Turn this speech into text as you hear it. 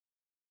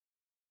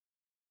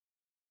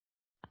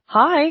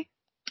Hi.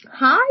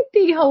 Hi,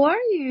 P. How are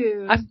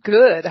you? I'm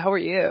good. How are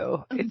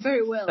you? I'm It's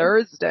very well.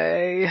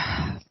 Thursday,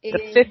 It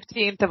the is.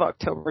 15th of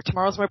October.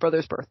 Tomorrow's my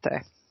brother's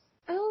birthday.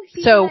 Oh,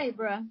 he So, died,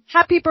 bruh.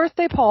 happy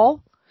birthday,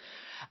 Paul.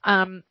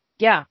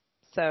 Yeah,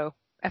 so,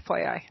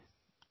 FYI.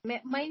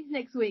 Mine's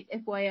next week,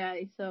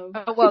 FYI, so.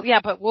 Oh, well,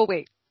 yeah, but we'll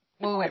wait.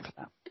 We'll wait for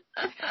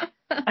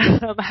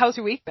that. How's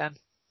your week been?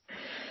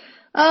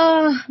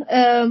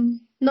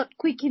 Not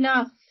quick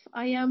enough.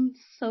 I am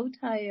so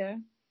tired.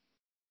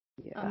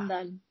 Yeah. I'm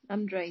done.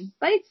 I'm drained.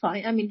 But it's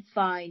fine. I mean,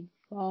 fine.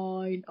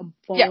 Fine. I'm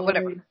fine. Yeah,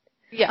 whatever.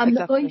 Yeah, I'm exactly.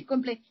 not going to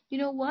complain. You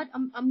know what?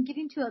 I'm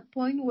getting to a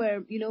point where,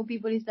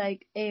 people is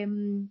like,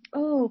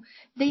 oh,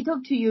 they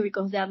talk to you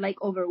because they're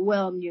like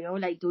overwhelmed,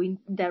 like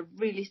they're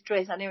really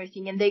stressed and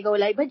everything. And they go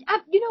like, but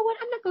you know what?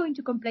 I'm not going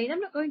to complain. I'm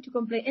not going to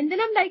complain. And then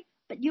I'm like,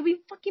 but you've been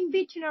fucking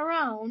bitching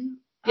around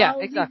Yeah, all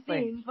exactly.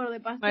 this thing for the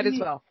past Might 10 as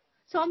minutes. well.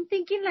 So I'm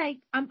thinking like,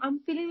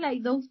 I'm feeling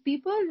like those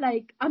people,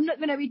 like, I'm not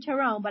going to bitch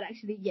around, but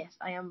actually, yes,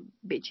 I am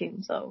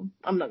bitching. So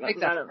I'm not going to.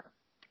 Exactly.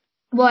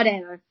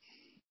 Whatever.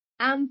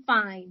 I'm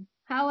fine.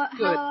 How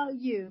Good. are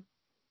you?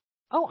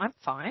 Oh, I'm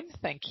fine.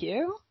 Thank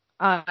you.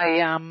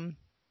 I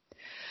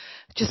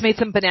just made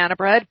some banana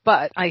bread,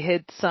 but I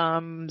hid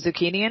some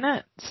zucchini in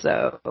it,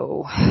 so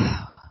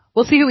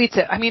we'll see who eats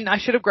it. I mean, I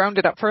should have ground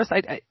it up first.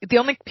 The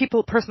only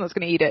person that's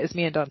going to eat it is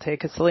me and Dante,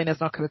 because Selena's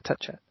not going to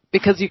touch it,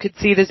 because you could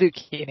see the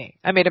zucchini.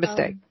 I made a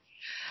mistake.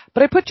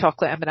 But I put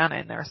chocolate and banana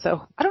in there,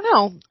 so I don't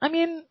know. I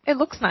mean, it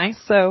looks nice,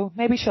 so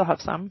maybe she'll have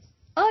some.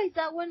 Oh, is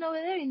that one over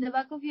there in the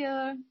back of your...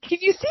 Can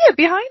you see it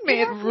behind me?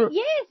 Yes,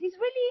 it's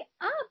really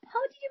up.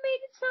 How did you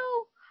make it so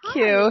high?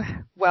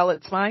 Cute. Well,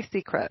 it's my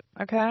secret,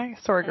 okay?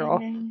 Sorry, girl.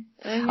 Okay.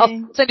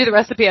 I'll send you the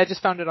recipe. I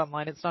just found it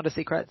online. It's not a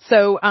secret.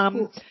 So,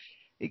 Cool.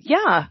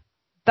 yeah,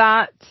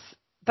 that's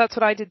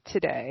what I did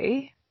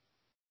today.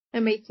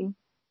 Amazing.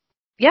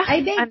 Yeah.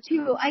 I baked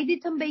too. I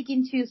did some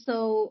baking too.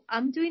 So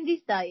I'm doing this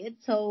diet.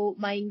 So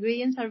my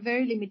ingredients are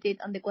very limited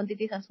and the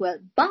quantities as well.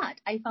 But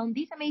I found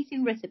this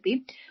amazing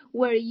recipe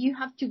where you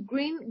have to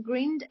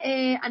grind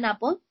an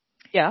apple.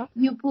 Yeah.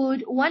 You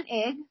put 1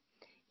 egg.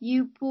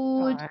 You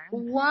put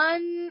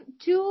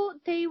 2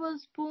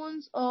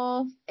 tablespoons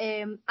of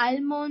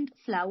almond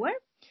flour.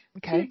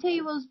 Okay. 2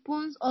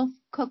 tablespoons of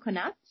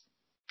coconuts.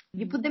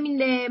 You put them in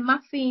the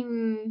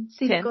muffin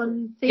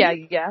silicone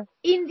thing. Yeah.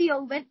 In the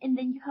oven, and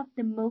then you have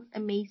the most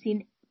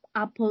amazing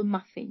apple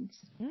muffins.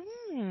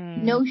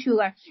 No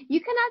sugar.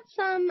 You can add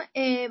some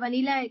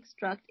vanilla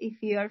extract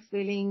if you are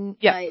feeling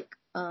like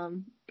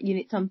you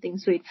need something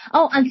sweet.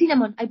 Oh, and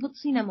cinnamon. I put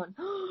cinnamon.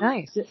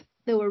 Nice.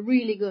 They were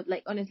really good,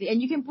 like, honestly.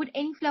 And you can put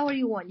any flour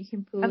you want. You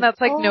can put... And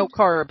that's like no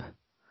carb.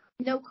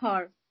 No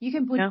carb. You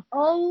can put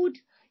oat.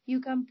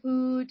 You can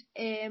put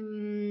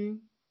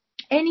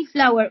any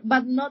flour,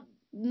 but not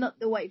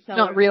the white flour.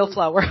 Not real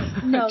flour.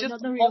 No, just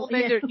not the real.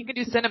 You can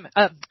do cinnamon,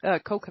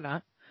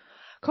 coconut.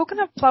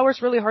 Coconut flour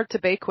is really hard to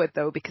bake with,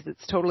 though, because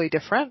it's totally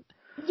different.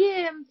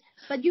 Yeah,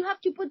 but you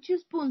have to put 2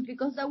 spoons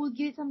because that will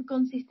give some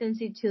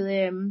consistency to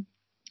the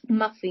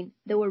muffin.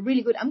 They were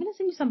really good. I'm going to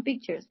send you some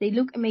pictures. They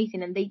look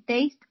amazing and they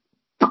taste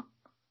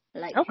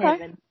like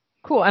heaven.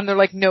 Cool. And they're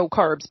like no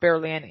carbs,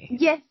 barely any.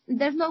 Yes,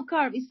 there's no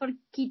carb. It's for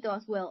keto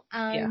as well.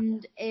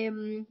 And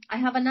I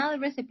have another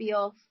recipe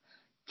of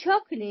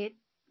chocolate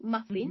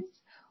muffins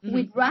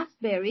with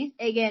raspberries.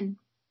 Again,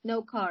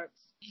 no carbs.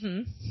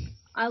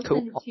 I'll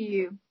send it to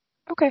you.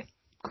 Okay,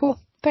 cool.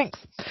 Thanks.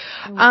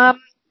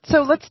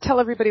 So let's tell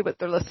everybody what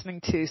they're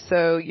listening to.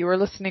 So you are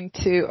listening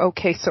to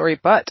Okay Sorry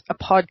But, a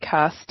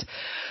podcast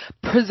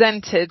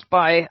presented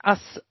by us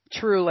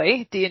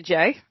truly,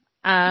 D&J.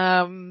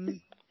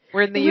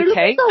 We're in the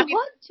UK. Looking so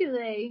hot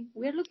today.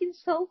 We're looking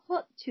so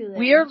hot today.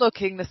 We are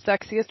looking the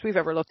sexiest we've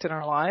ever looked in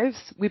our lives.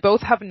 We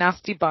both have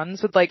nasty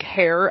buns with like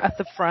hair at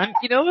the front.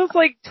 You know those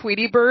like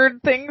Tweety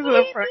Bird things in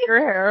the front of your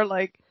hair,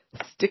 like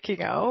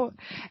sticking out?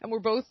 And we're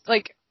both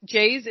like,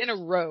 Jay's in a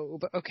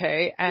robe,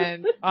 okay,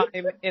 and I'm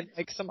in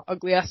like some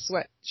ugly ass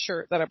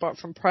sweatshirt that I bought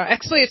from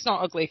Actually, it's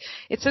not ugly.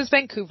 It says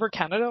Vancouver,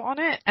 Canada on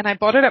it, and I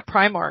bought it at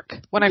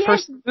Primark when I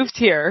first moved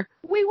here.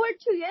 We were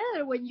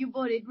together when you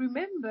bought it,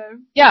 remember?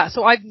 Yeah,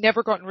 so I've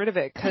never gotten rid of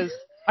it because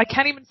I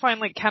can't even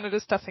find like Canada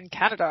stuff in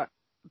Canada.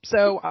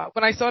 So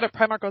when I saw it at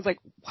Primark, I was like,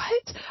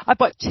 what? I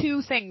bought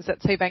 2 things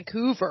that say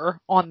Vancouver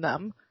on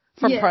them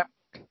from Primark.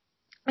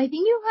 I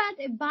think you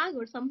had a bag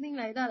or something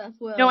like that as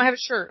well. No, I have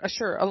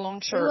a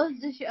long shirt. It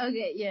was the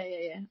okay,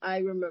 yeah. I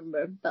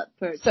remember that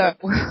purchase. So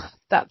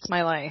that's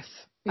my life.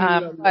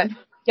 But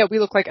yeah, we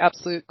look like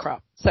absolute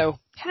crap. So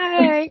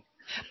hey,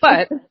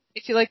 but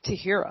if you like to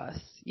hear us,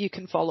 you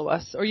can follow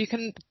us, or you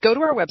can go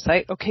to our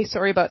website,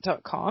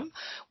 oksorryabout.com.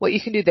 What you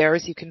can do there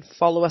is you can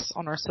follow us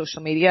on our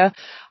social media.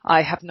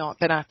 I have not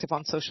been active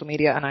on social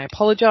media, and I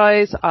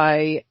apologize.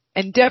 I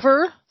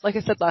endeavor, like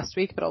I said last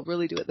week, but I'll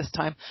really do it this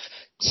time,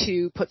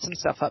 to put some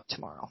stuff up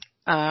tomorrow.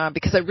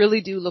 Because I really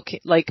do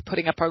like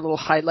putting up our little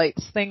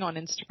highlights thing on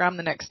Instagram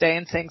the next day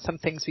and saying some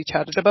things we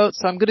chatted about.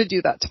 So I'm going to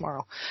do that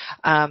tomorrow.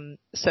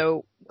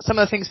 So some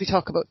of the things we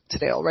talk about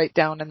today I'll write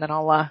down, and then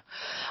I'll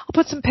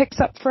put some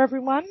pics up for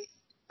everyone.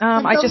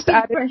 I just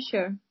added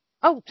pressure.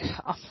 Oh,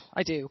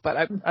 I do, but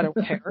I don't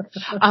care.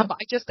 I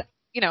just,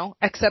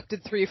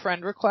 accepted 3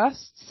 friend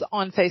requests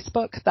on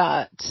Facebook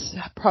that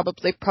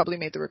probably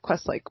made the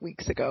request like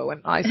weeks ago,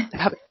 and I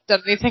haven't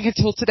done anything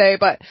until today,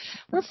 but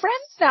we're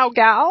friends now,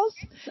 gals.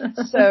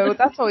 So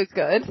that's always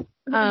good.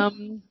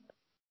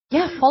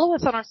 Yeah, follow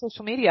us on our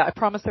social media. I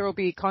promise there will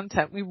be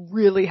content. We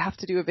really have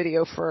to do a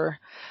video for,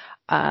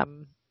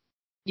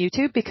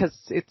 YouTube because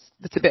it's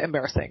a bit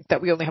embarrassing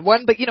that we only have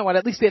one, but you know what?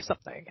 At least we have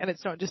something, and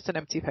it's not just an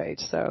empty page,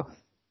 so.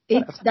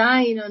 It's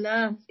dying on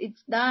us.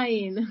 It's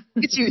dying.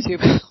 It's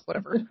YouTube.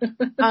 Whatever.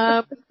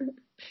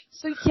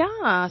 So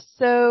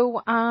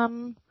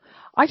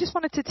I just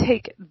wanted to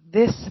take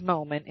this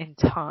moment in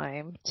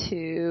time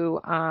to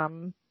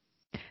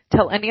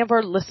tell any of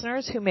our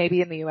listeners who may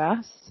be in the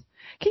US,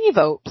 can you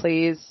vote,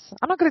 please?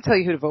 I'm not going to tell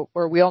you who to vote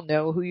for. We all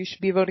know who you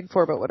should be voting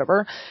for, but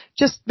whatever.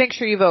 Just make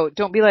sure you vote.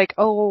 Don't be like,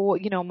 oh,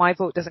 my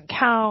vote doesn't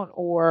count,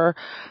 or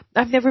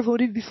I've never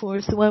voted before,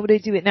 so why would I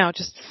do it now?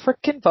 Just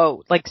frickin'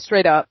 vote, like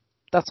straight up.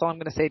 That's all I'm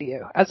going to say to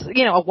you. As,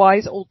 a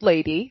wise old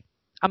lady,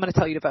 I'm going to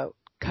tell you to vote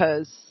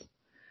because,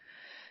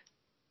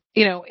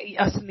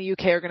 us in the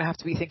UK are going to have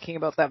to be thinking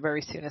about that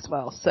very soon as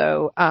well.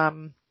 So,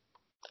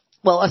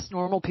 us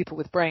normal people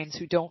with brains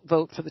who don't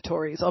vote for the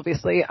Tories,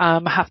 obviously,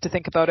 have to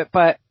think about it.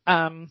 But,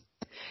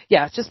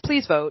 just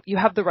please vote. You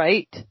have the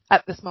right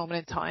at this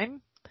moment in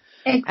time.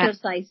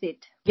 Exercise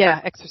it.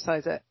 Yeah,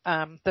 exercise it.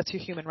 That's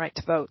your human right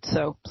to vote.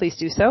 So please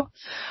do so.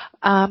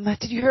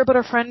 Did you hear about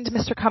our friend,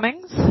 Mr.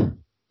 Cummings?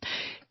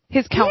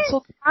 His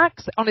council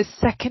tax on his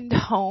second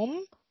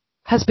home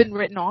has been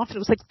written off. It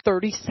was like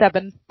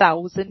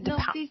 £37,000. No,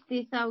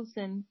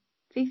 50,000.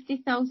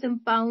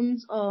 £50,000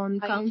 on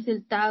council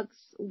tax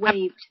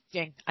waived.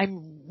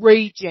 I'm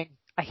raging.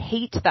 I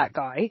hate that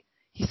guy.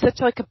 He's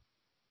such like a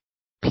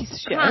piece of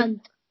shit.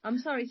 Cunt. I'm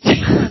sorry,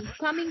 cunt.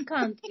 Coming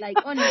cunt. Like,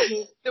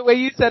 honestly. The way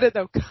you said it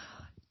though.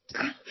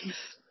 There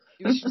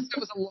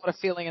was a lot of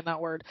feeling in that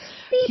word.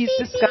 He's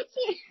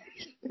disgusting.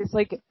 It's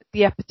like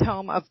the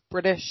epitome of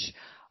British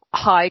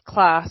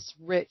high-class,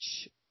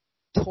 rich,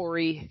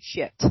 Tory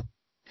shit. Do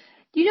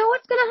you know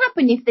what's gonna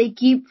happen if they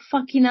keep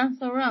fucking us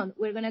around?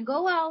 We're gonna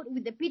go out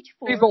with the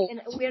pitchfork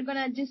and we're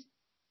gonna just,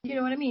 you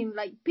know what I mean?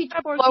 Like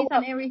pitchforks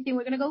and everything.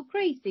 We're gonna go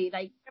crazy.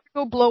 Like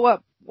go blow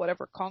up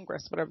whatever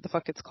Congress, whatever the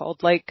fuck it's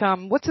called. Like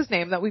what's his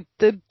name? The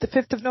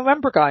 5th of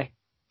November guy,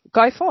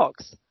 Guy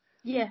Fawkes.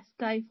 Yes,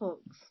 Guy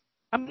Fawkes.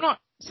 I'm not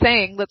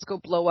saying let's go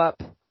blow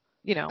up.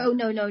 Oh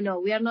no.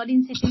 We are not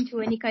inciting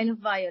to any kind of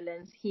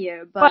violence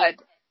here, but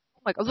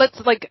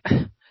let's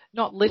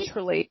not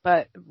literally,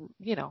 but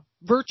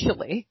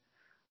virtually.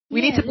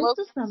 We need to blow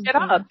it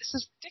up. This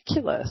is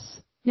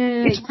ridiculous.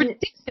 It's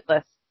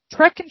ridiculous.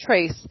 Track and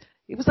trace.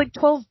 It was like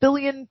 £12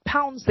 billion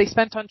they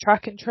spent on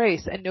track and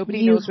trace, and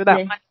nobody knows where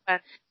that money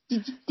went.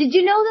 Did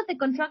you know that the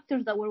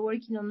contractors that were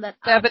working on that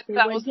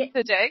 7,000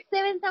 a day?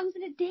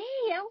 7,000 a day.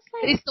 I was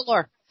like, they still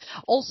are.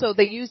 Also,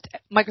 they used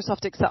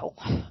Microsoft Excel.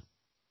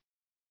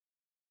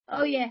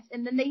 Oh yes,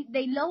 and then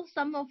they lost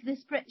some of the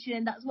spreadsheet,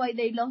 and that's why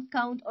they lost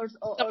count or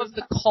some of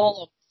the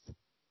columns.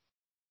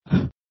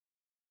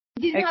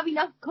 Didn't have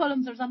enough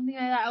columns or something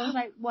like that. I was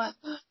like, what?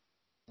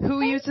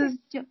 Who uses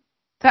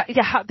that?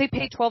 Yeah, they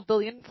pay $12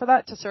 billion for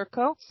that to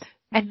Serco,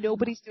 and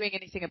nobody's doing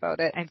anything about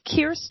it. And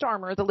Keir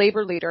Starmer, the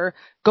Labour leader,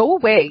 go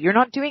away. You're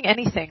not doing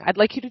anything. I'd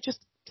like you to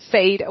just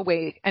fade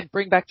away and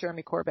bring back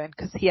Jeremy Corbyn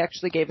because he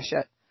actually gave a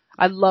shit.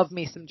 I love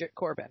me some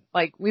Corbyn.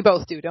 Like, we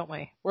both do, don't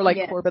we? We're like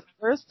Corbyn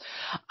lovers.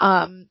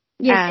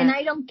 Yes, and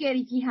I don't care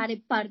if he had a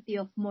party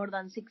of more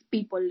than 6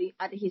 people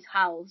at his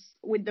house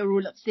with the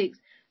rule of 6.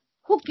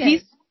 Who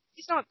cares?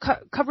 He's not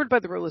covered by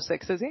the rule of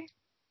 6, is he?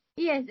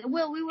 Yes,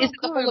 well, we were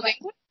covered.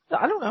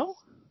 I don't know.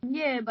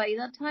 Yeah, by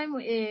that time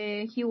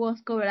he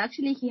was covered.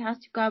 Actually, he has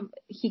to come.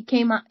 He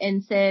came up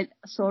and said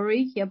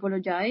sorry. He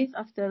apologized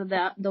after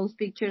those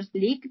pictures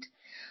leaked.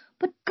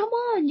 But come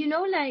on,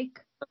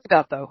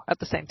 that though at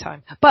the same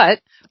time. But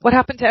what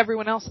happened to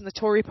everyone else in the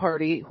Tory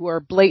party who are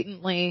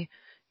blatantly,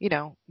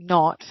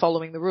 not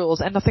following the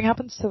rules, and nothing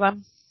happens to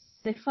them?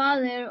 The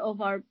father of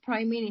our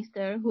prime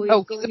minister, who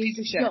is going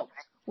into shops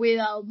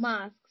without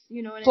masks,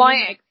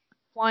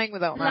 flying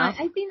without masks.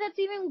 I think that's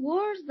even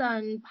worse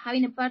than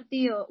having a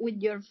party with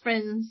your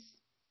friends.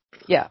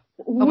 Yeah.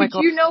 Which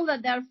you know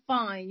that they're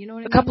fine, you know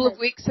what I mean? A couple of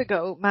weeks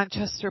ago,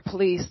 Manchester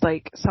police,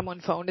 someone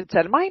phoned and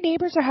said, my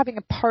neighbors are having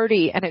a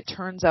party, and it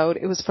turns out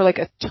it was for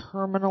a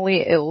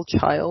terminally ill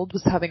child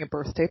was having a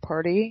birthday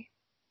party.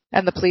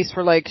 And the police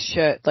were like,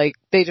 shit, they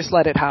just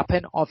let it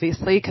happen,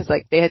 obviously, because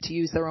they had to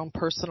use their own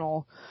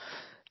personal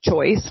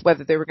choice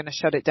whether they were going to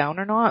shut it down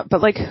or not.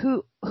 But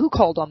who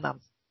called on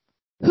them?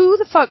 Who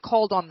the fuck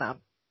called on them?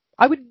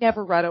 I would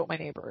never rat out my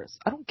neighbors.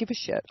 I don't give a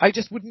shit. I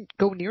just wouldn't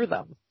go near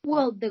them.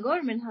 Well, the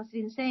government has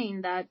been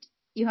saying that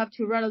you have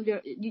to rattle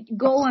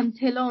go and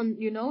tell on,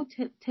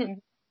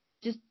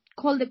 just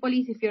call the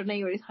police if your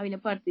neighbor is having a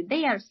party.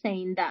 They are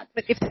saying that.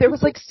 But if there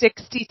was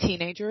 60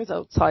 teenagers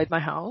outside my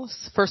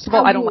house, first of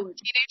all, I don't like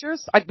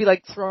teenagers. I'd be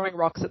throwing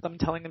rocks at them,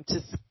 telling them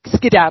to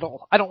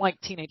skedaddle. I don't like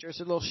teenagers.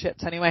 They're little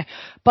shits anyway.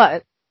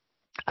 But,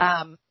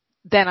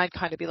 then I'd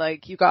kind of be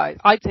like, you guys,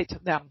 I'd say to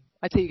them,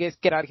 I'd say, you guys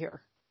get out of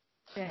here.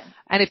 Yeah.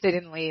 And if they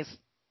didn't leave,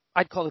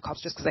 I'd call the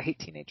cops just because I hate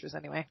teenagers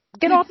anyway.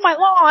 Get off my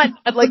lawn!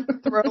 I'd like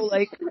throw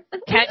like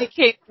candy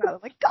canes at them.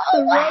 Like, go The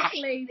away! rock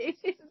lady.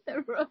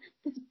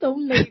 The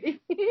stone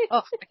lady.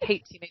 Oh, I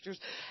hate teenagers.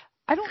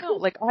 I don't know.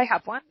 Like, I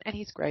have one and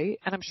he's great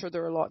and I'm sure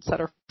there are lots that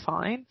are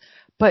fine.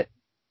 But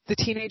the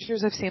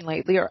teenagers I've seen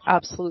lately are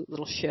absolute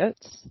little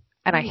shits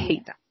and I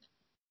hate them.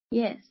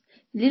 Yes.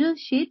 Little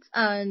shits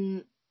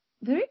and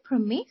very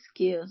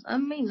promiscuous. I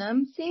mean,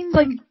 I'm seeing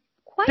them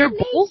quite they're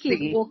naked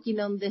ballsy. walking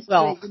on the street.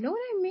 Well, you know what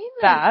I mean?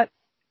 Like, that,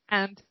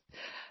 and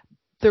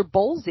they're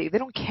ballsy. They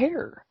don't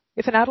care.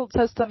 If an adult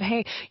says to them,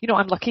 hey, you know,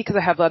 I'm lucky because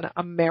I have an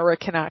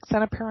American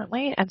accent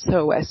apparently, and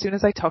so as soon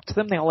as I talk to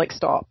them, they all like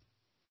stop.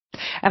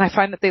 And I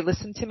find that they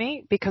listen to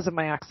me because of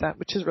my accent,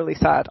 which is really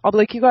sad. I'll be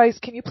like, you guys,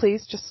 can you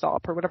please just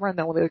stop or whatever? And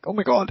they'll be like, oh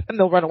my God. And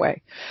they'll run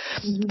away.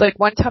 Mm-hmm. Like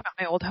one time at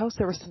my old house,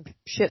 there were some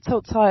shits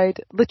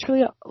outside,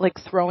 literally like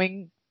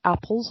throwing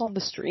apples on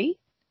the street.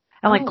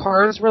 And like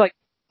cars were like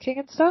kicking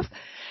and stuff.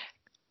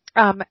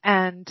 No,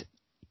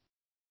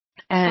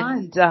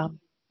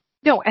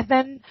 and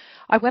then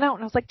I went out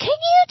and I was like, can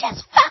you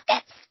just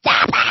fucking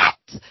stop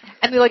it?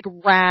 And they like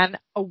ran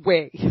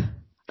away.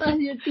 As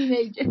your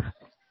teenager.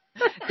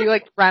 They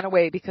like ran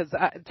away because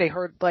they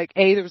heard like,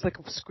 there was like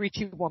a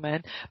screechy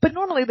woman, but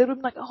normally they would have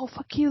been like, oh,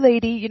 fuck you,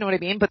 lady, you know what I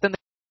mean? But then they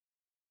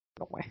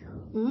ran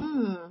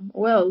away.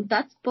 Well,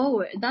 that's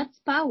power. That's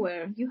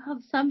power. You have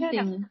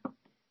something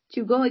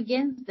to go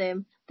against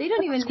them. They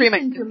don't even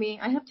listen to me.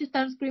 I have to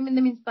start screaming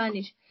them in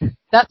Spanish.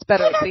 That's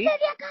better, see?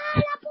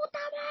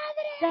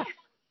 Yeah.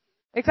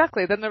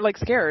 Exactly. Then they're like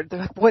scared.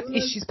 They're like, what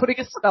is she's putting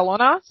a spell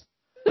on us?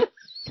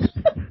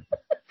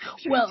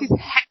 Well, she's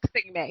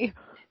hexing me.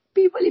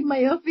 People in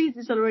my office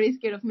is already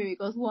scared of me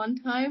because one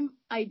time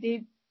I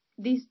did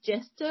this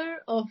gesture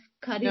of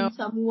cutting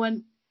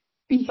someone,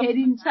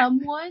 beheading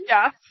someone.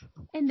 Yeah.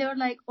 And they were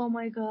like, oh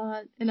my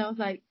God. And I was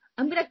like,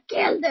 I'm going to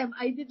kill them.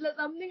 I did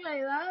something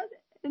like that.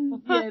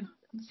 And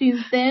since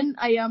then,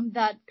 I am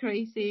that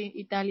crazy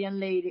Italian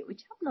lady,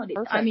 which I'm not.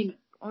 Perfect. I mean,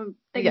 I'm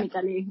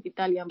technically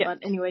Italian, but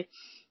anyway.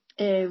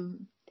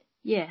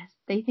 Yes,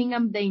 they think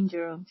I'm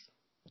dangerous.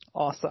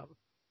 Awesome.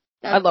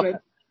 That's I love it.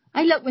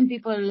 I love when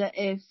people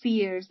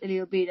fears a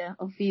little bit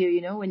of fear,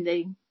 you know, when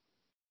they.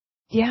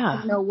 Yeah. I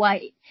don't know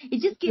why.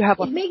 It just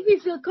it makes me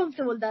feel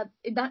comfortable that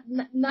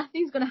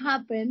nothing's gonna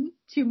happen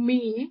to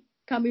me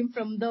coming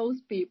from those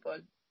people.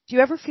 Do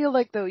you ever feel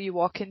like though you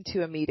walk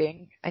into a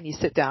meeting and you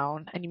sit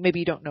down and maybe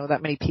you don't know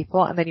that many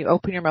people and then you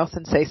open your mouth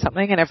and say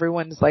something and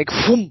everyone's like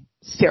whoom,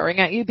 staring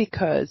at you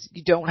because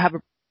you don't have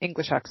an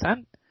English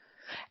accent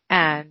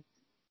and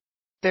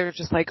they're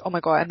just like, oh my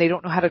God, and they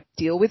don't know how to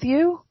deal with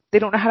you. They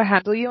don't know how to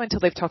handle you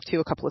until they've talked to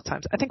you a couple of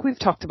times. I think we've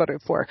talked about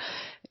it before.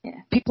 Yeah.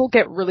 People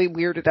get really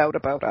weirded out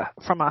about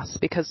from us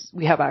because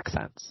we have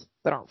accents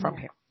that aren't from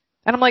here.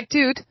 And I'm like,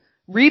 dude,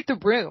 read the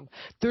room.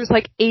 There's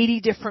like 80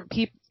 different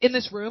people in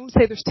this room.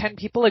 Say there's 10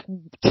 people, like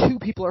 2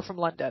 people are from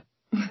London.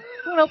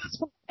 Everyone else is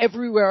from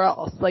everywhere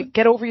else. Like,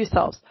 get over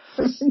yourselves.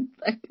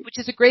 Which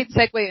is a great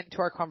segue into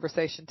our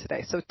conversation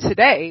today. So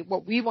today,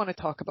 what we want to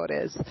talk about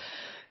is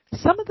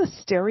some of the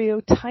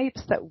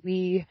stereotypes that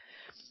we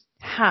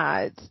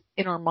had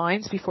in our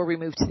minds before we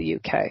moved to the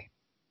UK.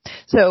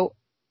 So,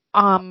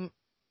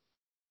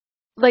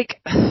 like,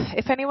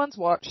 if anyone's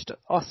watched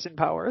Austin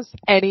Powers,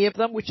 any of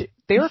them, which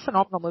they are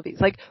phenomenal movies.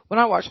 Like, when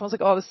I watched them, I was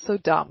like, oh, this is so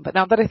dumb. But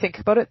now that I think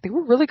about it, they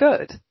were really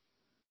good.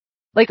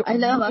 Like, I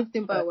love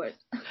Austin Powers.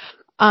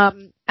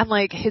 And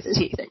like his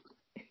teeth.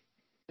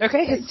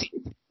 Okay, his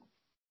teeth.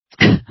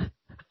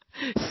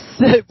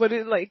 So, but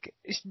it like,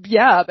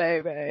 yeah,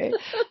 baby.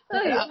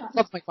 I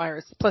love Mike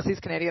Myers. Plus he's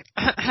Canadian.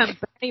 But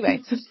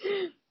anyway.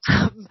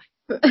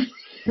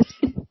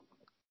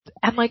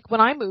 And like when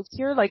I moved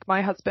here, like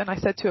my husband, I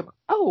said to him,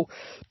 oh,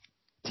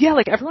 yeah,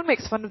 like everyone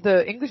makes fun of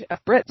the English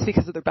Brits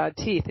because of their bad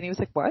teeth. And he was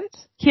like, what?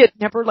 He had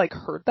never like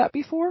heard that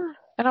before.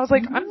 And I was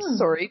like, I'm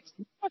sorry, did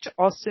you watch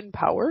Austin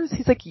Powers?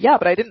 He's like, yeah,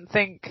 but I didn't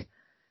think.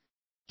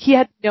 He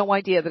had no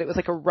idea that it was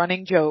like a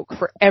running joke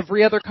for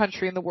every other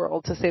country in the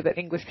world to say that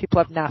English people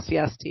have nasty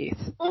ass teeth.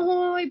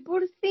 Oh,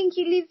 poor thing,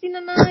 he lives in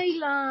an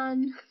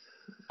island.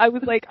 I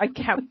was like, I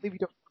can't believe you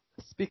don't know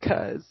this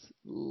because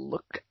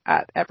look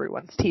at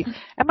everyone's teeth.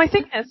 And my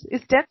thing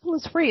is dental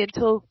is free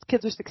until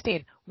kids are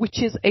 16,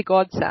 which is a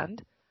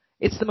godsend.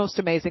 It's the most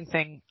amazing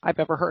thing I've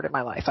ever heard in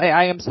my life.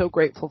 I am so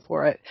grateful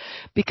for it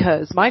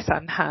because my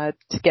son had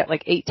to get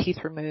like 8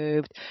 teeth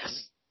removed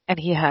and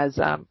he has,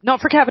 not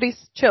for cavities,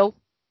 chill.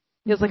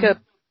 He has like a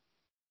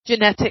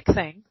genetic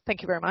thing.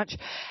 Thank you very much.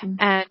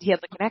 And he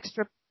had like an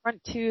extra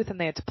front tooth and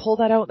they had to pull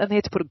that out. Then they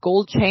had to put a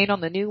gold chain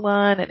on the new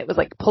one and it was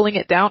like pulling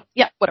it down.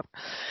 Yeah, whatever.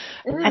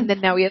 And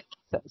then now he has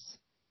this.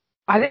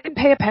 I didn't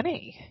pay a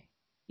penny.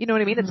 You know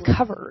what I mean? It's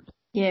covered.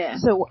 Yeah.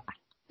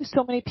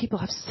 So many people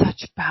have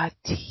such bad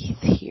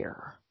teeth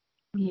here.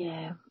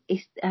 Yeah.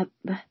 It's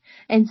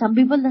and some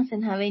people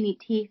doesn't have any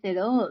teeth at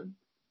all.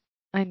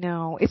 I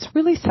know. It's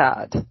really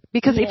sad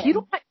because if you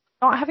don't,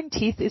 not having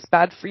teeth is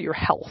bad for your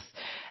health.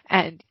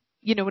 And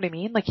you know what I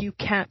mean? Like you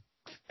can't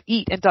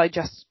eat and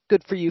digest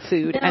good for you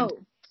food. No.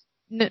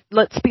 And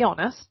let's be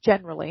honest,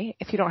 generally,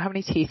 if you don't have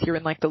any teeth, you're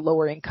in like the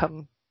lower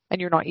income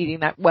and you're not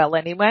eating that well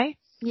anyway.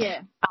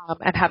 Yeah.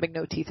 And having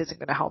no teeth isn't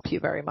going to help you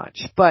very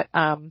much. But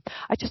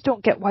I just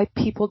don't get why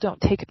people don't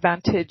take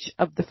advantage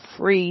of the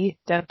free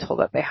dental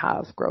that they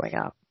have growing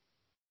up.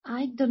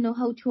 I don't know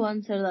how to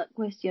answer that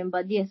question,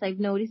 but yes, I've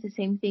noticed the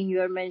same thing you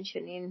are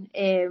mentioning.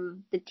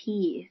 The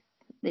teeth.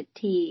 The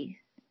teeth.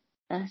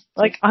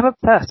 Like, I'm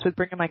obsessed with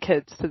bringing my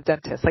kids to the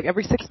dentist. Like,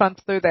 every 6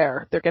 months they're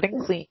there. They're getting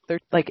clean. They're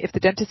like, if the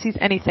dentist sees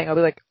anything, I'll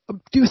be like,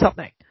 do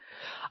something.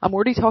 I'm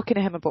already talking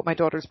to him about my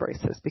daughter's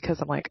braces because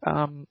I'm like,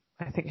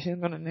 I think she's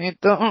gonna need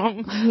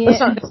them.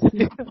 Yeah.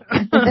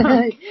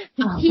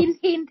 Hint,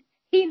 hint,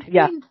 hint,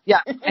 Yeah, hint.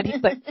 yeah. And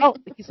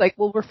he's like,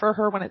 we'll refer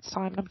her when it's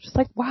time. And I'm just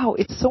like, wow,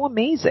 it's so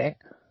amazing.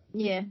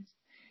 Yes.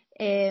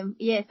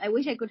 Yes, I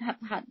wish I could have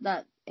had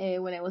that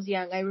when I was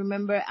young. I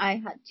remember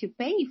I had to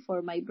pay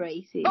for my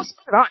braces. Oh, so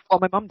did I. Well,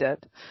 my mom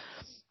did.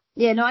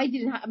 Yeah, no, I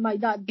didn't have, my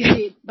dad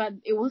did, but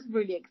it was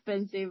really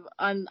expensive,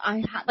 and I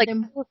had Like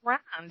them.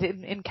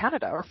 $4,000 in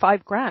Canada, or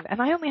 $5,000,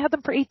 and I only had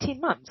them for 18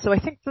 months. So I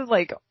think that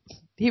like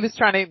he was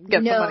trying to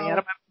get some money out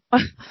of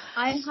me.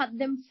 I had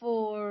them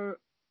for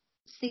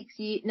 6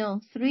 years,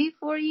 no,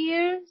 3-4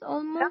 years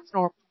almost. That's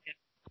normal.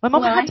 My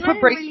mom had to put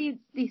braces really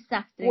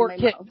disaster in for my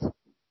kids. mouth.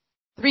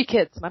 3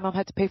 kids. My mom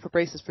had to pay for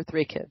braces for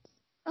 3 kids.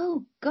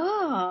 Oh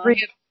God!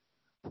 3.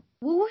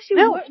 What was she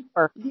No,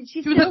 working? Did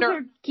she sell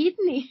her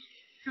kidney?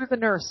 She was a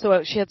nurse,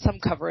 so she had some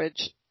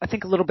coverage. I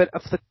think a little bit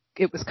of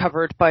it was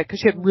covered by,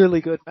 because she had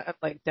really good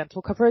like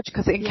dental coverage.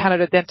 Because in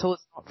Canada, dental is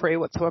not free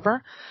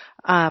whatsoever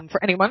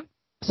for anyone.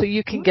 So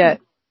you can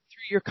get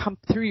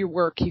through your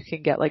work, you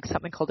can get like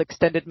something called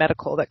extended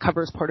medical that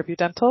covers part of your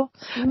dental.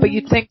 But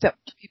you'd think that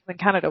people in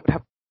Canada would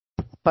have,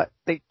 but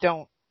they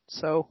don't.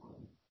 So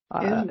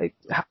they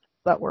have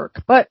that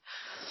work. But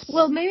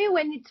well, maybe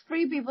when it's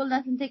free, people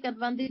doesn't take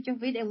advantage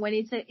of it, and when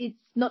it's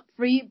not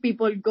free,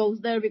 people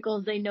goes there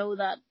because they know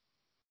that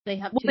they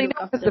have to look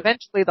after. Because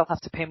eventually they'll have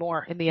to pay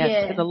more in the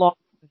end, in the long.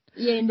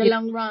 Yeah, in the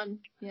long run.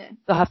 Yeah.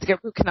 They'll have to get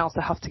root canals.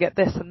 They'll have to get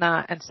this and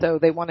that, and so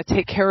they want to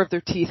take care of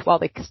their teeth while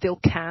they still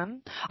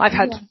can. I've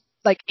had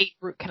like 8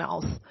 root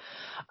canals.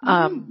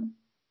 Yeah,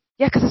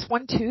 because this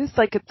one tooth,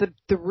 like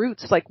the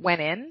roots like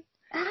went in,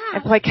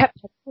 and so I kept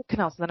root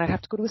canals, and then I'd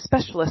have to go to a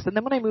specialist. And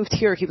then when I moved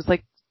here, he was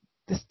like,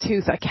 "This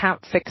tooth, I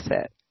can't fix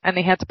it," and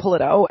they had to pull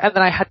it out. And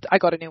then I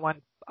got a new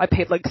one. I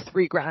paid like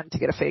 $3,000 to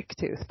get a fake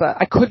tooth, but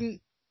I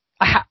couldn't.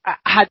 I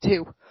had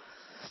to,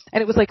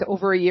 and it was like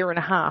over a year and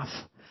a half.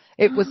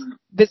 It was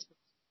this,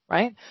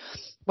 right?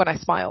 When I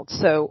smiled.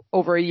 So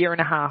over a year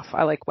and a half,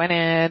 I like went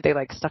in, they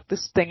like stuck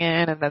this thing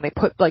in, and then they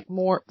put like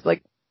more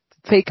like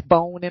fake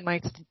bone in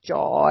my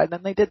jaw, and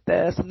then they did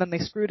this, and then they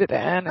screwed it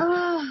in.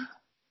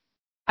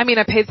 I mean,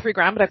 I paid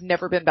 $3,000, but I've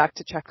never been back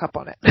to check up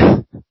on it.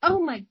 Oh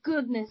my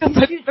goodness. I don't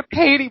have to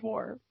pay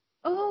anymore.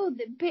 Oh,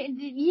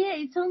 yeah,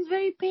 it sounds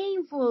very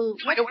painful.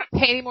 I don't want to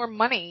pay any more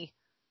money.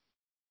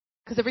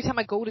 Because every time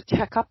I go to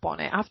check up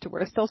on it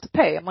afterward, I still have to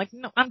pay. I'm like,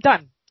 no, I'm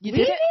done. You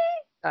did it?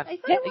 I thought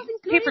it was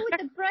included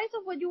with the price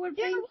of what you were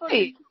paying for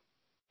it.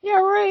 Yeah,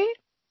 right.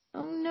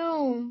 Oh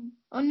no.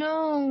 Oh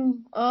no.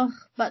 Oh,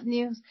 bad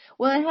news.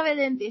 Well, I have a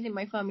dentist in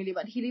my family,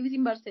 but he lives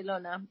in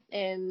Barcelona,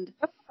 and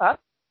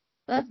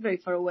that's very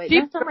far away.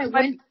 Last time I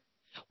went.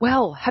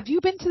 Well, have you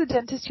been to the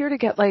dentist here to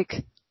get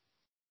like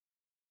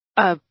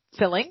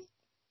filling?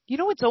 You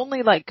know, it's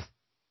only like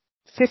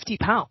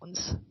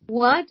 £50.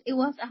 What? It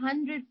was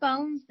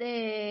 £100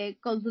 the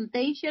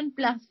consultation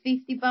plus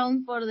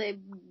 £50 for the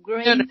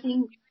grain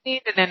thing. You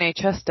need an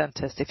NHS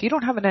dentist. If you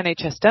don't have an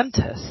NHS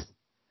dentist,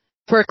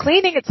 for a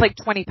cleaning it's like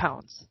 £20.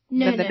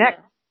 No.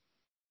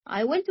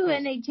 I went to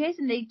NHS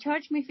and they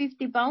charged me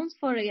 £50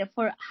 for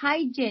a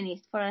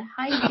hygienist, for a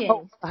hygienist.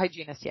 Oh, a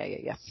hygienist,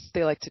 yeah.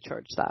 They like to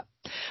charge that.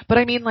 But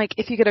I mean, like,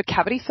 if you get a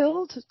cavity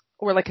filled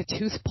or like a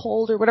tooth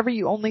pulled or whatever,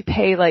 you only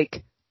pay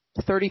like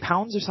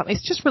 £30 or something.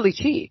 It's just really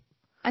cheap.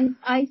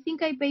 I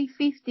think I paid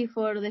 50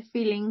 for the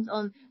fillings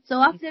on.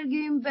 So after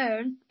giving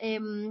birth,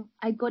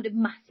 I got a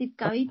massive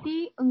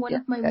cavity on one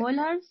of my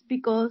molars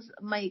because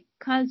my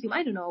calcium,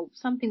 I don't know,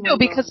 something went wrong.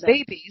 No, because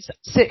babies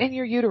sit in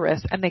your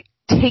uterus and they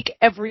take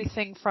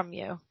everything from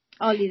you.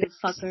 Oh, little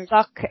fuckers. They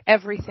suck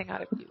everything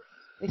out of you.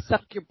 They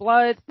suck your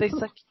blood, they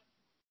suck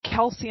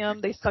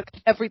calcium, they suck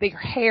everything, your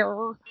hair.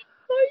 Oh,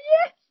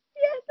 yes,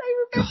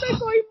 I remember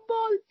going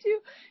bald too.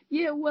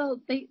 Yeah, well,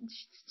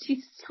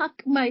 she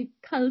sucked my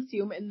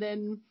calcium and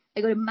then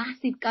I got a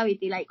massive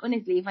cavity. Like,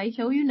 honestly, if I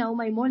show you now,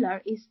 my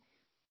molar is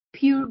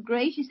pure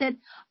gray. She said,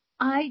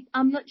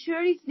 I'm not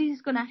sure if this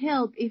is gonna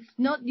help. If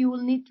not, you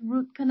will need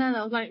root canal.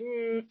 I was like,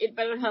 it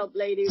better help,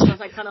 lady,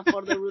 because I can't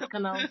afford the root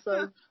canal.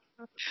 So.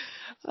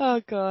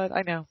 Oh God,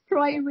 I know.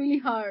 Try really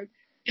hard.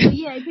 So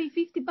yeah, I paid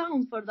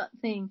 £50 for that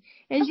thing.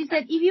 And she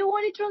said, if you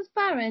want it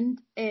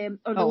transparent,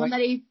 or the one that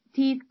is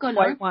teeth color,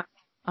 white one.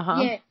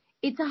 Yeah,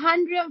 it's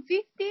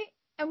 150.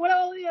 And what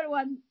about the other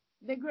one,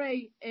 the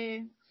grey,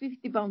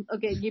 £50?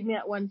 Okay, give me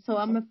that one. So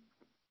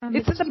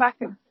it's at the back.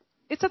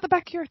 It's at the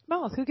back of your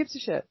mouth. Who gives a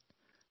shit?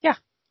 Yeah.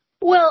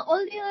 Well,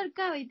 all the other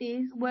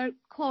cavities were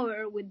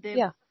covered with the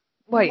Yeah.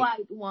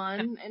 white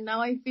one, and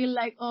now I feel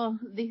like, oh,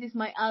 this is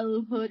my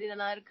adulthood in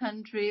another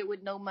country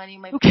with no money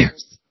in my Who pocket.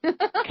 cares? Who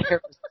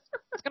cares?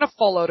 It's gonna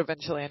fall out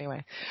eventually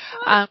anyway.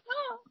 Um,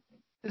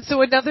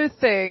 So another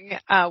thing,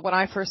 when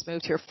I first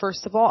moved here,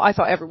 first of all, I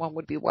thought everyone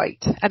would be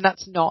white, and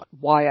that's not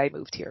why I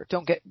moved here.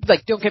 Don't get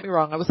me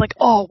wrong. I was like,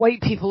 oh,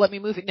 white people, let me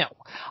move it. No,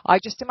 I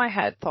just in my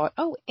head thought,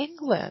 oh,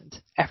 England,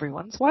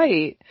 everyone's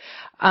white.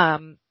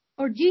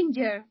 Or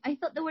ginger. I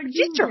thought they were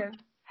Ginger, ginger.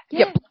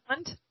 yeah, Yeah.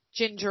 blonde,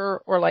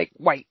 ginger, or like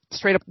white,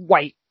 straight up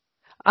white.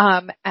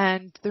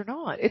 And they're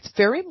not. It's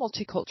very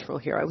multicultural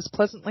here. I was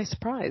pleasantly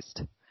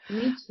surprised.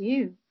 Me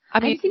too. I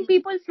I've mean, seen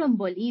people from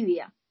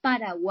Bolivia,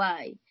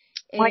 Paraguay.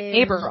 my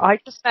neighbor, I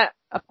just met,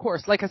 of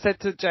course, like I said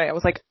to Jay, I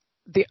was like,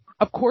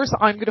 of course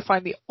I'm going to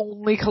find the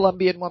only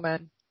Colombian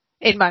woman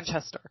in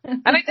Manchester.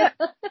 And I did.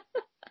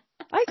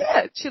 I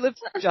did. She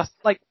lives just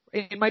like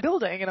in my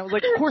building. And I was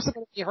like, of course I'm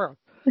going to meet her.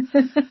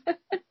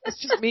 It's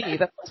just me.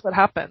 That's what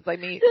happens. I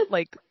meet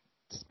like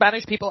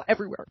Spanish people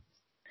everywhere.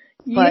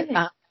 But,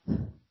 Yeah.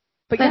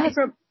 but yeah, it's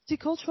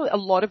multicultural. A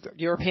lot of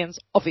Europeans,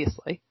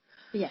 obviously.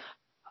 Yeah.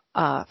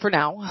 For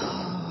now,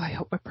 I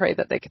pray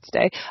that they could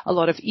stay. A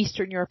lot of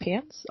Eastern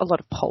Europeans, a lot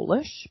of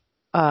Polish,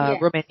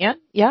 Romanian,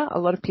 a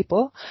lot of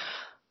people.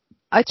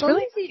 It's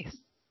really nice.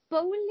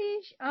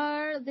 Polish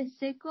are the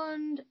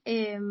second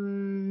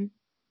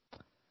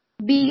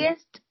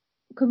biggest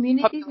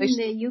communities in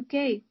the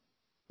UK.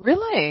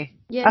 Really?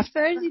 Yes,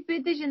 first is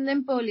British and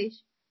then Polish.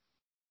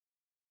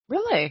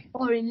 Really?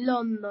 Or in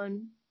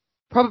London.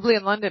 Probably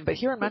in London, but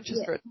here in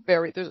Manchester,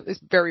 it's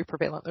very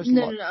prevalent. There's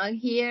no.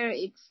 Here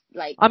it's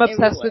like I'm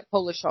obsessed everywhere. with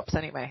Polish shops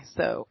anyway,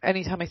 so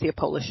anytime I see a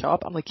Polish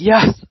shop, I'm like,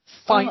 yes,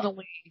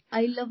 finally.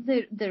 I love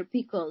their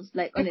pickles,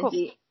 like pickles.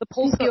 Honestly. The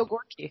Polskie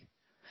Ogórki.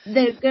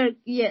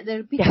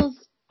 Their pickles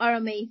are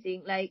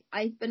amazing. Like,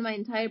 I spent my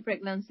entire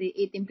pregnancy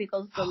eating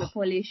pickles from a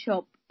Polish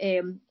shop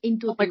in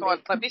Tutimbek. Oh my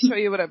god, let me show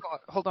you what I've got.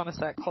 Hold on a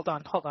sec. Hold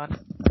on.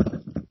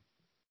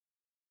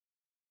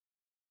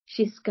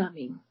 She's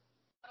coming.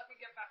 Let me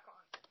get back on.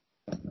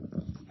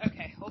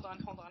 Okay, hold on.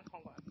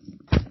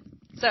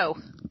 So,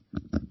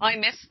 I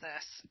missed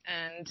this,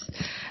 and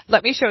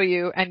let me show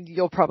you, and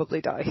you'll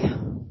probably die.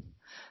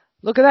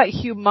 Look at that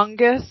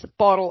humongous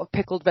bottle of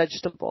pickled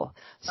vegetable.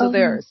 So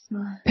there's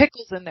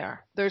pickles in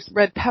there. There's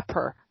red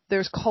pepper.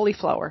 There's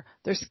cauliflower.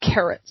 There's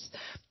carrots.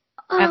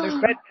 And there's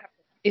red pepper.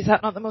 Is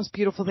that not the most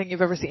beautiful thing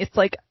you've ever seen? It's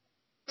like...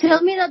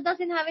 Tell me that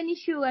doesn't have any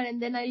sugar, and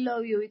then I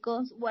love you,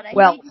 because what I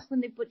hate is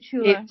when they put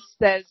sugar. It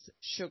says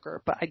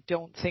sugar, but I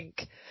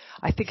think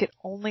it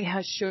only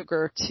has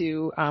sugar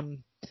to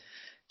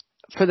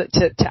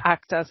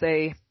act as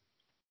a...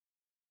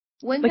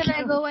 When can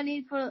I go and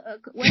eat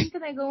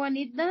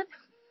that?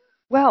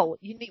 Well,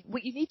 what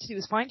you need to do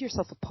is find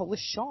yourself a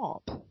Polish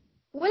shop.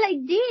 Well, I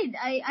did.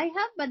 I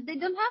have, but they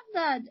don't have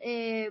that.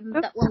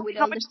 That one with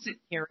how much is it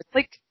here? It's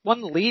like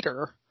 1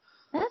 liter.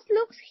 That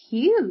looks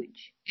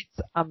huge.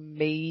 It's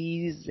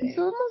amazing. It's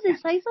almost the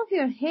size of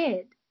your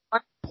head.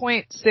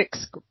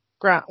 1.6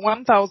 gram,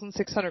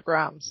 1,600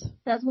 grams.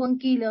 That's 1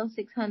 kilo,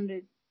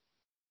 600.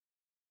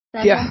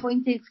 That's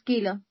 1.6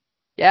 kilo.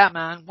 Yeah,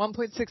 man.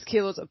 1.6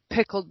 kilos of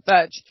pickled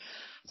veg.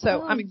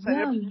 So I'm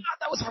excited.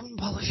 That was from a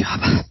Polish shop.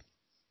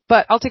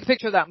 But I'll take a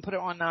picture of that and put it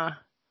on.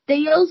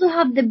 They also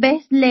have the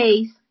best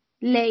Lays.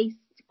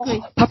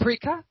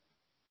 Paprika?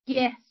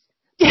 Yes.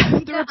 Yeah,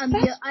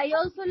 I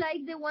also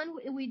like the one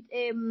with what is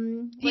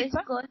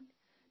it called?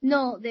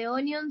 No, the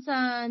onions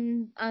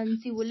and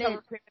cibulet.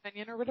 Sour cream and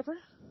onion or whatever?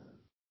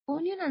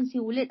 Onion and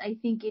cibulet, I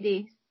think it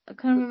is. I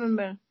can't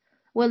remember.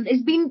 Well,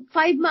 it's been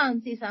 5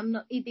 months since I'm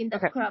not eating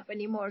that crap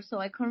anymore, so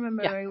I can't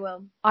remember very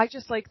well. I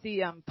just like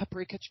the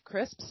paprika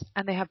crisps,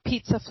 and they have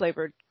pizza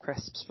flavored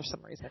crisps for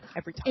some reason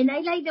every time. And I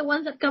like the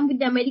ones that come with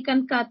the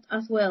American cut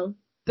as well.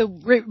 The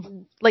ribbed.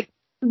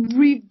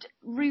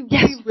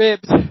 Yes,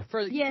 ribbed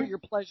for your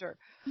pleasure.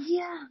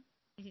 Yeah,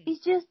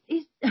 it's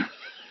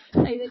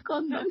like the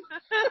condom.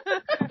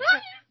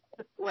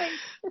 Wait,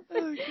 oh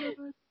god,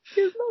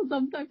 just know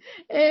sometimes.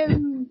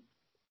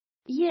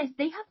 Yes,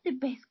 they have the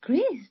best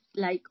crisps.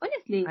 Like,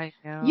 honestly, I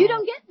know. You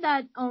don't get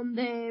that on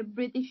the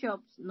British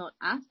shops. Not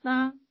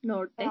Asda,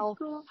 nor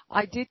Tesco.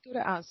 I did go to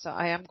Asda.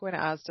 I am going to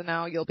Asda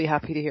now. You'll be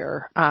happy to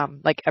hear,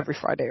 like every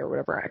Friday or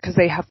whatever, because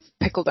they have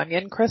pickled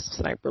onion crisps,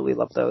 and I really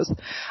love those.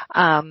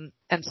 And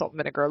salt and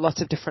vinegar,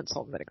 lots of different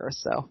salt and vinegars.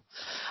 So,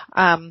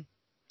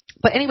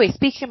 but anyway,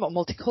 speaking about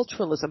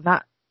multiculturalism,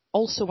 that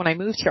also when I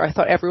moved here, I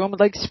thought everyone would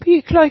like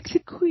speak like the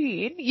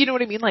Queen. You know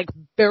what I mean? Like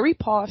very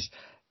posh,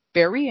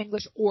 very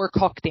English, or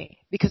Cockney,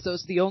 because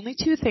those are the only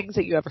 2 things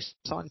that you ever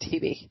saw on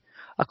TV.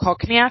 A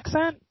Cockney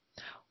accent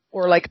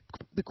or like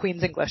the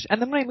Queen's English.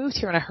 And then when I moved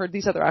here and I heard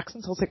these other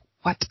accents, I was like,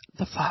 what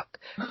the fuck?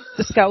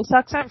 The Scouse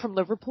accent from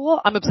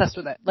Liverpool, I'm obsessed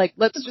with it. Like,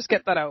 let's just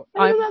get that out.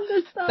 I'm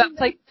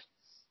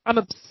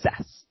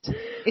obsessed.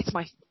 It's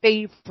my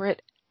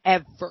favorite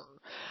ever.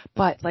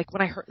 But like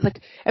when I heard,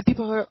 like,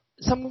 if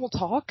someone will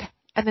talk,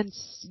 and then,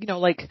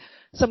 like,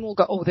 someone will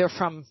go, oh, they're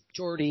from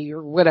Geordie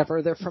or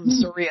whatever. They're from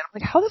Surrey. And I'm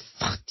like, how the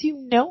fuck do you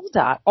know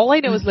that? All I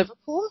know is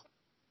Liverpool.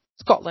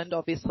 Scotland,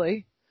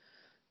 obviously.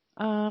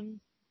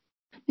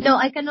 No,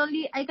 I can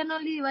only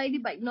divide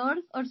it by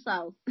north or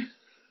south.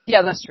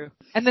 Yeah, that's true.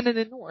 And then in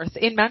the north,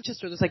 in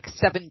Manchester, there's like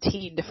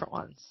 17 different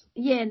ones.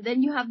 Yeah, and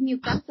then you have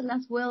Newcastle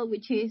as well,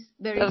 which is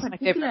very That's my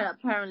particular, favorite.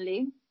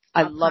 apparently.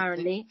 I love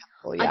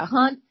Newcastle, yeah. I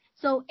can't.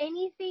 So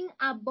anything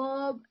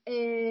above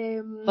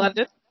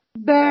London?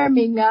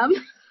 Birmingham.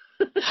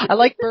 I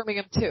like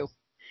Birmingham too.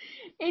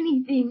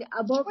 Anything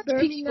above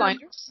Birmingham. Peaky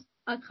Blinders?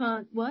 I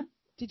can't. What?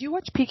 Did you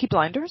watch Peaky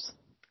Blinders?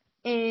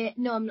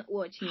 No, I'm not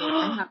watching it.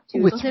 I have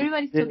to because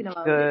everybody's talking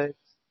about it.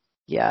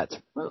 Yeah, it's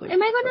well, really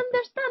am I going to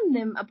understand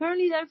them?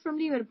 Apparently they're from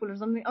Liverpool or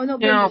something. Oh no,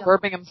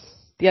 Birmingham.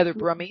 The other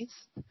Brummies.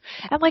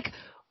 And like,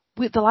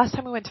 the last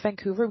time we went to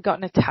Vancouver, we got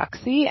in a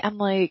taxi and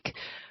like,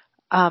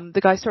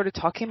 the guy started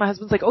talking. My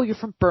husband's like, "Oh, you're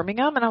from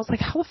Birmingham?" And I was like,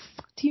 "How the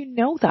fuck do you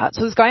know that?"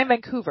 So this guy in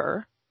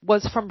Vancouver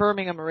was from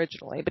Birmingham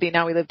originally, but he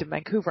lived in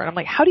Vancouver. And I'm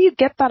like, "How do you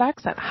get that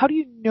accent? How do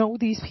you know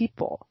these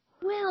people?"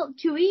 Well,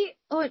 to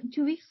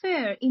be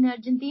fair, in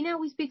Argentina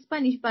we speak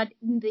Spanish, but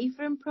in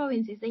different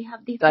provinces they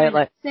have different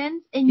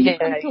accents, and you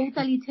can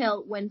totally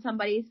tell when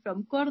somebody is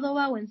from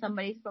Córdoba, when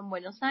somebody is from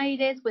Buenos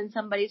Aires, when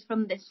somebody is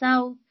from the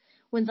south,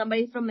 when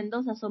somebody is from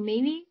Mendoza. So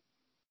maybe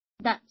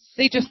that's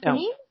they just know.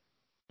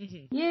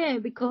 Mm-hmm. Yeah,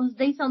 because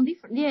they sound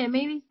different. Yeah,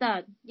 maybe it's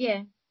that.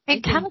 Yeah.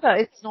 In Canada,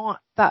 it's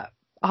not that.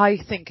 I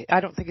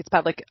don't think it's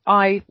bad. Like,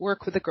 I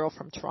work with a girl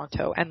from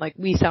Toronto and like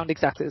we sound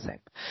exactly the same.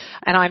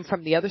 And I'm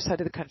from the other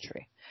side of the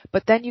country.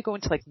 But then you go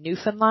into like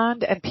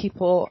Newfoundland and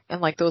people in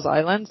like those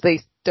islands, they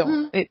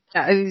don't,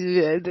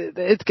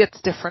 it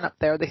gets different up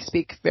there. They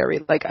speak very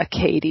like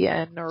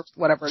Acadian or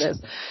whatever it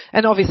is.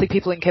 And obviously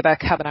people in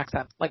Quebec have an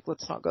accent. Like,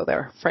 let's not go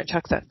there. French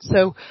accent.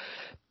 So,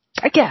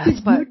 I guess,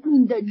 but.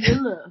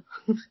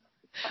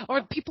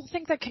 Or people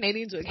think that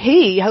Canadians are like,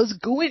 "Hey, how's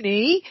it going,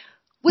 eh?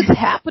 What's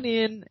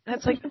happening?" And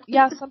it's like,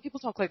 yeah, some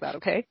people talk like that,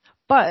 okay?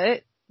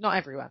 But not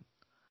everyone.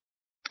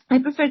 I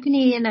prefer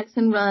Canadian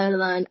accent rather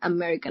than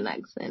American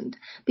accent.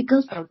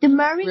 Because the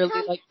Americans,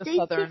 really like they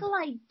Southern. Speak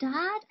like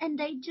that and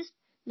they just,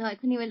 no,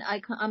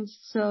 I'm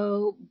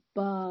so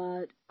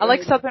bad. I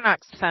like Southern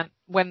accent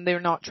when they're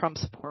not Trump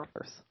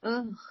supporters.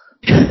 Ugh.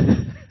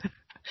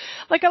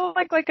 Like, I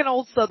like an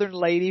old Southern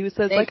lady who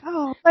says like,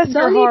 "Oh, bless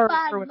your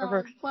heart," or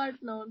whatever.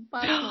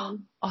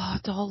 Pardon. Oh,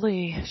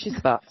 Dolly. She's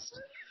the best.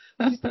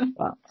 That's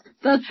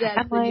the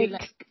accent you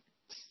like.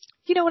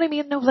 You know what I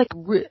mean? No, like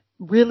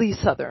really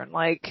Southern,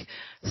 like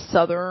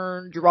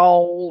Southern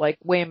drawl, like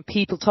when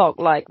people talk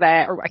like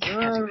that, or I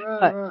can't do it.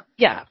 But,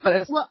 yeah, but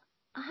it's... Well,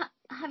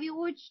 have you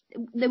watched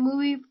the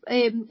movie,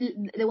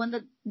 the one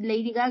that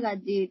Lady Gaga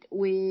did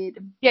with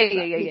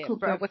Bradley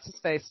Cooper? What's his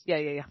face?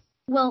 Yeah.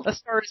 Well, A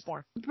Star Is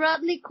Born.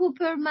 Bradley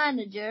Cooper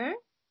manager,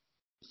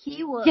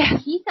 he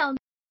sounds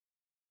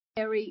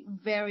very,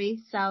 very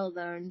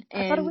Southern.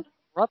 I thought it was his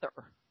brother.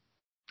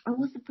 Oh, it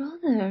was the brother.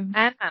 And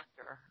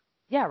manager.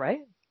 Yeah, right?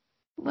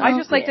 Well, I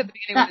just liked at the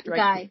beginning when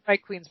the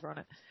drag queens were on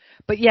it.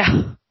 But yeah.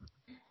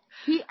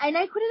 And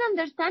I couldn't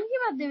understand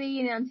him at the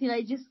beginning until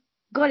I just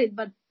got it,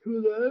 but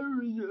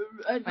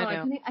I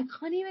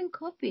can't even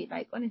copy it.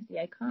 Like, honestly,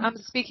 I can't.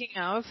 Speaking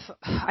of,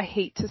 I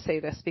hate to say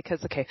this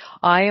because, okay,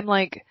 I am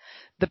like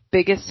the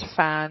biggest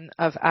fan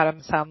of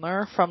Adam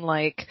Sandler from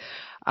like,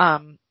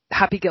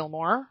 Happy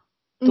Gilmore,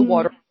 The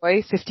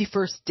Waterboy, 50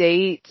 First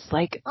Dates,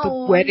 like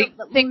The Wedding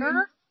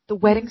Singer. The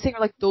Wedding Singer,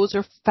 like those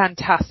are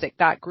fantastic,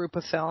 that group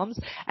of films,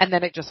 and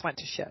then it just went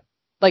to shit.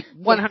 Like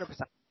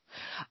 100%.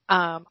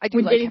 I do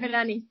with like Jennifer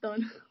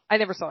Aniston. I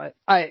never saw it.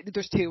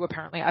 There's two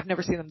apparently. I've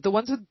never seen them. The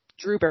ones with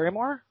Drew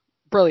Barrymore,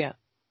 brilliant.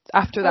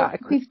 After that,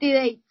 50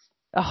 Dates.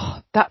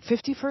 Oh, that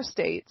 50 First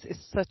Dates is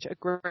such a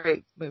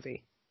great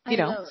movie. You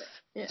know? Love it.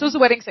 Yeah. So is The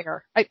Wedding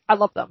Singer. I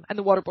love them. And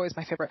The Waterboy is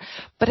my favorite.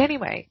 But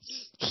anyway,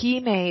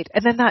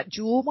 and then that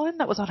Jewel one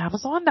that was on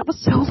Amazon, that was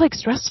so like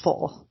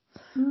stressful.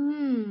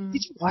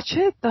 Did you watch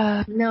it?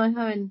 No, I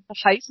haven't. The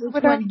heist or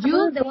whatever?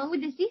 Jewel, the one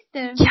with the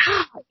sister.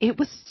 Yeah, it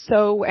was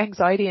so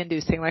anxiety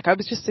inducing. Like I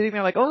was just sitting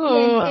there like,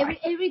 oh. Yes,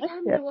 every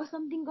time there was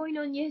something going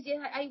on, yes,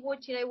 I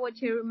watch it,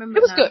 remember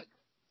it was good.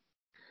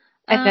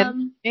 And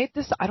then made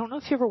this, I don't know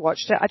if you ever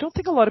watched it. I don't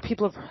think a lot of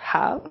people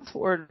have,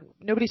 or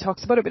nobody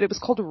talks about it, but it was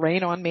called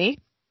Rain on Me.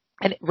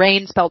 And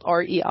Rain spelled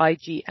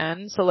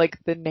R-E-I-G-N. So like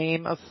the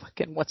name of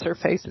fucking what's her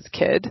face's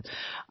kid.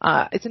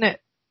 Isn't it?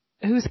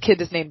 Whose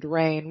kid is named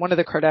Rain? One of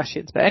the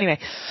Kardashians. But anyway,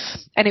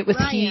 and it was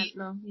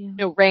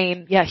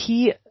Rain. Yeah,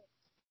 he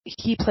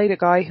played a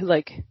guy who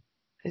like,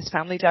 his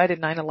family died in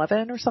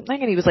 9/11 or something,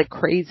 and he was like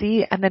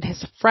crazy. And then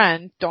his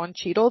friend, Don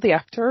Cheadle, the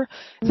actor,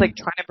 is like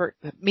trying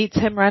to meets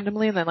him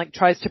randomly and then like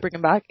tries to bring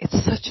him back.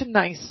 It's such a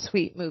nice,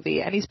 sweet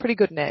movie, and he's pretty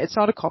good in it. It's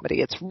not a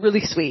comedy. It's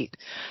really sweet.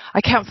 I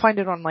can't find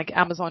it on like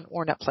Amazon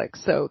or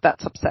Netflix, so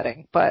that's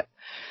upsetting. But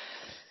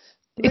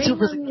it's a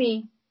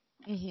really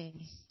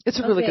It's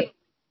a really good.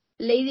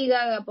 Lady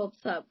Gaga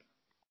pops up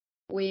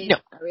with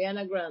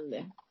Ariana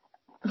Grande.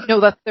 No,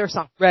 that's their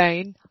song.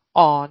 Rain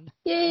on.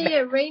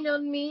 Yeah, Rain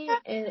on Me.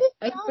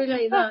 I feel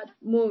like that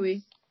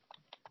movie.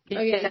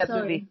 Okay,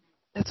 sorry.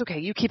 That's okay.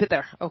 You keep it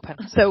there open.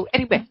 So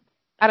anyway,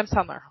 Adam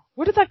Sandler.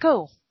 Where did that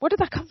go? Where did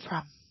that come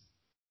from?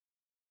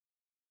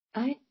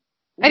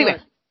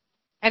 Anyway,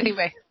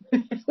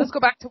 let's go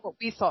back to what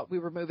we thought we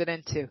were moving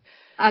into.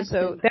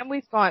 So then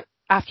we've got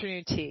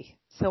afternoon tea.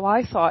 So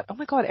I thought, oh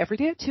my God, every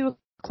day at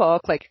 2:00,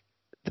 like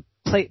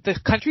the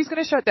country's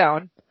going to shut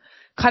down,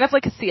 kind of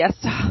like a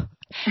siesta,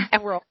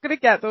 and we're all going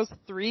to get those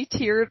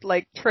 3-tiered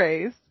like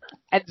trays,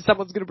 and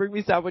someone's going to bring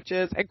me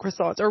sandwiches and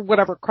croissants or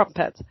whatever,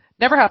 crumpets.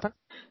 Never happened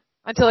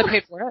until I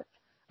paid for it.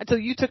 Until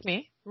you took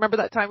me. Remember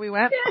that time we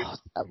went? Oh,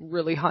 that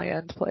really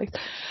high-end place.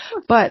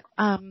 But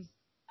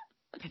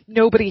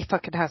nobody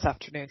fucking has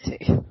afternoon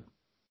tea.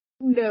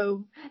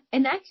 No.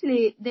 And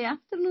actually, the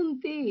afternoon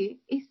tea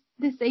is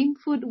the same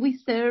food we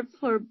serve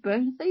for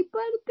birthday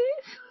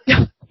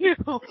parties.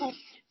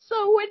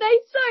 So when I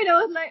saw it, I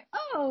was like,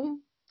 oh,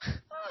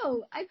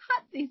 I've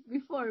had this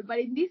before. But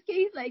in this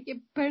case, like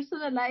a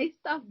personalized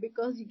stuff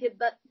because you get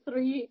that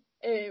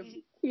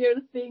 3-tier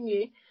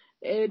thingy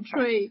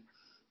tray.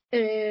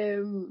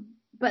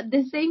 But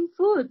the same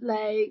food,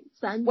 like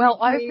sandwiches. Well,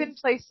 I've been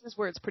places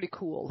where it's pretty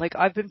cool. Like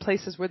I've been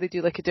places where they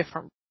do like a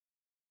different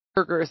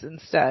burgers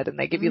instead, and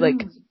they give you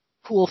like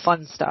cool,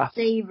 fun stuff.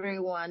 Savory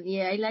one,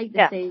 yeah. I like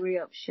the savory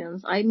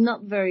options. I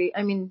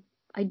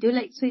do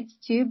like sweets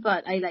too,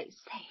 but I like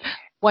savory.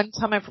 One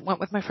time I went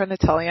with my friend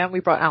Natalia and we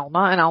brought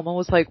Alma, and Alma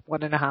was like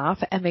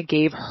 1.5, and they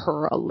gave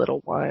her a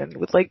little one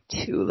with like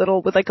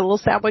with like a little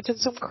sandwich and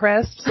some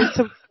crisps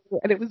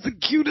and it was the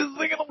cutest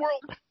thing in the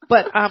world.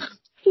 But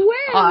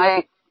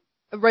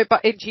right by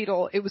in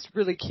Cheadle, it was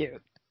really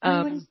cute.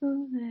 I want to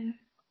go there.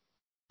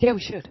 Yeah,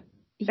 we should.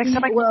 Next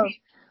time I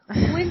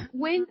can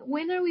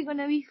when are we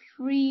gonna be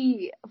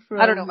free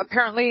from? I don't know.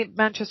 Apparently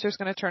Manchester's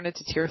gonna turn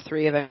into tier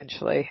 3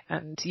 eventually,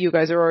 and you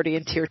guys are already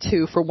in tier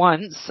 2 for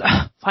once.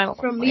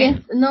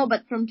 Finally.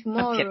 But from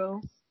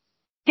tomorrow.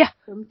 Yeah.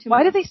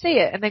 Why do they say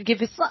it and then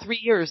give us 3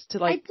 years to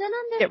like? I don't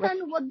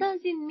understand what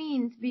does it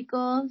mean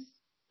because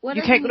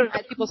you can't go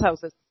to people's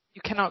houses.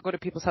 You cannot go to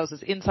people's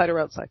houses, inside or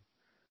outside.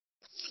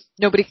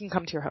 Nobody can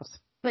come to your house.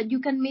 But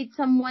you can meet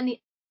someone.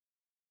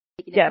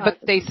 But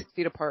stay 6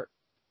 feet apart.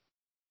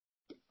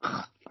 2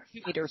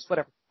 meters,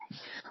 whatever.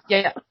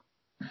 Yeah.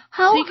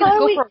 So you can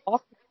go for a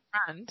walk with a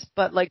friend,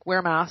 but like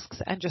wear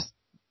masks and just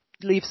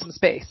leave some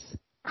space.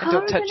 And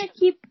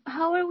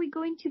How are we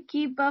going to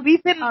keep up our mental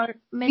We've been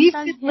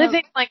health?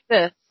 living like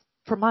this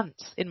for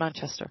months in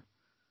Manchester.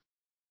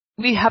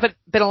 We haven't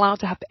been allowed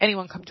to have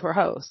anyone come to our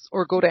house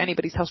or go to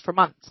anybody's house for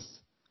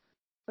months.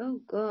 Oh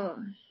gosh.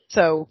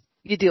 So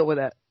you deal with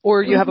it.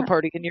 Or you have a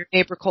party and your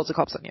neighbor calls the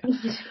cops on you.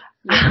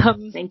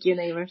 Thank you,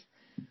 neighbors.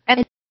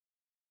 And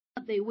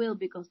they will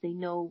because they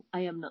know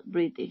I am not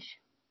British.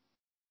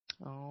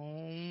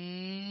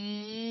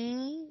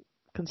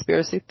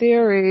 Conspiracy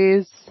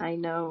theories. I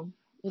know.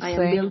 I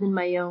am building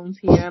my own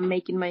here. I'm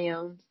making my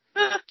own.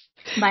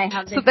 But I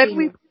have so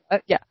then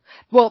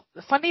Well,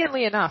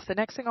 funnily enough, the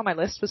next thing on my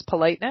list was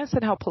politeness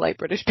and how polite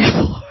British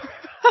people are.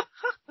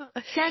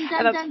 Dun,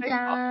 dun, dun,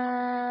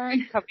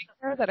 dun. Coming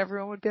here, that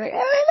everyone would be like,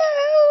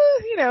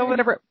 hello,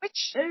 whatever.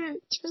 Which, to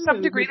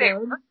some degree, they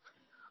were.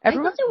 I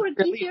thought they would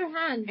kiss your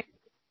hand.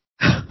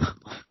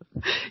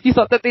 You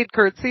thought that they'd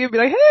curtsy and be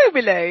like, hey,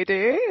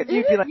 milady. And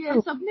you'd be like,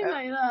 something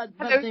like that.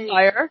 Hello,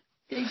 sire.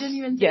 They don't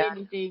even say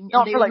anything.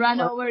 Not and they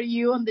run over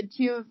you on the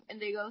tube and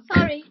they go,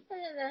 sorry.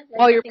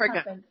 While you're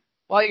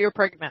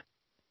pregnant.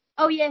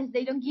 Oh yes,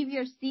 they don't give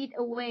your seat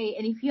away.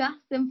 And if you ask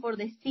them for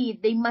the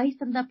seat, they might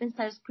stand up and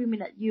start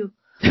screaming at you.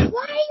 Why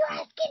are you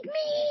asking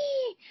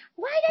me?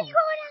 Why don't you go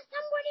and ask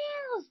somebody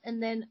else?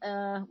 And then,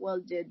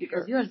 dude,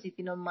 because you are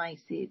sitting on my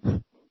seat.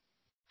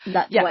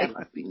 That's why I'm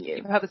asking you.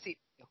 You have a seat.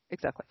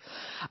 Exactly.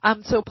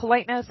 So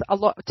politeness, a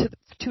lot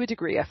to a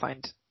degree, I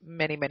find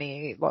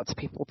lots of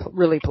people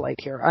really polite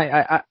here.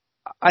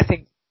 I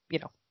think,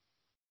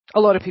 a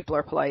lot of people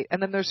are polite,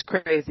 and then there's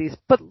crazies,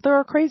 but there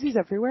are crazies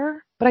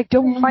everywhere. But I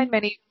don't find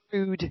many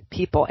rude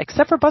people,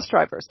 except for bus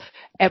drivers.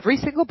 Every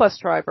single bus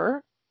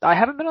driver, I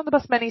haven't been on the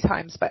bus many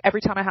times, but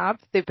every time I have,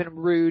 they've been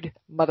rude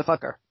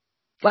motherfucker.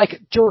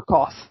 Like, jerk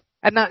off.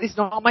 And that is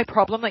not my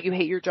problem that you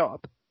hate your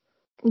job.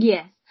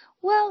 Yes.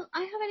 Well,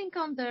 I haven't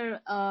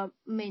encountered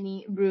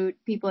many rude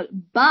people,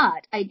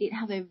 but I did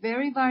have a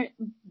very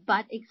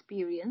bad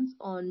experience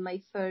on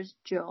my first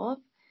job.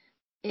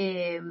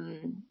 I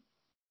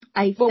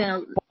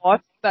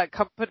felt that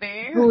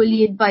company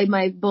bullied by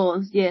my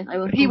boss. Yes, I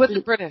was. He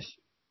wasn't British.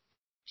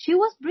 She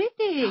was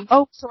British.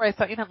 Oh, sorry, I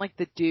thought you meant like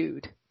the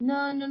dude.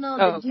 No.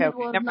 The dude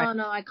was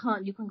no. I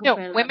can't. You can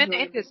compare. No, women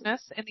in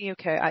business in the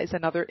UK is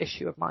another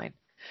issue of mine.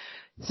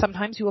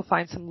 Sometimes you will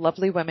find some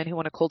lovely women who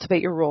want to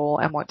cultivate your role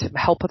and want to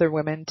help other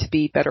women to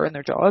be better in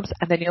their jobs.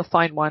 And then you'll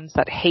find ones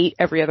that hate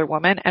every other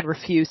woman and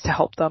refuse to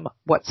help them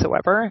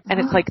whatsoever. And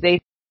it's like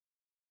they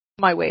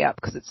my way up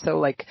because it's so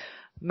like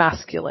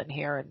masculine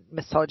here and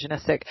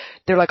misogynistic.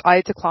 They're like, I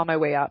had to claw my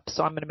way up,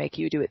 so I'm going to make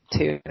you do it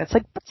too. And it's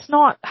like, that's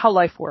not how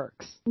life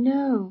works.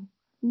 No.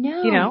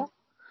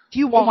 Do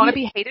you want to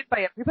be hated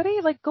by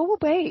everybody? Like, go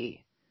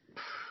away.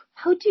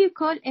 How do you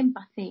call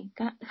empathy?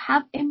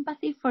 Have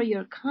empathy for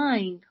your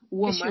kind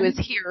woman. The issue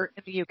is here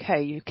in the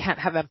UK, you can't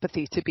have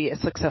empathy to be a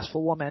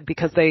successful woman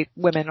because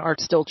women are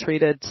still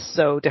treated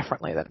so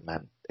differently than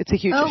men. It's a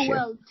huge Oh, issue.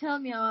 well, tell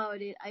me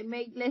about it. I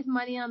make less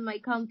money on my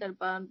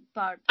counterpart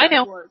I at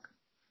know. work.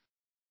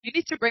 You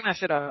need to bring that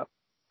shit up.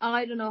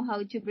 I don't know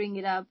how to bring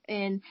it up.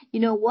 And you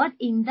know what?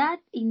 In that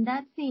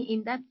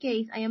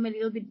case, I am a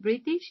little bit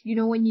British. You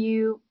know, when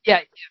you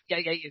Yeah.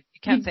 You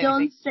can't say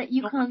don't anything. say,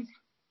 you can't.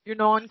 You're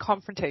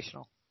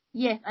non-confrontational.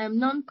 Yes, I am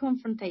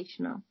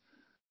non-confrontational.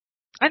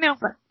 I know.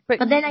 But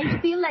then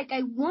I feel like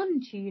I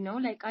want to, you know,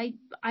 like I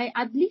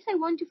at least I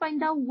want to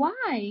find out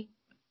why.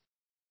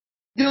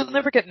 You'll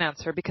never get an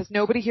answer because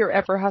nobody here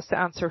ever has to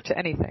answer to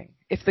anything.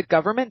 If the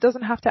government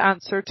doesn't have to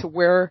answer to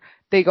where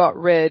they got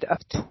rid of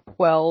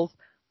 12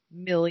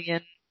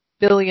 billion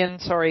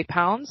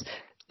pounds,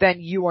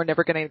 then you are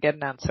never going to get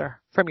an answer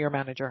from your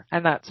manager.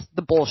 And that's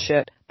the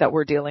bullshit that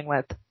we're dealing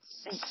with.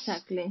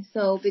 Exactly.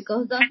 So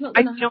because that's not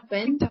going to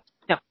happen.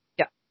 No.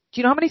 Yeah. Do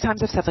you know how many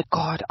times I've said, like,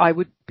 God, I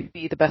would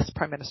be the best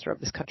prime minister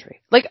of this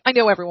country? Like, I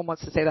know everyone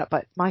wants to say that,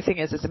 but my thing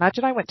is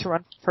imagine I went to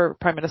run for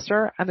prime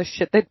minister and the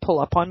shit they'd pull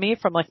up on me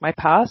from, like, my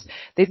past,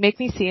 they'd make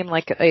me seem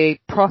like a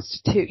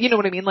prostitute, you know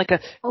what I mean? Like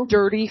a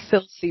dirty,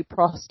 filthy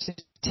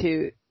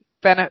prostitute.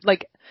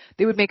 Like,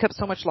 they would make up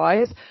so much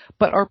lies,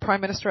 but our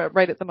prime minister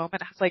right at the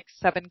moment has, like,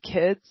 7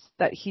 kids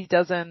that he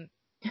doesn't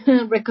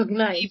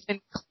recognize, even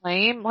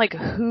claim. Like,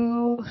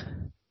 who,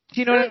 do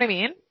you know what I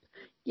mean?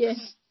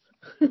 Yes.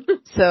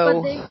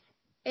 So, but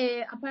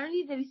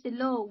apparently there is a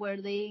law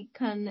where they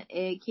can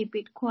keep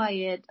it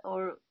quiet,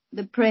 or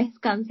the press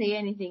can't say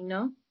anything,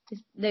 no?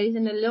 There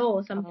isn't a law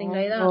or something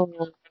like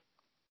that.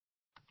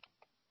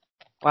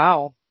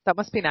 Wow, that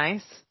must be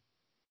nice.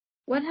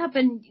 What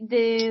happened?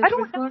 I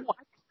don't know. I turned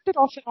it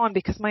off and on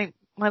because my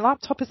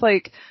laptop is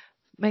like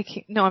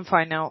making, no, I'm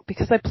fine now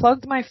because I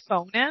plugged my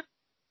phone in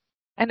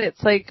and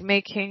it's like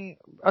making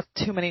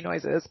too many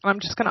noises. I'm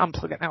just going to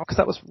unplug it now because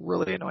that was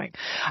really annoying.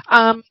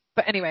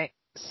 But anyway,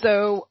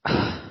 so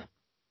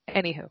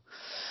anywho,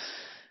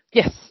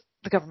 yes,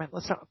 the government,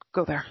 let's not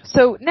go there.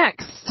 So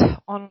next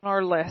on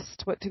our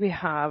list, what do we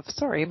have?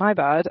 Sorry, my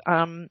bad.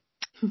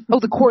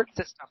 The court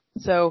system.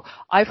 So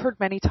I've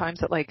heard many times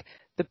that like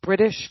the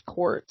British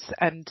courts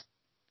and,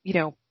 you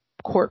know,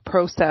 court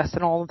process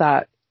and all of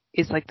that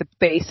is like the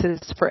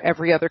basis for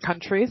every other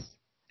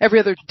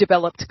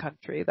developed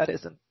country that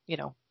isn't, you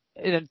know,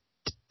 in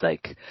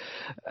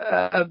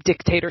a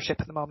dictatorship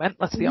at the moment,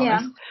 let's be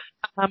honest.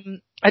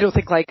 I don't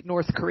think like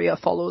North Korea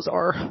follows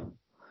our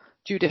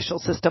judicial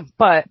system,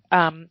 but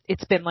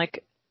it's been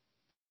like,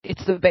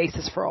 it's the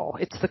basis for all.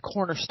 It's the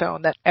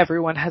cornerstone that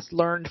everyone has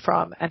learned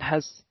from and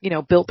has, you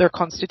know, built their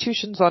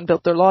constitutions on,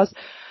 built their laws.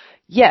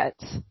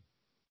 Yet,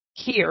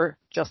 here,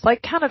 just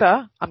like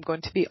Canada, I'm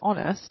going to be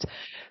honest,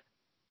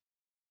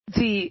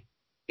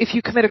 if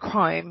you commit a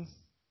crime,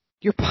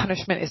 your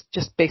punishment is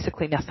just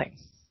basically nothing.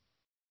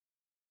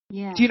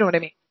 Yeah. Do you know what I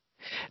mean?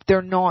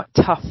 They're not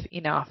tough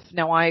enough.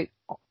 Now, I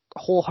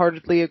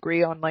wholeheartedly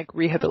agree on like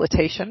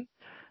rehabilitation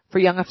for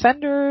young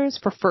offenders,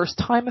 for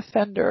first-time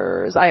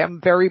offenders. I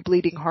am very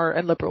bleeding heart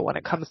and liberal when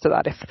it comes to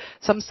that. If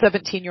some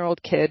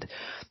 17-year-old kid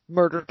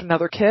murdered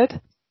another kid,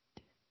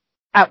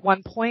 at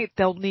one point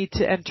they'll need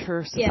to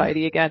enter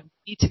society again,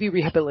 need to be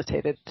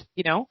rehabilitated,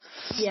 you know?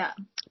 Yeah.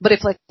 But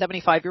if like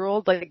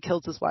 75-year-old like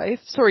kills his wife,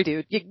 sorry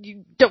dude,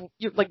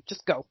 you're like,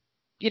 just go.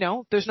 You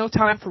know, there's no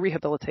time for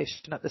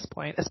rehabilitation at this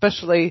point,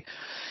 especially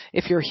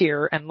if you're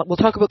here, and we'll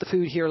talk about the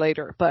food here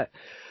later, but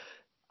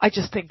I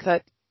just think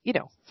that, you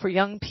know, for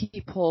young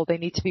people, they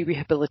need to be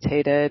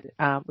rehabilitated.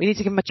 We need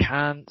to give them a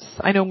chance.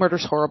 I know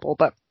murder's horrible,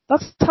 but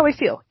that's how I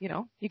feel, you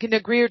know. You can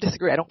agree or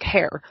disagree. I don't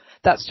care.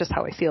 That's just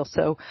how I feel.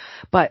 So,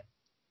 but,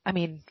 I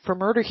mean, for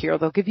murder here,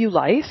 they'll give you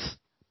life,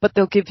 but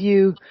they'll give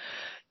you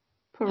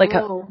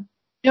parole.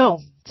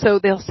 So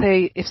they'll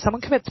say if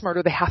someone commits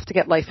murder, they have to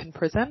get life in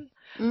prison,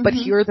 but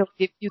here they'll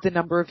give you the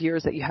number of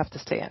years that you have to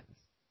stay in.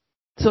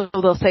 So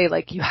they'll say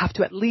like you have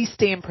to at least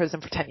stay in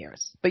prison for 10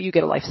 years, but you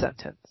get a life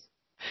sentence.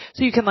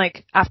 So you can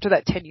like, after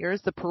that 10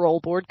 years, the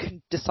parole board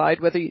can decide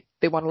whether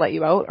they want to let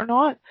you out or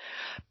not.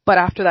 But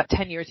after that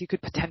 10 years, you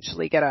could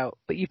potentially get out.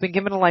 But you've been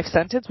given a life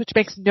sentence, which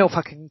makes no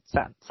fucking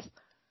sense.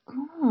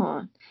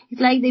 Oh,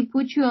 it's like they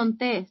put you on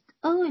test.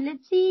 Oh,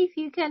 let's see if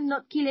you can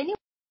not kill anyone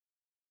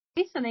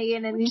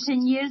again, and in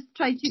 10 years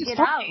try to get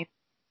out.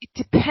 It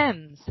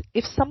depends.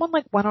 If someone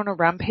like went on a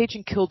rampage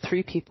and killed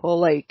 3 people,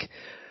 like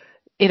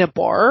in a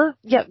bar,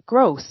 yeah,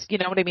 gross. You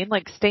know what I mean?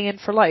 Like stay in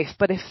for life.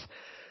 But if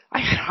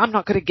I'm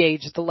not going to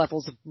gauge the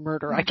levels of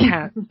murder. I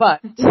can't.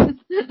 But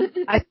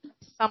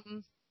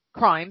some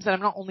crimes, and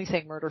I'm not only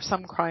saying murder,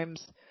 some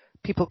crimes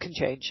people can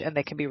change and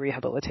they can be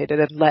rehabilitated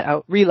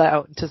and re-let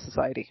out into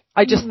society.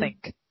 I just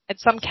think. And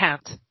some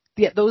can't.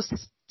 Yeah, those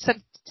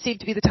seem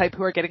to be the type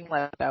who are getting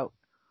let out.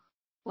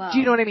 Wow. Do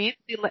you know what I mean?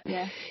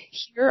 Yeah.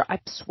 Here, I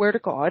swear to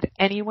God,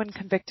 anyone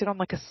convicted on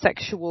like a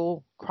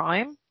sexual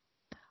crime,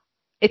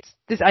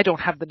 I don't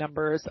have the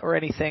numbers or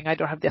anything. I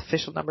don't have the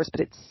official numbers,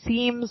 but it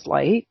seems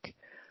like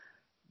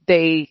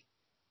they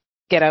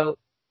get out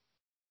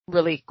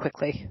really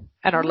quickly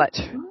and are let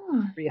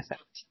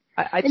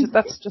reoffend.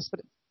 That's just what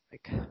it's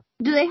like.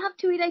 Do they have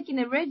to be like in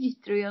a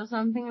registry or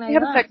something like they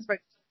have that? A sex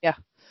registry, yeah.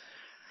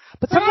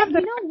 But sometimes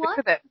you know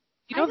what?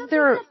 You I know don't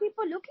there think are, that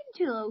people look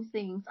into those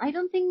things. I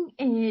don't think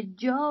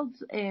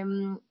jobs,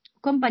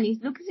 companies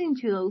look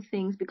into those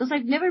things because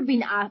I've never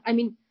been asked. I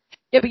mean,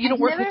 yeah, but you I've don't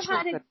work never with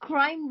had a children.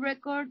 crime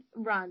record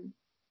run.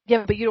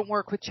 Yeah, but you don't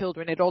work with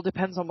children. It all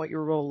depends on what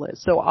your role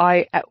is. So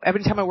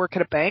every time I work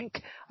at a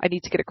bank, I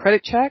need to get a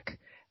credit check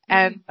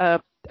and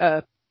a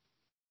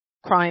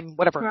crime,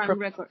 whatever, Crime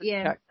criminal record,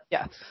 yeah. check.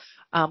 Yeah.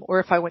 Or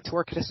if I went to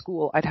work at a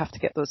school, I'd have to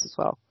get those as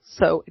well.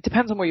 So it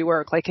depends on where you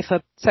work. Like if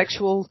a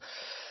sexual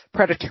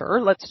predator,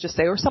 let's just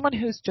say, or someone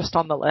who's just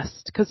on the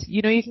list, because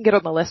you know you can get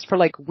on the list for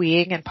like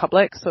weeing in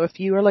public. So if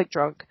you are like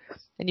drunk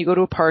and you go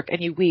to a park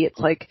and you wee, it's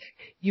like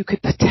you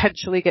could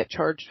potentially get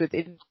charged with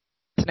indecent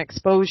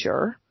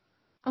exposure.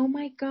 Oh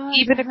my God.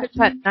 Even if it's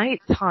at night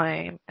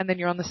time and then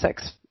you're on the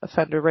sex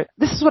offender, right?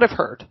 This is what I've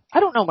heard. I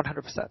don't know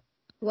 100%.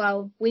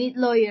 Wow, we need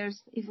lawyers.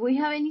 If we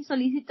have any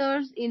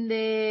solicitors in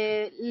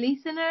the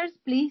listeners,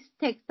 please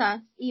text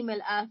us, email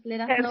us, let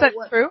us Is know that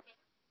what. true?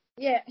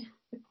 Yeah.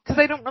 Because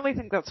I don't really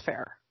think that's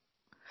fair.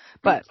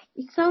 But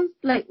It sounds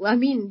like, I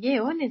mean,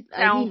 yeah, honest. it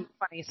sounds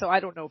funny, so I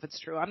don't know if it's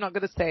true. I'm not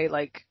going to say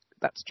like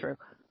that's true.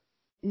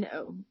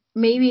 No.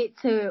 Maybe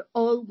it's a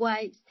old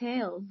wives'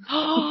 tale.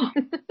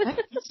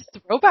 That's a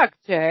throwback,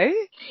 Jay.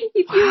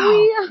 If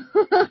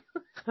Wow.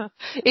 you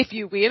If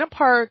you wee in a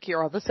park,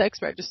 you're on the sex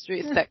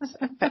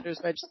offenders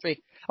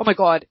registry. Oh my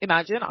God,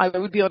 imagine I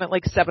would be on it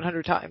like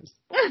 700 times.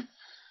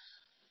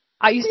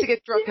 I used to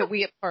get drunk at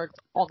wee at parks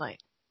all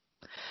night.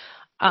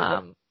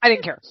 I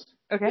didn't care.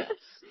 Okay.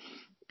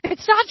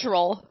 It's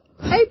natural.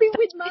 I've been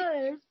with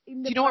mothers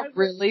in the Do you know park. what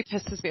really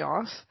pisses me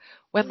off?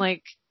 When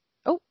like,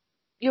 oh,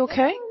 you What's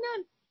okay? going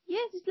on?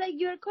 Yes, it's like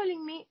you're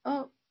calling me.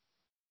 Oh,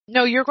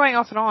 No, you're going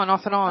off and on,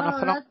 off and on,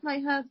 off and on. that's my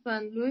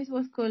husband. Luis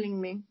was calling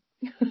me.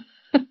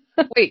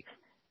 Wait,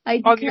 I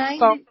on your declined.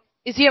 phone.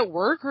 Is he at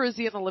work or is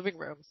he in the living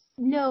room?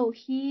 No,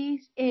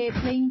 he's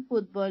playing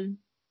football.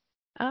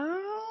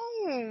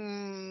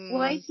 Oh.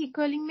 Why is he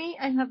calling me?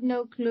 I have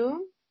no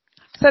clue.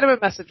 Send him a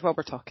message while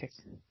we're talking.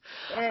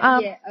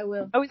 Yeah, I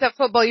will. Oh, he's at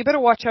football. You better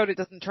watch out it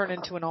doesn't turn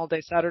into an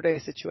all-day Saturday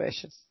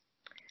situation.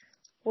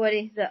 What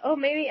is that? Oh,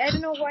 maybe, I don't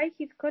know why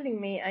he's calling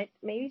me.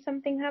 Maybe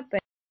something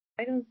happened.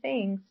 I don't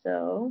think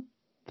so.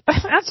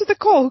 Answer the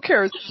call. Who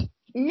cares?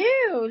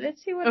 No,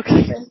 let's see what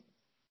happens.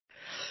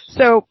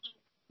 So,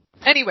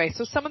 anyway,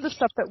 so some of the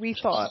stuff that we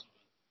thought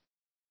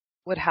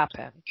would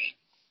happen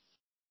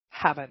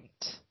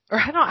haven't. Or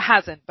not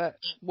hasn't, but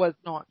was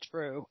not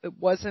true. It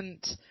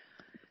wasn't,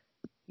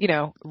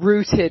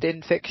 rooted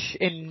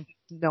in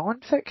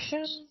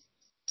non-fiction.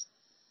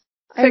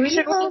 I really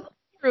Fiction hope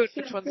true,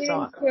 he which one's didn't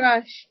not?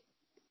 crash.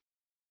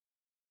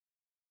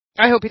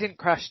 I hope he didn't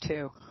crash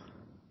too.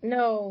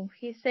 No,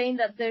 he's saying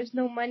that there's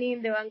no money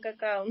in the bank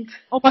account.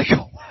 Oh my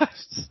gosh.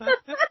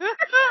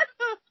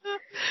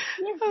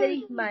 Yes, there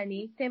is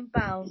money.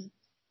 £10.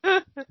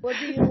 What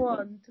do you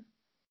want?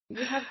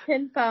 You have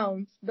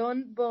 £10.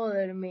 Don't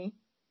bother me.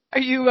 Are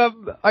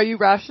you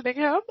rationing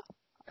him?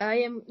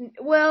 I'm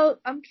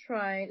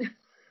trying.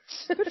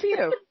 Good for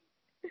you.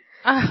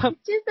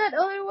 It's just that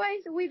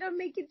otherwise we don't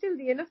make it till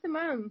the end of the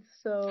month.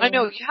 So I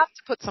know you have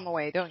to put some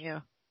away, don't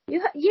you? you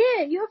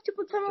have to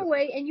put some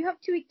away, and you have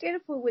to be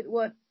careful with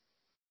what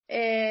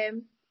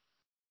you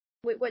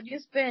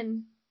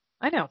spend.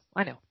 I know.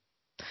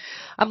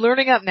 I'm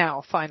learning up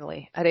now,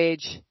 finally, at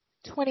age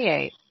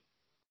 28.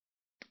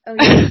 Oh,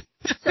 yeah.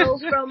 So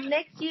from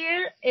next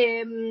year,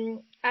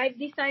 I've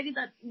decided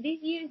that this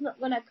year is not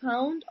gonna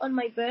count on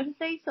my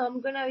birthday, so I'm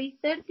gonna be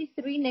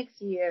 33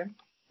 next year.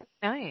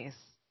 Nice.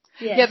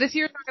 Yes. Yeah, this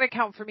year's not going to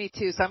count for me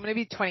too, so I'm going to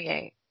be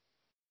 28.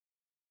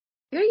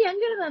 You're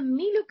younger than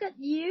me. Look at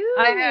you.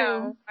 I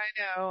know.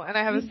 And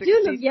I have a 16.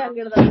 You look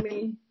younger than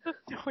me.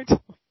 No, I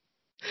don't.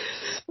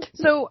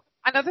 So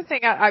another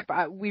thing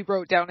we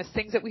wrote down is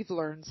things that we've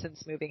learned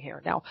since moving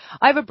here. Now,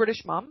 I have a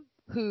British mom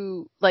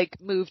who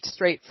moved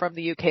straight from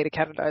the UK to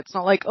Canada. It's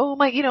not like, oh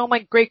my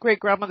great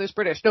grandmother's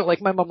British. No,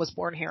 my mom was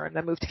born here and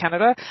then moved to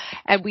Canada,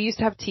 and we used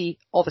to have tea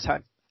all the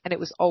time, and it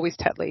was always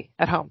Tetley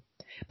at home.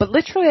 But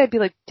literally I'd be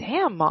like,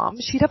 damn mom,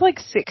 she'd have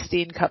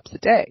 16 cups a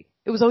day.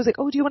 It was always like,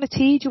 oh, do you want a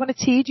tea? Do you want a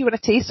tea? Do you want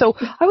a tea? So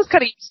I was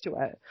kind of used to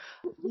it.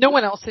 No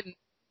one else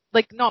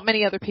not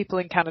many other people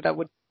in Canada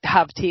would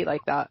have tea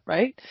like that,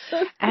 right?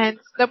 And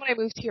then when I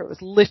moved here, it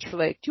was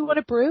literally, do you want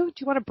a brew? Do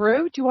you want a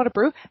brew? Do you want a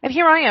brew? And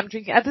here I am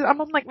drinking,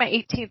 I'm on my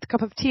 18th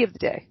cup of tea of the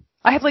day.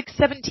 I have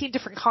 17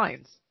 different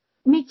kinds.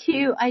 Me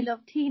too. I love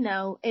tea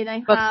now, and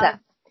I have,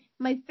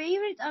 my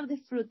favorites are the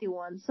fruity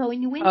ones. So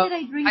in winter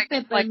I drink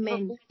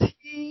peppermint.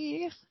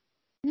 Tea.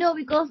 No,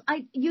 because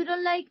you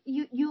don't like,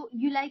 you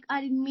like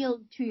adding milk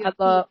to your tea.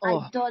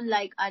 I don't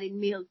like adding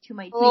milk to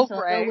my tea, so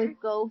I always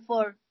go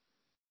for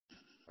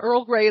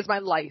Earl Grey is my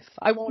life.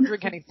 I won't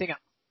drink anything else.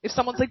 If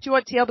someone's like, do you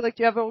want tea? I'll be like,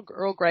 do you have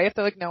Earl Grey? If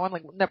they're like, no, I'm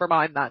like, never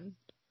mind then.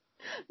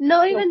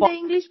 Not even the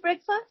English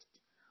breakfast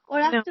or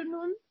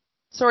afternoon?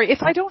 Sorry,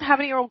 if I don't have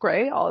any Earl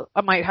Grey,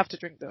 I might have to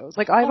drink those.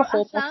 I have a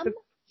whole bunch of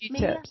tea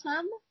tips.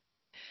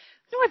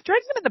 No, I've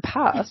drank them in the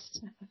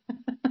past.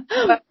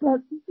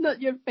 But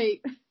not your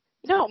favorite.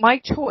 No,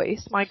 my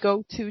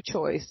go-to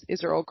choice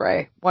is Earl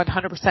Grey,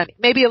 100%.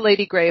 Maybe a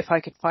Lady Grey if I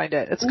could find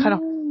it. It's kind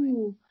of,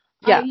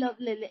 yeah.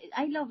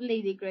 I love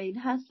Lady Grey. It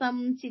has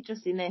some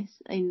citrusiness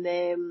in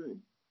the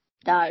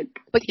dark.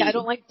 But yeah, I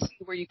don't like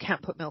tea where you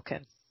can't put milk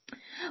in.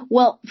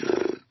 Well,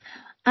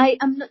 I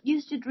am not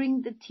used to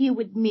drink the tea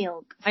with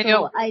milk. So I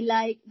know. I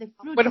like the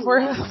fruity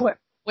one.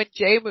 When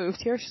Jay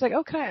moved here, she's like,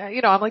 okay,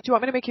 you know, I'm like, do you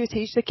want me to make you a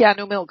tea? She's like, yeah,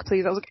 no milk,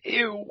 please. I was like,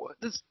 ew,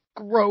 this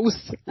gross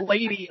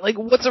lady. Like,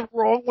 what's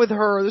wrong with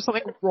her? There's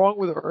something wrong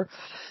with her.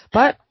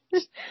 But,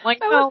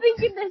 like, I was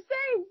thinking the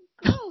same.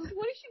 Gross,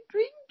 what is she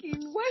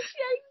drinking? Why is she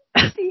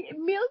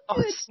adding milk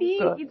to the tea?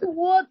 So it's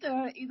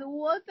water. It's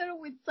water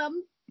with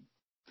some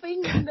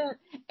thing in the...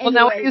 Anyway. Well,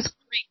 now I use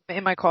cream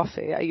in my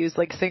coffee. I use,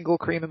 like, single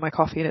cream in my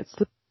coffee, and it's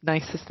the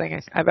nicest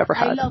thing I've ever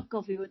had. I love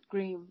coffee with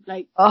cream.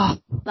 Like,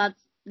 that's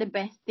the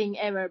best thing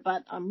ever,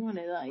 but I'm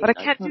gonna die. But I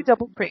can't do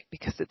double cream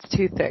because it's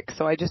too thick,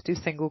 so I just do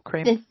single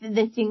cream.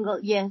 The single,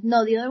 yes.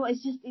 No, the other one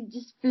is it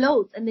just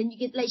floats, and then you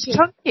get like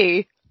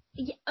chunky.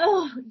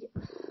 Yeah,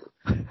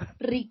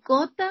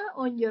 ricotta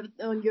on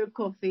your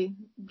coffee.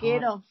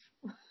 Get off.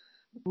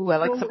 Ooh, I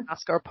like some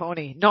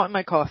mascarpone. Not in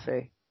my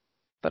coffee,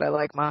 but I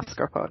like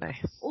mascarpone.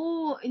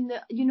 Oh,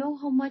 you know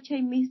how much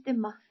I miss the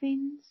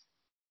muffins?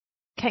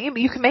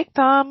 You can make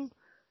them.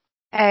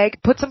 Egg,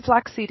 put some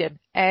flaxseed in.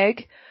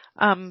 Egg,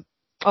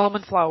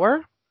 almond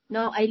flour.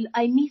 No,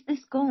 I miss the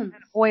scones.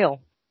 And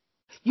oil.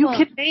 You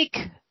can make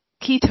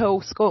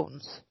keto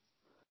scones.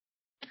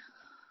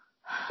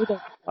 With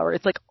almond flour.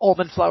 It's like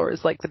almond flour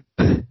is like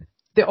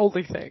the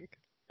only thing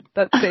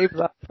that saves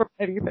up from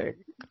anything.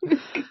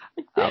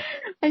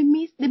 I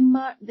miss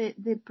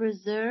the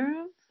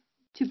preserve.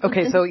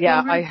 Okay, so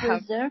yeah, I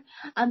have preserve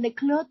and the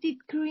clotted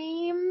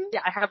cream.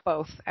 Yeah, I have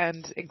both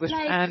and English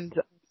and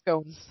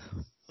scones.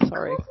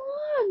 Sorry. Come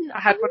on. I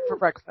had one for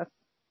breakfast.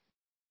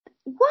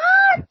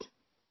 What?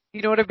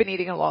 You know what I've been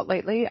eating a lot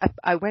lately?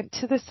 I went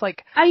to this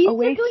like... Are you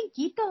still doing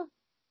keto?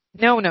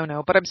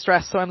 No, but I'm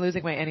stressed, so I'm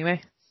losing weight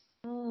anyway.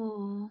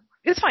 Oh.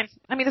 It's fine.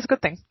 I mean, it's a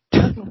good thing.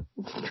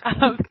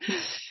 Okay.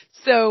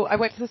 So I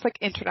went to this like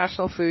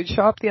international food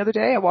shop the other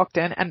day. I walked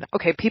in and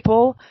okay,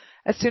 people,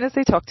 as soon as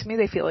they talk to me,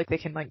 they feel like they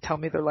can like tell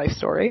me their life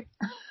story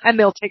and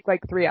they'll take like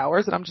 3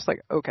 hours and I'm just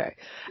like, okay.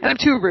 And I'm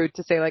too rude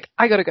to say like,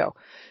 I gotta go.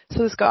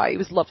 So this guy, he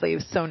was lovely. He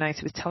was so nice.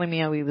 He was telling me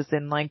how he was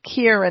in like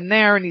here and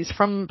there and he's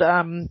from,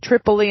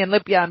 Tripoli and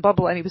Libya and blah,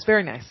 blah, and he was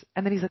very nice.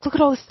 And then he's like, look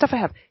at all this stuff I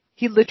have.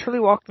 He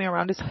literally walked me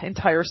around his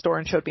entire store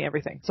and showed me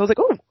everything. So I was like,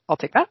 oh, I'll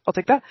take that.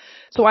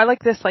 So I like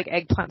this like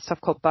eggplant stuff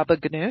called baba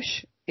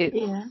ganoush.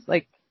 It's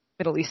like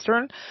Middle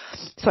Eastern.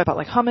 So I bought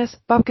like hummus,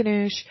 baba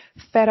ganoush,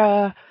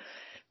 feta,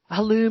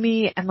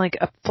 halloumi, and like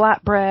a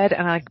flatbread.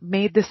 And I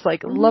made this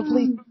like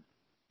lovely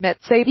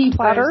mezze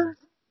platter.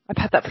 I've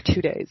had that for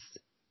 2 days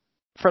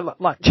for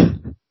lunch.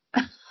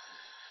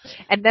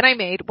 And then I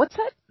made, what's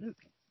that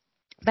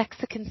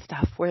Mexican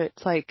stuff where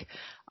it's like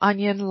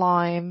onion,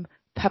 lime,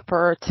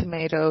 pepper,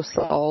 tomato,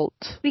 salt.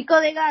 Pico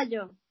de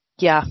gallo.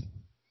 Yeah.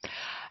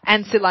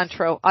 And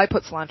cilantro. I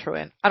put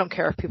cilantro in. I don't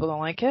care if people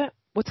don't like it.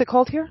 What's it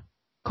called here?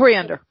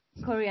 Coriander.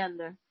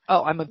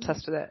 Oh, I'm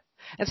obsessed with it.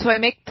 And so I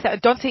make,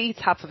 Dante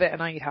eats half of it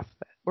and I eat half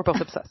of it. We're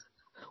both obsessed.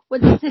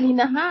 What did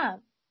Selena have?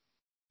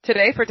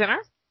 Today for dinner?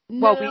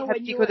 No, we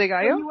had pico de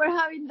gallo. When you were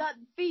having that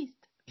feast.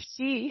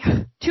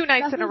 2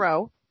 nights in a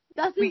row.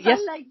 Doesn't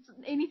sound like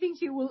anything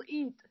she will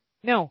eat.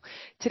 No.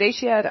 Today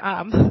she had,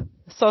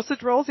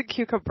 sausage rolls and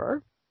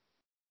cucumber.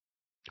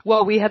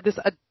 Well, we had this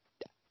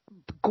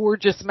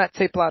gorgeous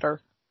mezze platter.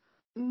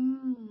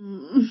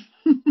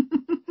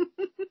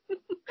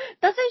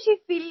 Doesn't she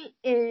feel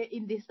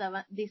in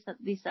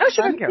disadvantage? No,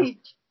 she doesn't care.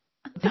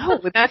 No,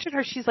 imagine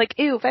her. She's like,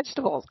 ew,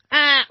 vegetables.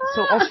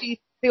 So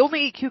they only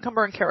eat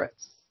cucumber and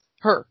carrots.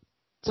 Her.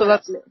 So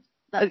that's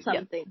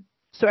something. Yeah.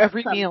 So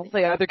every meal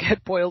they either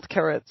get boiled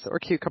carrots or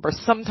cucumbers.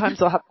 Sometimes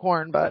they'll have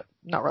corn, but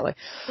not really.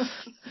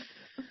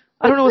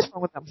 I don't know what's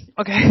wrong with them.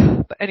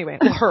 Okay. But anyway,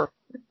 her.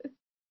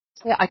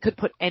 Yeah, I could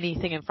put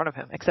anything in front of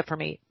him except for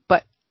me,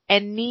 but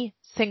any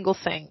single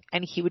thing,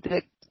 and he would be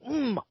like,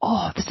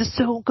 this is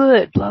so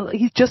good.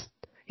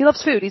 He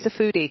loves food. He's a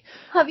foodie.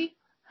 Have you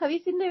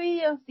seen the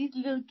video of this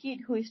little kid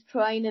who is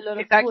trying a lot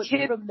of that food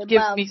kid from the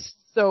gives mouth? me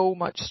so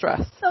much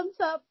stress. Thumbs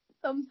up,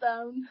 thumbs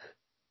down.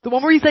 The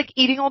one where he's like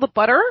eating all the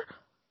butter?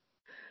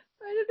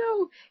 I don't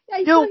know.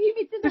 I saw him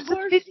eating the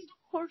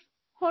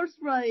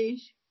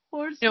horseradish.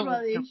 No.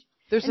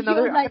 There's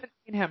another. I haven't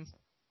seen him.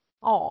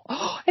 Oh,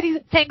 and he's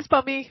thanks,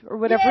 Bummy, or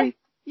whatever.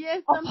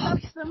 Yes, thumbs up,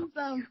 thumbs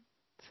down.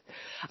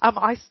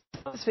 I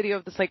saw this video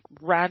of this like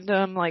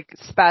random like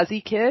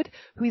spazzy kid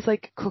who he's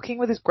like cooking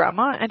with his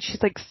grandma, and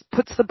she's like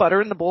puts the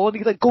butter in the bowl and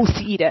he like goes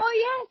to eat it.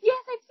 Oh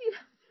yes, I've seen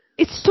that.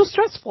 It's so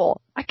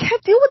stressful. I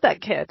can't deal with that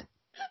kid.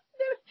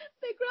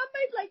 The grandma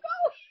is like,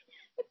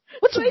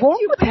 what's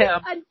wrong with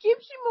him? And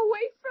keeps him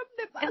away from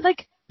the butter. And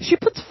like she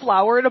puts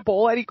flour in a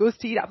bowl and he goes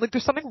to eat it. I'm like,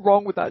 there's something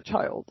wrong with that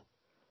child.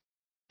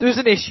 There's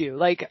an issue.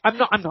 Like, I'm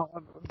not,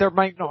 there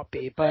might not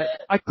be, but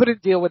I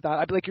couldn't deal with that.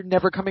 I'd be like, you're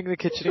never coming in the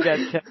kitchen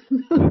again, kid.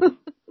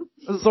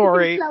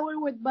 Sorry. Flour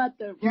with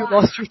butter. You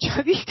lost your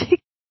child.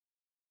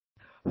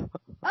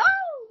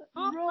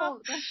 Oh, bro,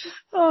 that's just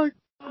Oh,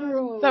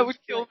 gross. that would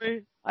kill Like, me.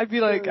 I'd be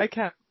like, gross, I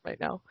can't right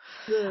now.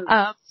 gross.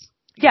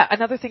 Yeah,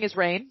 another thing is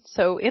rain.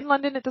 So in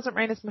London, it doesn't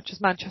rain as much as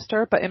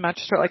Manchester, but in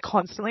Manchester, it like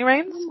constantly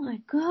rains. Oh my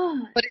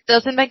god. But it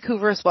does in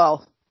Vancouver as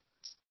well.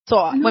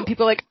 So when Look,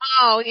 people are like,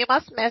 oh, you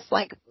must miss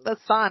like the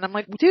sun, I'm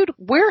like, dude,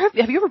 where have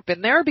you ever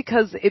been there?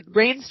 Because it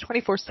rains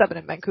 24/7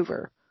 in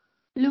Vancouver.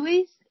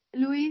 Louis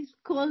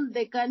called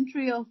the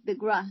country of the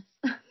grass.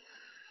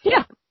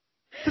 Yeah,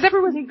 because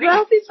everyone's The green.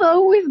 grass is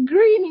always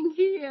green in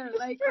here.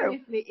 Like True.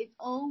 honestly, it's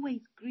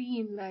always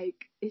green. Like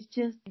it's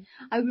just.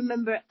 I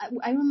remember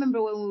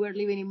when we were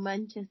living in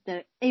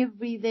Manchester.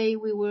 Every day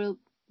we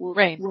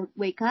Rain. will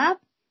wake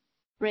up,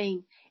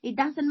 rain. It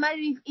doesn't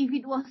matter if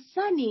it was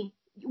sunny.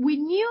 We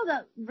knew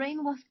that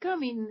rain was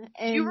coming,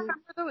 Do you and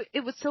remember though?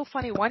 It was so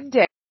funny. One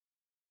day,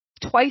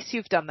 twice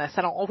you've done this,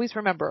 and I'll always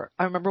remember.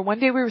 I remember one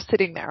day we were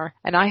sitting there,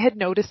 and I had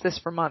noticed this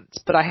for months,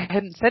 but I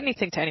hadn't said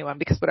anything to anyone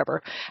because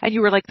whatever. And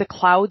you were like, the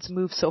clouds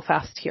move so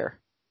fast here.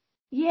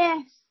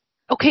 yes,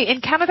 Okay,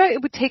 in Canada,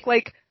 it would take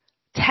like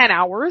 10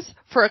 hours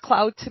for a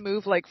cloud to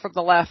move like from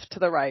the left to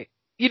the right.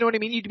 You know what I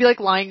mean? You'd be like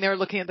lying there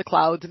looking at the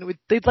clouds and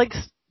they'd like,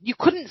 you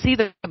couldn't see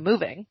them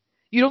moving.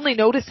 You'd only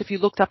notice if you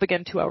looked up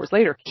again 2 hours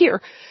later.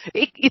 Here,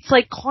 it's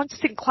like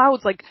constant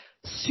clouds, like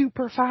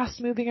super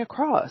fast moving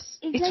across.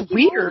 it's It's like a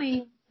weird.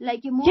 movie,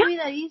 Yeah,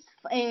 that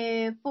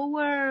is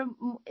forward.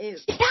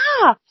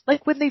 yeah.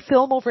 Like when they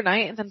film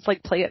overnight and then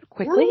like play it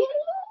quickly.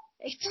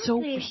 It's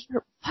so Exactly.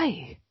 weird.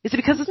 Why? Is it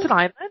because I it's an don't.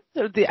 island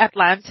or the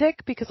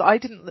Atlantic? Because I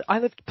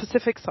lived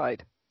Pacific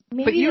side. But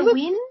Maybe you the live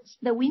winds,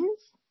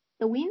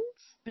 the winds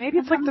Maybe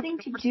has it's like the something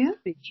to North do.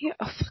 Sea.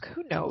 Oh, fuck,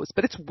 who knows?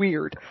 But it's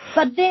weird.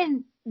 But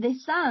then the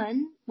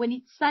sun, when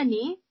it's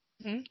sunny,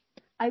 Hmm?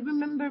 I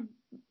remember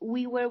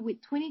we were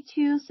with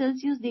 22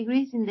 Celsius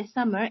degrees in the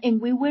summer and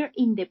we were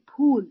in the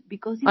pool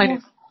because it I know.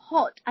 was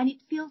hot and it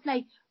feels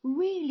like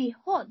really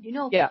hot.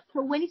 Yeah.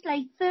 So when it's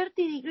like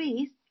 30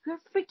 degrees, you're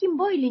freaking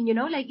boiling.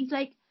 Like it's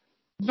like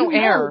No you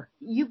melt, air.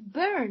 you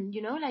burn,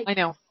 like. I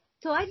know.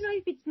 So I don't know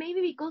if it's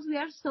maybe because we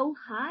are so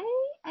high.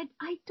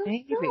 I don't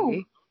know.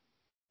 Maybe.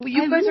 Well, I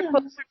you guys are really closer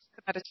don't know. to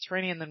the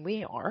Mediterranean than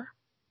we are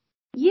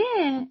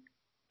Yeah,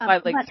 by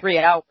like but 3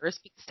 hours,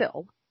 but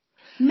still.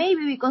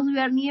 maybe because we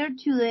are near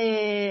to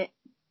the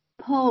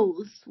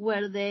poles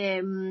where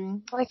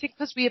the Well, I think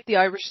because we have the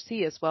Irish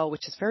Sea as well,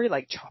 which is very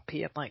like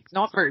choppy and like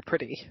not very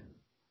pretty.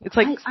 It's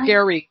like I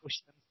scary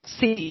ocean,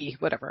 sea,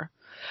 whatever.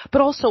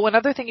 But also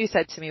another thing you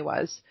said to me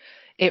was,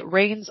 it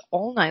rains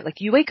all night.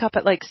 Like you wake up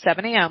at like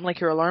 7 a.m., like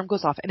your alarm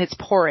goes off and it's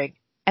pouring.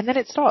 And then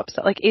it stops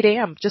at like 8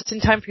 a.m. just in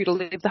time for you to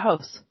leave the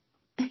house.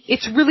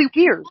 It's really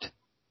weird.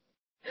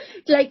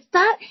 like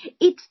that.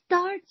 It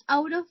starts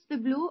out of the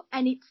blue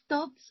and it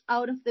stops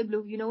out of the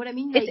blue. You know what I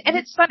mean? Like you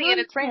It's sunny and can't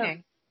it's tell.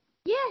 raining.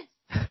 Yes,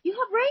 you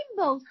have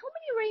rainbows. How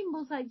many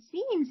rainbows I've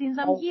seen since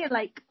I'm Oh, here?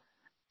 Like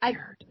I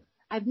weird.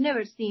 I've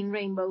never seen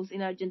rainbows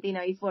in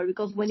Argentina before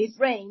because when it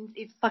rains,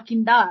 it's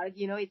fucking dark,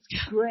 it's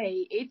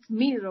gray, it's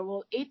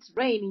miserable, it's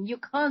raining, you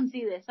can't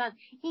see the sun.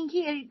 In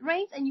here, it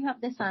rains and you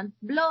have the sun.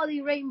 Bloody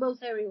rainbows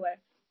everywhere.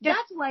 Yeah.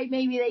 That's why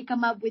maybe they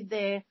come up with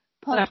the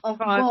pot That's of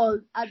fun.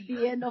 gold at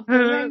the end of the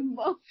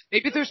rainbow.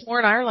 Maybe there's more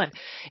in Ireland.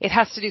 It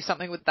has to do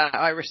something with that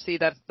Irish Sea.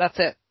 That's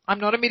it. I'm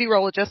not a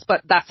meteorologist,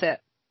 but that's it.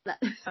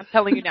 I'm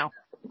telling you now.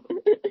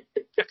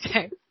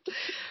 Okay.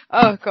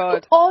 Oh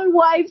God. All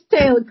wives'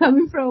 tale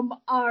coming from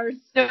ours.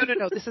 No.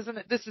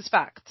 This is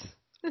fact.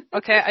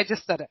 Okay, I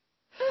just said it.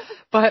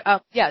 But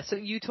yeah, so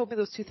you told me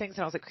those two things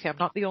and I was like, okay, I'm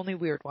not the only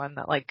weird one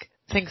that like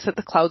thinks that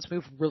the clouds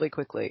move really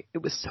quickly. It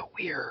was so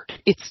weird.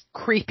 It's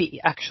creepy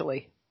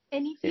actually.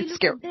 And if you It's look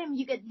scary. at them,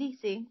 you get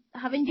dizzy.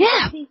 Haven't you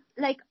Yeah. got this?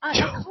 I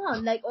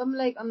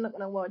can't. I'm not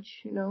gonna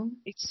watch.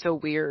 It's so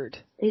weird.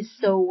 It's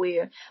so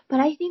weird. But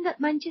I think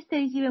that Manchester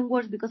is even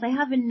worse because I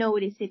haven't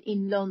noticed it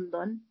in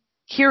London.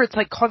 Here it's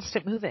like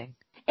constant moving.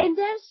 And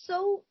they're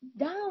so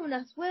down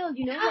as well, like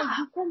Yeah.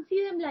 you can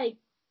see them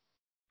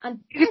and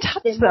You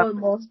touch can touch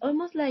them them.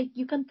 almost like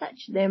you can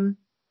touch them.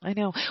 I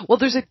know. Well,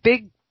 there's a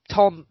big,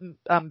 tall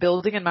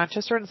building in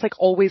Manchester, and it's like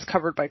always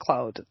covered by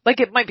cloud. Like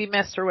it might be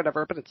mist or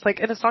whatever, but it's like,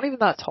 and it's not even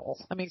that tall.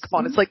 I mean, come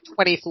on, it's like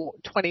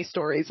 20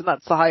 stories, and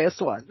that's the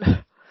highest one.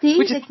 See,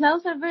 Which is the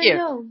clouds are very cute.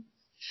 low.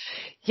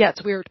 Yeah,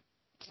 it's weird.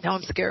 Now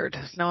I'm scared.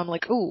 Now I'm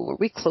like, ooh, are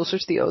we closer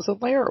to the ozone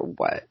layer or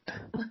what?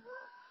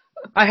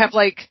 I have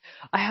like,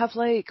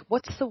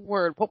 what's the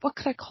word? What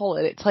could I call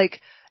it? It's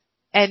like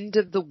end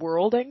of the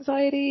world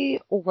anxiety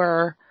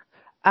or,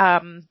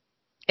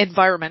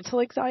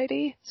 environmental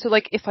anxiety. So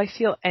like if I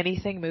feel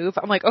anything move,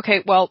 I'm like,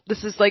 okay, well,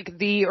 this is like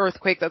the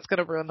earthquake that's going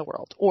to ruin the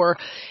world. Or,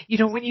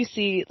 when you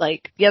see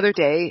like the other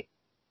day,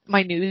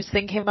 my news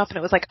thing came up and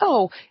it was like,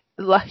 oh,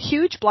 a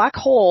huge black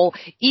hole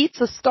eats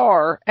a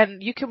star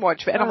and you can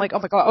watch it. And I'm like, oh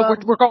my God,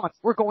 we're gone.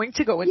 We're going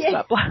to go into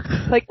that black,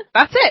 like,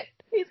 that's it.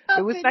 It's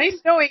It was happening. nice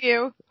knowing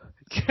you.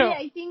 Yeah,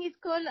 I think it's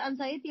called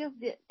anxiety of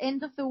the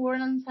end of the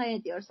world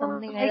anxiety or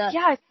something like that.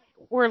 Yeah,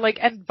 or like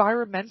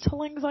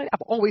environmental anxiety.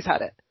 I've always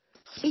had it.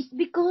 It's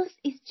because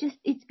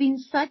it's been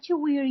such a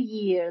weird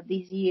year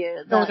this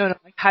year No, that. no, no.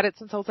 I've had it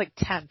since I was like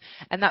 10.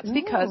 And that's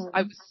because Oh.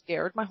 I was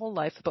scared my whole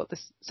life about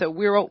this. So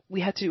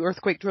we had to do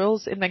earthquake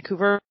drills in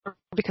Vancouver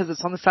because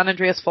it's on the San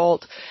Andreas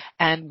Fault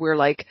and we're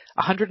like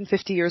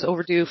 150 years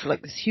overdue for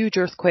like this huge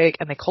earthquake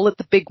and they call it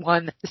the big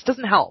one. This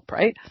doesn't help,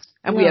 right?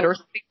 And we had No.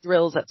 earthquake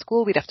drills at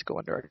school. We'd have to go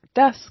under our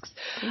desks.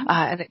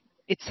 And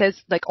it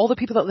says like all the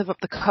people that live up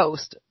the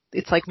coast,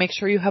 it's like make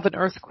sure you have an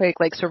earthquake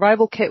like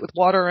survival kit with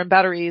water and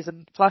batteries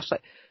and flashlight.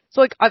 So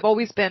like I've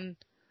always been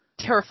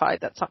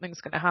terrified that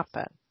something's going to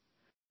happen.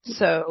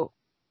 So,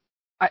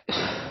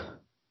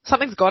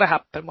 something's got to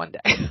happen one day.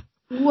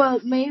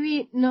 Well,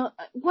 maybe no.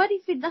 What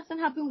if it doesn't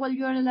happen while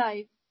you're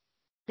alive?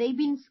 They've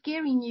been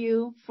scaring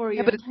you for Yeah,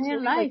 your but it's entire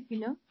only life, like you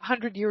know?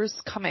 100 years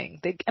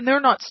coming. And they're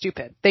not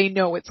stupid. They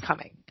know it's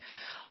coming.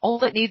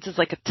 All it needs is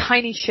like a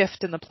tiny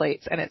shift in the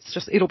plates, and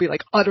it'll be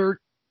like utter,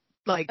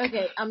 like.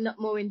 Okay, I'm not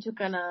moving to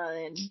Canada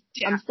then.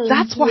 Yeah, I'm staying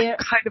that's here. why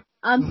kind of.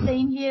 I'm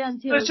staying here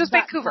until It's just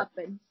that Vancouver.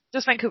 happens.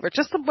 Just Vancouver.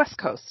 Just the West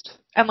Coast.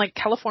 And like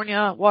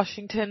California,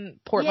 Washington,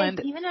 Portland.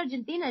 Yes, even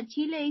Argentina.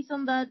 Chile is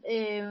on that,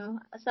 San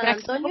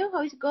Mexico. Antonio,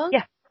 how is it called?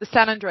 Yeah, the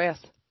San Andreas.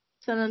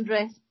 San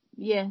Andres.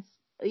 Yes.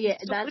 Yeah,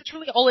 So that.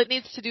 literally all it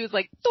needs to do is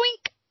like,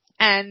 doink,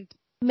 and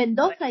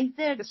Mendoza is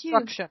there too.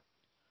 destruction.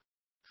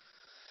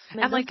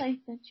 Mendoza is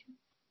there too.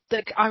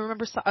 Like I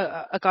remember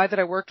a guy that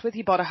I worked with,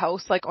 he bought a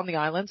house like on the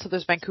island, so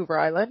there's Vancouver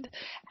Island,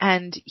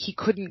 and he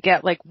couldn't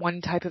get like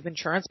one type of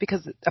insurance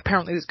because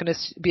apparently there's going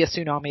to be a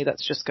tsunami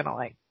that's just going to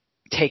like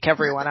take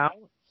everyone out.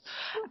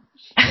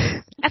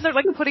 And they're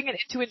like putting it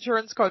into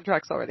insurance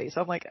contracts already.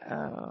 So I'm like,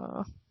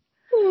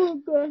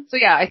 Oh god. So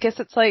yeah, I guess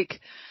it's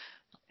like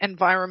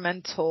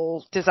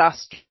environmental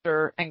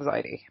disaster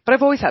anxiety, but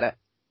I've always had it.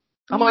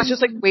 I'm always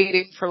just like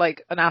waiting for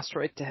like an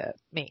asteroid to hit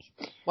me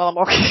while I'm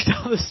walking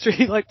down the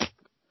street like.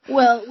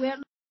 Well, we're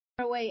not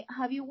far away.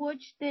 Have you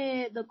watched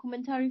the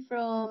documentary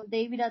from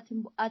David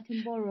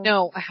Attenborough?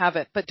 No, I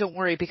haven't, but don't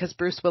worry because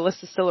Bruce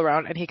Willis is still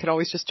around and he can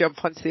always just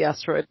jump onto the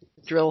asteroid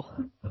and drill.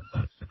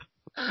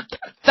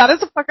 That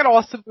is a fucking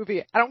awesome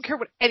movie. I don't care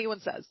what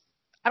anyone says.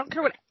 I don't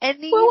care what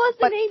anyone. What was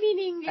the name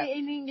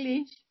in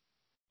English?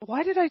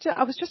 Why did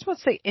I was just about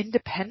to say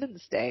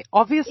Independence Day.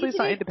 Obviously it's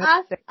not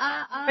Independence Day.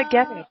 I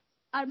get it.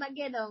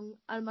 Armageddon.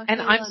 And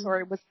I'm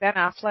sorry, was Ben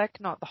Affleck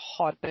not the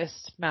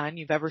hottest man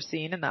you've ever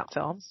seen in that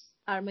film?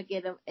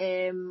 Armageddon.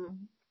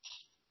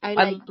 I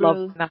like Bruce.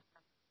 Love that.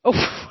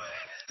 Oh.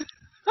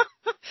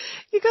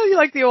 You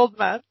like the old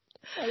man.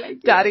 I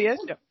like Daddy is?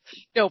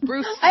 No,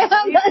 Bruce. I have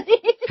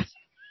Daddy.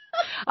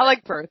 I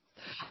like Bruce.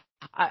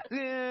 I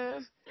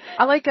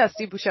like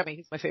Steve Buscemi.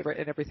 He's my favorite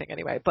in everything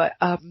anyway. But,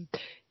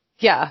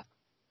 yeah.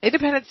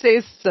 Independence Day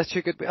is such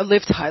a good movie.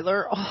 Liv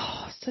Tyler.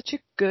 Oh, such a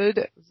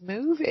good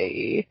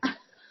movie.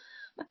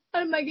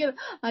 Armageddon.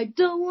 I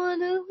don't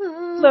want to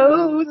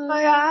close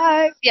my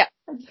eyes. Yeah.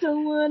 I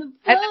don't want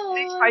to. And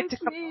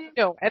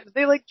then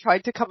they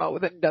tried to come out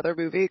with another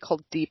movie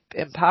called Deep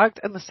Impact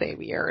in the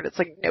same year, and it's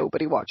like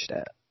nobody watched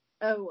it.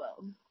 Oh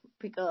well,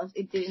 because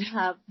it didn't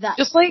have that.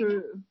 Just like,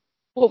 crew.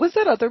 What was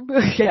that other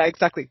movie? Yeah,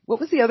 exactly. What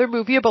was the other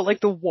movie about like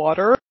the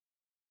water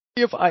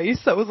of ice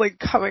that was like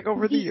coming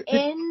over the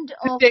end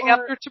the of day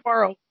after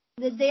tomorrow?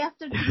 The day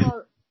after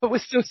tomorrow. It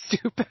was so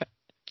stupid.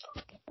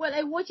 Well,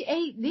 I watched.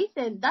 Hey,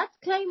 listen, that's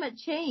climate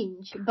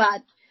change,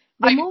 but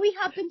the movie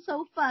happened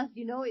so fast.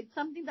 You know, it's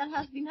something that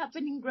has been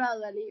happening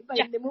gradually, but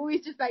in the movie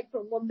it's just like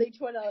from one day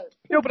to another.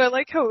 No, but I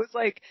like how it was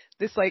like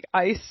this like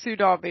ice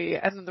tsunami,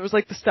 and then there was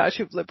like the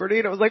Statue of Liberty,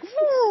 and it was like,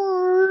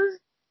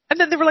 and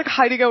then they were like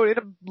hiding out in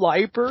a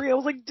library. I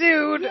was like,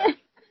 dude. Yeah.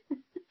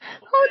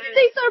 How did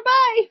they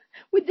survive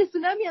with the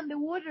tsunami and the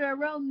water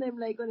around them?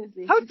 Like,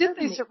 honestly. How did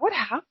they survive? What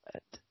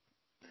happened?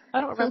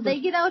 I don't remember. So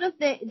they get out of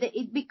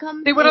it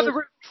becomes. They went on the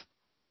roof.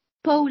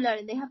 Polar,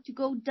 and they have to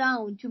go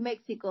down to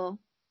Mexico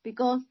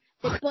because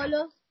the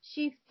polos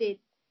shifted.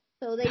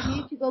 So they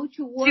need to go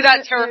to water. See,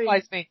 that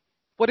terrifies me.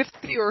 What if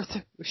the Earth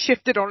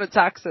shifted on its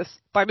axis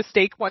by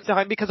mistake one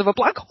time because of a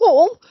black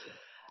hole?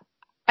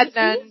 And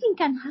then anything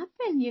can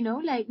happen, you know.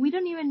 Like, we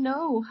don't even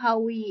know how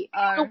we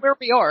are. We don't know where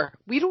we are.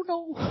 We don't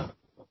know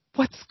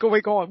what's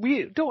going on.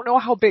 We don't know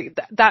how big.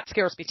 That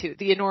scares me too.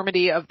 The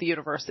enormity of the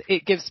universe.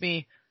 It gives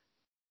me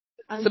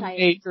some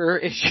major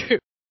issue.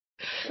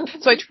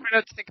 So I try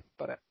not to think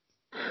about it.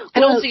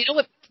 And also, you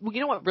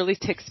know what really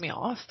ticks me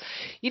off?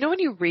 You know when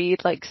you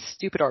read like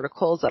stupid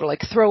articles that are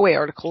like throwaway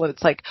article and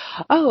it's like,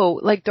 oh,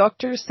 like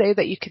doctors say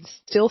that you can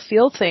still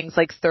feel things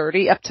like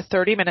up to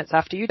 30 minutes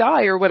after you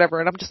die or whatever.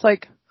 And I'm just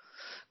like,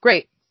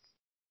 great.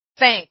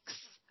 Thanks.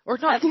 Or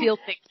not feel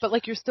things, but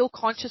like you're still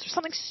conscious or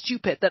something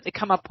stupid that they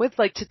come up with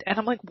and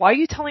I'm like, why are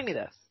you telling me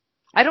this?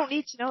 I don't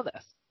need to know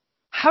this.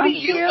 How do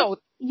you know?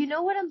 You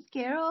know what I'm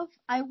scared of?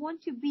 I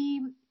want to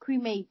be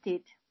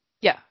cremated.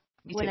 Yeah.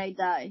 When I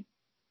die.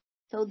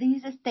 So this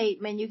is a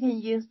statement. You can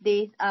use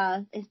this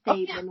as a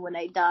statement when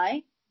I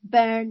die.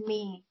 Burn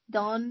me.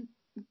 Don't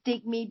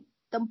dig me.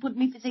 Don't put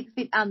me 6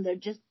 feet under.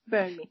 Just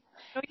burn me.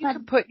 No, you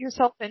can put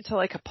yourself into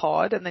like a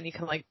pod and then you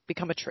can like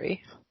become a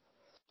tree.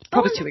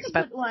 Probably too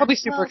expensive. Probably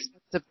super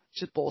expensive.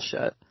 Just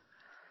bullshit.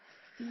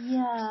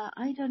 Yeah,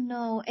 I don't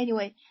know.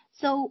 Anyway,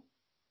 so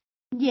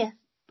yes,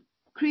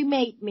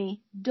 cremate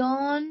me.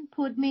 Don't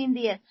put me in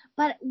the air.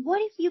 But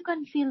what if you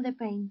can feel the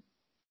pain?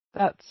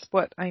 That's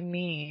what I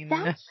mean.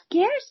 That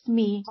scares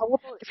me. How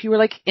about if you were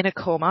like in a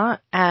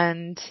coma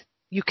and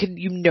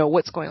you know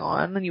what's going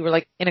on and you were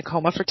like in a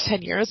coma for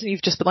 10 years and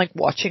you've just been like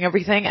watching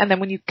everything and then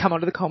when you come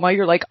out of the coma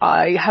you're like,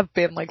 I have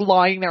been like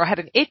lying there, I had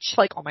an itch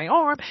like on my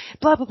arm,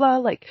 blah blah blah,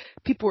 like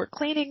people were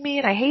cleaning me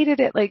and I hated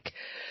it, like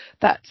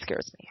that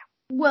scares me.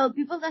 Well,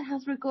 people that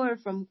has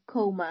recovered from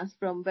comas,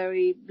 from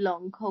very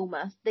long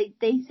comas, they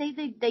say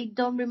they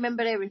don't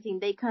remember everything.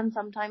 They can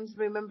sometimes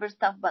remember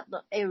stuff, but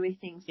not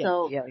everything. Yeah,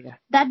 So yeah.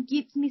 that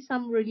gives me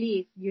some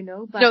relief, you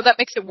know. But No, that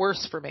makes it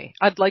worse for me.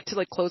 I'd like to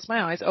like close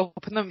my eyes,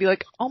 open them and be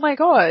like, oh my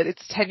god,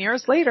 it's 10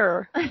 years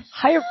later.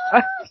 Hi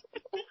everyone.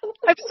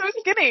 I'm so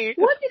skinny.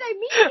 what did I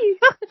miss?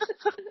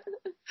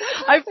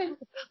 What I've happened?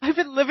 I've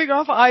been living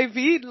off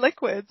IV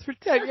liquids for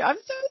 10 years. I'm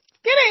so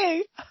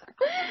skinny.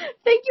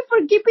 Thank you for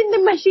keeping the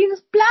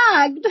machines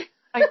plugged.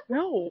 I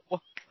know.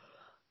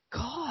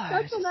 God,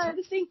 That's it's so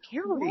another thing.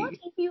 What scary.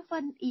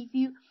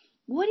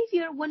 what if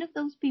you're one of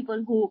those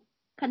people who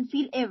can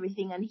feel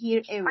everything and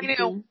hear I know.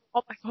 everything,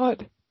 Oh my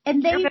god.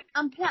 and You're they gonna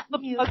unplug the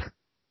you, plug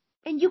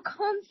and you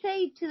can't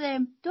say to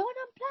them, "Don't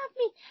unplug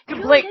me," you know? And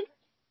complaint. then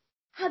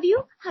have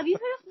you heard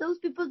of those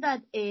people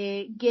that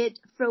get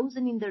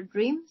frozen in their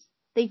dreams?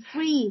 They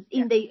freeze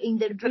Yes. in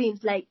their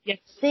dreams, like Yes.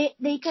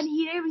 they can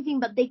hear everything,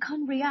 but they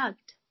can't react.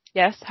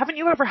 Yes. Haven't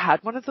you ever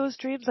had one of those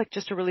dreams, like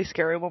just a really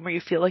scary one where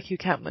you feel like you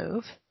can't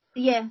move?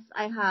 Yes,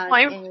 I had.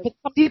 Why? But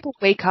some people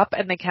wake up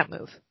and they can't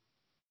move.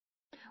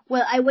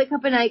 Well, I wake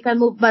up and I can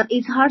move, but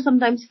it's hard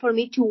sometimes for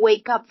me to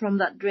wake up from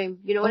that dream.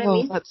 You know what I Oh,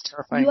 mean? that's You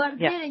terrifying. are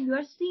Yeah. there and you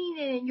are seeing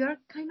it and you're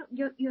kind of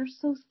you're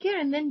so scared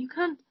and then you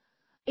can't.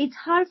 It's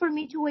hard for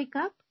me to wake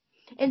up.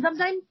 And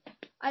sometimes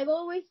I've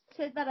always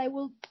said that I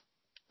will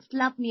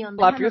slap me on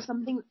the Slap hand or your.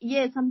 something.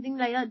 Yeah, something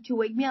like that to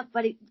wake me up,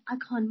 but I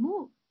can't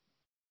move.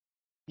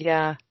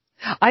 Yeah.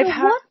 So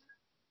what?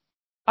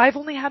 I've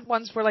only had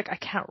ones where like I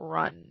can't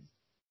run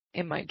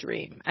in my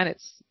dream and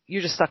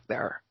you're just stuck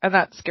there and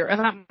that's scary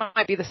and that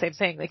might be the same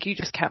thing, like you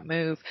just can't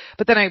move,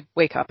 but then I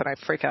wake up and I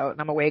freak out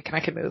and I'm awake and I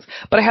can move,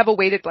 but I have a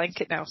weighted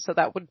blanket now so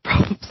that would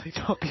probably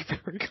not be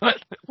very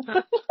good.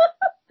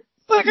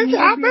 Like I You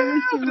won't can't be able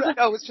move, to and it's run. like,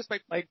 oh, it's just my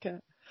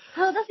blanket.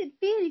 How does it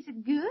feel? Is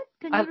it good?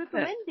 Can I you love it.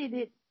 recommend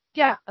it?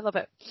 Yeah, I love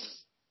it.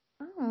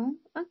 Oh,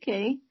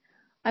 okay.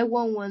 I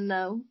want one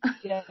now.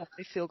 Yeah,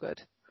 they feel good.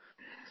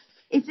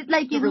 Is it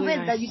like They're in really bed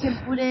that nice. you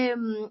can put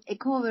a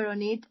cover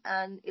on it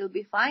and it'll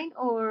be fine,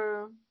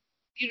 or?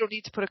 You don't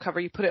need to put a cover,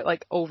 you put it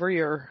like over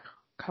your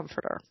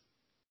comforter.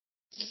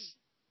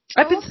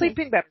 I've Oh, been okay.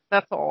 sleeping better.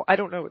 That's all. I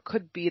don't know. It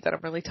could be that I'm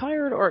really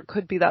tired, or it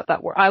could be that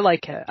I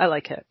like it. I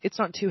like it. It's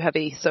not too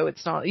heavy, so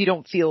it's not. You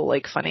don't feel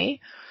like funny.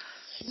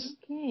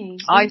 Okay.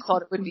 I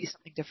thought it would be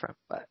something different,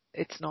 but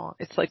it's not.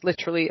 It's like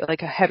literally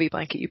like a heavy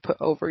blanket you put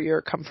over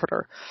your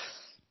comforter.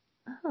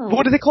 Oh.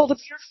 What do they call them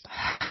here?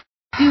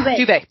 Duvet.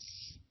 Duvet.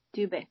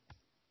 Duvet.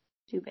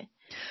 Duvet.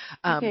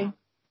 Um. Okay.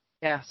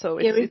 Yeah. So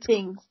Scary it's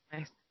things.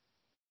 nice.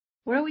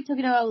 What are we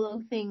talking about?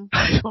 Those things.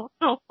 I don't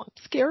know. I'm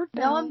scared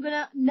Now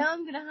now.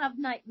 I'm gonna have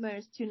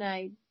nightmares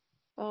tonight.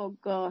 Oh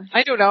gosh.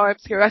 I don't know. I'm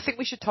scared. I think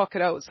we should talk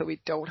it out so we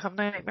don't have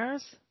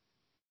nightmares.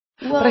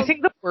 Well, But I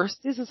think the worst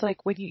is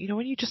like when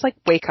when you just like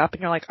wake up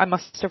and you're like, I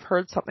must have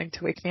heard something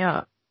to wake me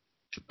up.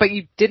 But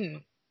you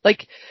didn't.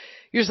 Like,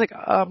 you're just like,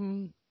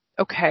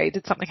 okay,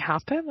 did something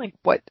happen? Like,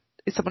 what?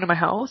 Is someone in my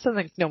house? And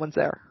like, no one's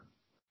there.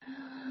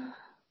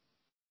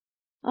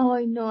 oh,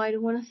 I know. I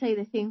don't want to say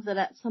the things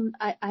that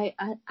I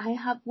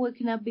have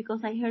woken up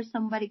because I heard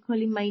somebody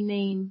calling my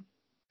name.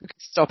 Okay,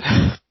 stop.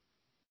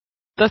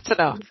 That's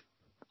enough.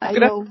 I I'm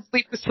gonna have know. to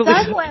sleep with Celine.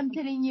 That's why I'm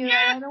telling you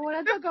that I don't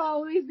want to talk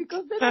about this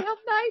because then I have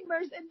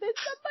nightmares and then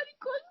somebody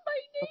calls my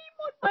name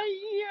on my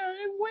ear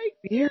and wakes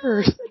me up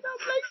Weird.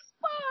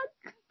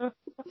 and I'm like, fuck.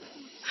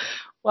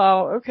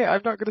 Wow, okay,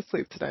 I'm not gonna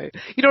sleep tonight.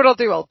 You know what I'll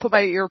do? I'll put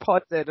my ear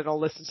pods in and I'll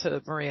listen to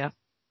Maria.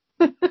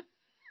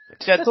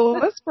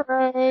 Gentle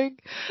whispering.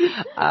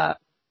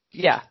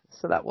 Yeah,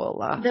 so that will,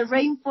 The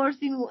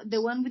reinforcing,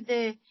 the one with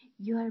the,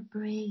 you are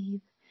brave,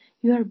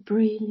 you are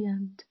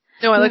brilliant.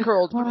 No, I you like are her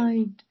old ones.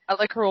 kind. I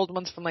like her old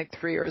ones from like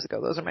 3 years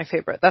ago. Those are my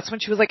favorite. That's when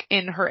she was like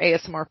in her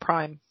ASMR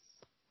prime.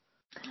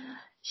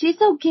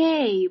 She's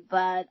okay,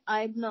 but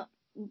I'm not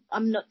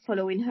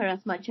following her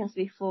as much as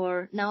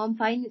before. Now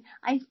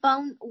I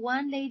found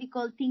one lady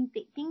called Ting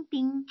Ting Ting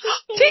Ting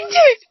Ting Ting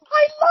Ting!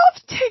 I love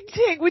Ting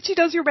Ting when she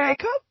does your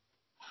makeup.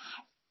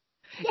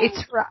 Yes.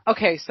 It's her,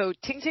 okay, so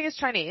Ting Ting is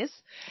Chinese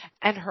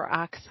and her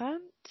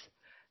accent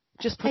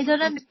just I puts don't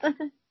me.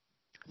 understand.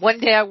 One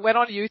day I went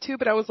on YouTube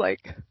and I was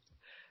like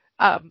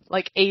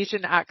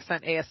Asian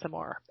accent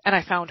ASMR, and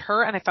I found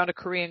her and I found a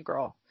Korean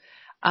girl.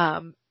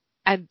 And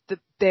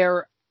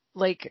their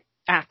like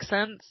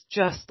accents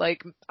just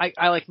like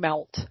I like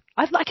melt.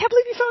 I can't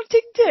believe you found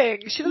Ting Ting.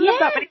 She doesn't have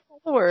that many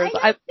followers.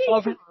 I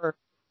love her.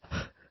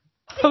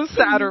 How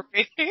sad are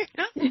we? Right?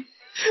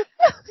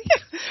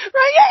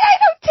 Yeah, I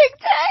know Ting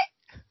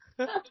Ting.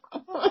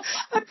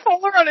 I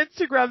follow her on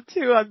Instagram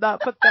too. I'm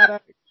that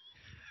pathetic.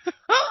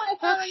 I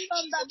haven't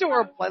done She's that.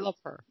 adorable. I love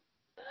her.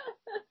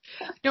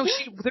 No,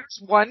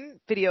 there's one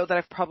video that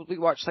I've probably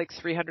watched like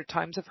 300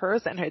 times of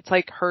hers, and it's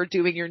like her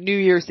doing your New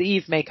Year's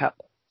Eve makeup.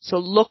 So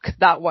look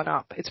that one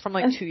up. It's from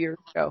like 2 years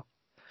ago.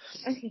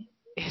 Okay.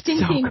 It's Ting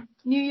so Ting, good.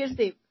 New Year's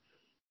Eve.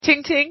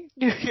 Ting Ting,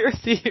 New Year's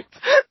Eve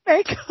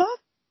makeup.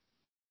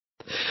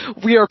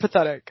 We are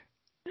pathetic.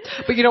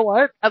 But you know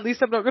what? At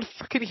least I'm not going to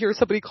fucking hear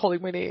somebody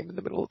calling my name in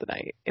the middle of the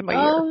night in my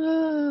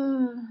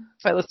ear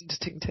if I listen to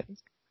Ting Ting.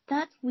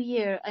 That's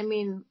weird. I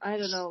mean, I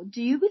don't know.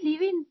 Do you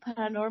believe in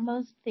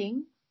paranormal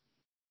things?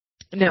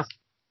 No.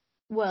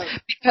 Well,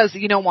 because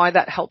you know why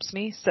that helps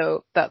me?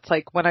 So that's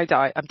like when I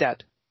die, I'm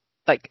dead.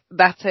 Like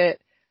that's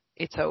it.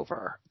 It's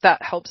over.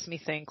 That helps me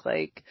think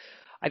like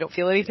I don't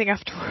feel anything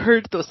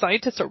afterward. Those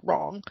scientists are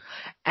wrong.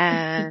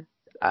 And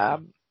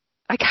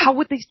like how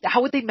would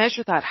they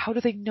measure that? How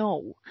do they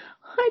know?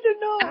 I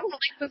don't I know. don't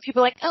like when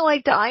people are like, oh, I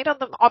died on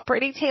the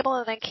operating table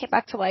and I came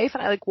back to life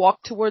and I like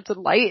walked towards a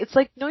light. It's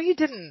like, no, you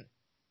didn't.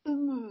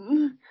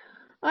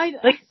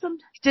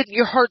 Did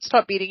your heart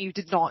stop beating? You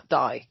did not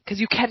die because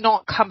you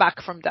cannot come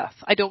back from death.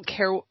 I don't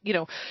care. You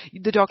know,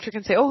 the doctor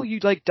can say, oh, you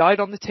like died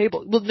on the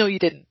table. Well, no, you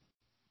didn't.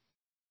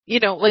 You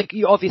know, like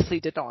you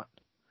obviously did not.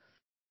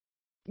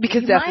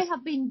 Because you might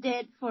have been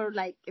dead for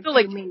like a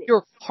few minutes.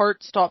 Your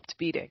heart stopped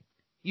beating.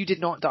 You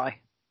did not die.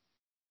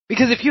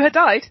 Because if you had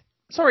died,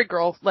 sorry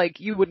girl,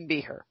 like you wouldn't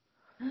be here.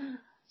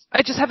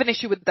 I just have an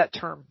issue with that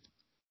term.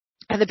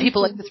 And the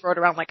people like to throw it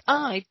around like, oh,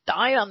 I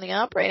died on the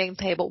operating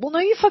table. Well, no,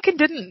 you fucking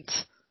didn't.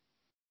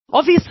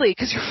 Obviously,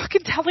 because you're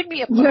fucking telling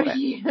me about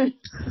it.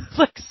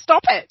 Like,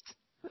 stop it.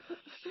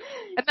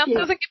 And that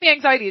doesn't give me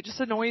anxiety. It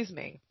just annoys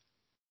me.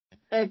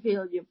 I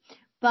feel you.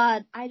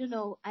 But I don't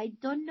know. I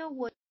don't know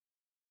what.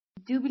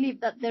 I do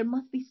believe that there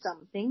must be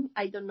something.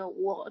 I don't know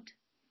what.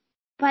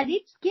 But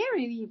it's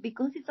scary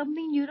because it's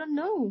something you don't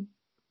know.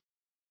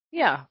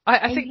 Yeah.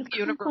 I think the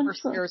universe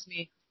scares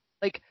me.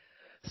 Like,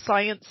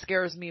 science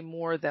scares me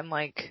more than,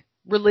 like,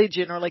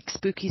 religion or, like,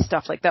 spooky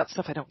stuff. Like, that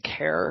stuff I don't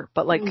care.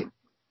 But, like,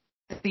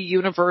 the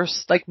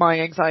universe, like,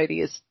 my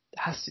anxiety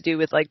has to do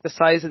with, like, the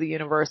size of the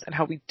universe and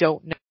how we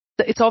don't know.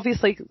 It's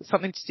obviously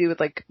something to do with,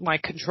 like, my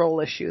control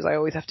issues. I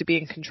always have to be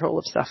in control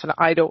of stuff, and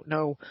I don't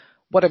know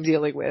what I'm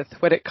dealing with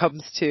when it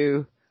comes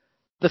to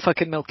the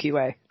fucking Milky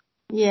Way.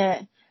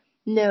 Yeah.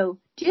 No.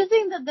 Do you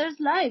think that there's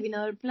life in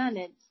other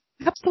planets?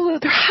 Absolutely.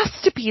 There has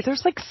to be.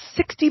 There's like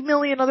 60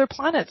 million other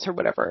planets or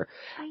whatever.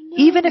 I know.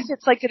 Even if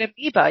it's like an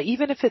amoeba,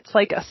 even if it's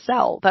like a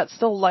cell, that's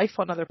still life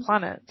on other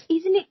planets.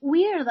 Isn't it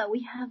weird that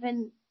we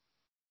haven't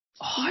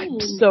I'm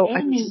so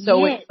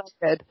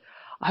excited.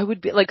 I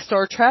would be like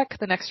Star Trek,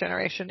 The Next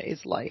Generation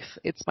is life.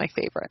 It's my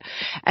favorite.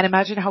 And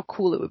imagine how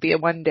cool it would be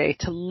one day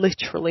to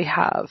literally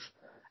have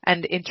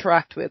and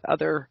interact with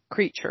other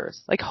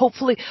creatures. Like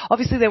hopefully,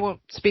 obviously they won't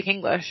speak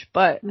English,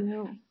 but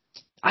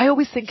I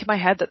always think in my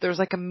head that there's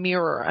like a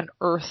mirror, an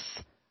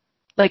Earth,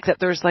 like that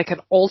there's like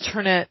an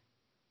alternate,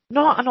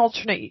 not an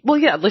alternate, well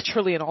yeah,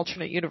 literally an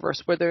alternate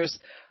universe where there's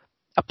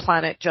a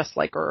planet just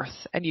like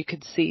Earth and you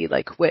can see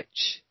like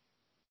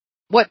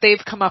what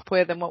they've come up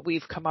with and what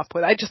we've come up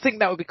with. I just think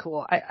that would be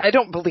cool. I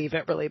don't believe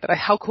it really, but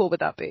how cool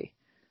would that be?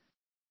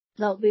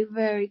 That would be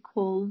very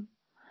cool.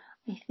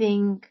 I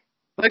think.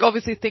 Like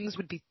obviously things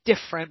would be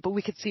different, but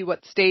we could see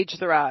what stage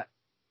they're at.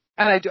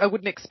 And I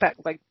wouldn't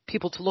expect like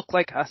people to look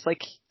like us.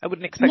 Like I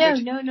wouldn't expect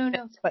No.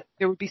 But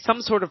there would be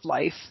some sort of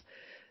life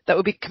that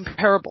would be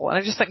comparable. And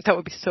I just think that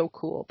would be so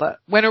cool. But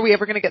when are we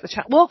ever going to get the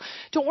chance? Well,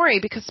 don't worry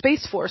because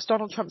Space Force,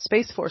 Donald Trump's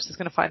Space Force is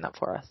going to find that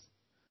for us.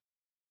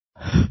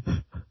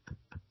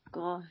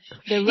 Gosh,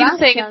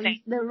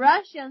 the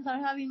Russians are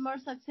having more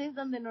success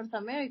than the North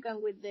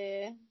American with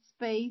the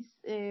space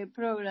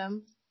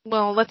program.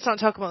 Well, let's not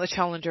talk about the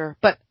Challenger,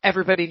 but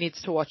everybody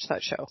needs to watch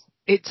that show.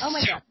 It's oh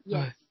my god,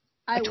 yes,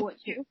 I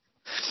watched it.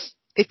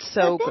 It's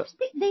so good.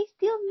 They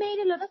still made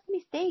a lot of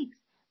mistakes.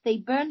 They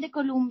burned the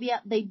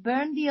Columbia. They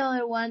burned the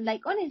other one.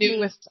 Like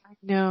honestly, I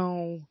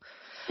know.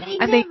 They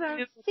never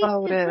fixed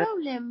the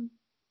problem.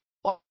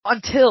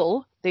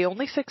 Until they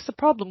only fix the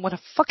problem when a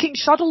fucking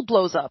shuttle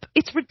blows up.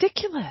 It's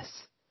ridiculous.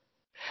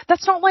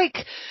 That's not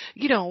like,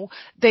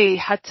 they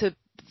had to,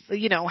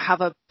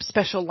 have a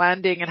special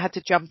landing and had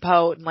to jump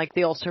out and like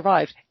they all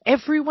survived.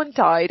 Everyone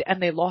died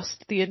and they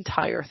lost the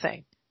entire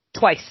thing.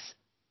 Twice.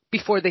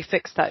 Before they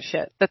fixed that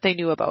shit that they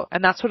knew about.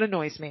 And that's what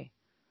annoys me.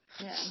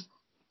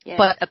 Yeah.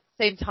 But at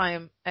the same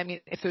time, I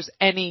mean, if there's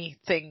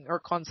anything or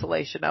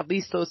consolation, at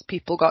least those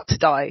people got to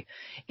die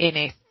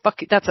in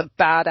that's a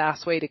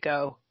badass way to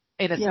go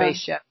in a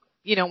spaceship.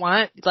 You know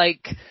what?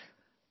 Like,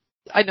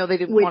 I know they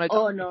didn't want to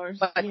honors,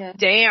 but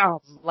damn,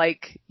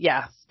 like,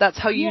 that's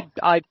how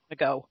I'd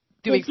go.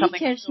 Doing the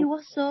teacher, she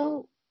was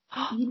so,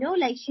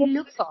 like she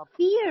looked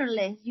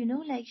fearless,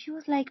 like she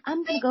was like,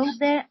 I'm gonna go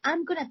there,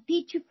 I'm gonna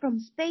teach you from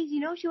space,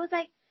 she was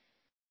like,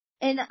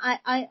 and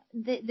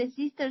the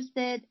sister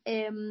said,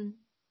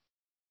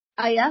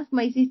 I asked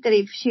my sister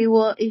if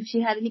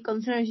she had any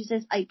concern. She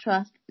says, I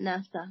trust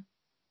NASA.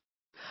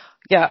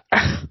 Yeah.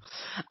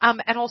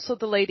 And also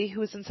the lady who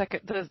was in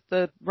second,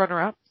 the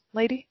runner-up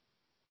lady,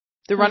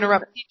 the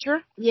runner-up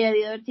teacher. Yeah,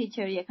 the other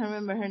teacher. Yeah, I can't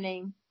remember her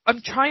name.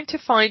 I'm trying to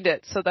find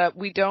it so that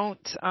we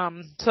don't,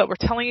 so that we're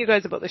telling you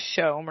guys about the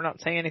show and we're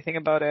not saying anything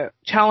about it.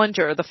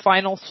 Challenger, The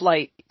Final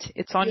Flight.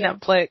 It's on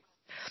Netflix.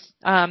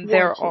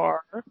 There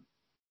are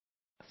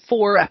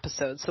 4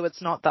 episodes, so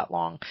it's not that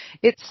long.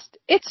 It's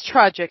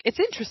tragic. It's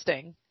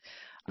interesting,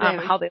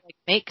 how they like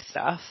make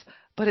stuff,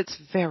 but it's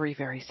very,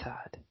 very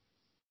sad.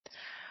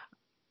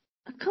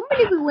 I can't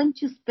believe we went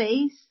to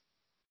space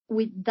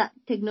with that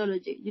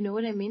technology. You know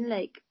what I mean?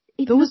 Like,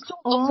 it Those looks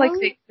don't look like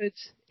they could.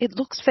 It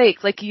looks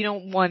fake. Like, you know,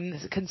 one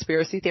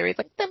conspiracy theory is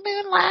like the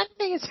moon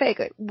landing is fake.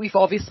 Like, we've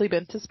obviously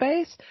been to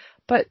space,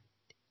 but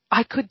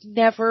I could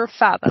never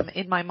fathom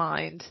in my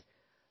mind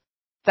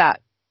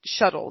that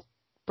shuttle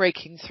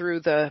breaking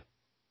through the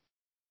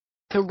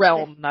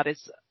realm that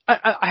is.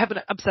 I have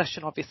an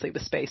obsession, obviously,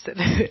 with space and,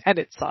 and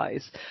its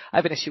size. I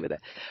have an issue with it.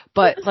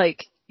 But,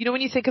 like, you know,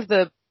 when you think of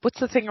what's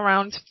the thing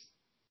around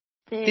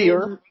the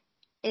Earth?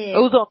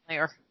 Ozone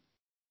layer.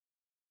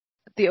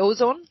 The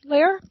ozone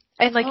layer?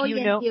 And, like, I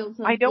know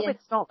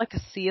it's not like a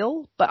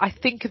seal, but I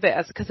think of it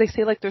as, because they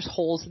say, like, there's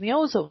holes in the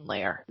ozone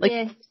layer. Like,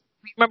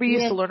 remember you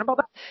used to learn about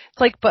that?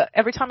 It's like, but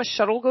every time a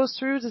shuttle goes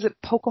through, does it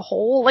poke a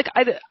hole? Like,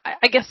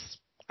 I guess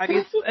I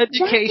need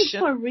education.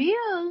 For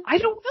real? I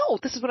don't know.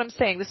 This is what I'm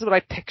saying. This is what I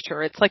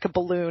picture. It's like a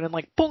balloon and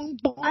like boom,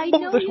 boom, boom. I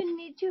know you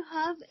need to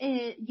have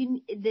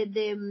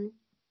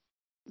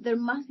there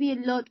must be a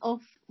lot of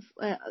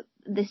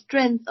the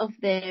strength of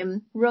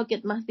the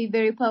rocket must be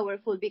very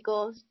powerful,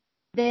 because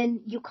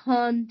then you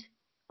can't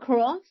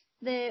cross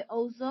the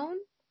ozone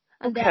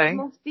and the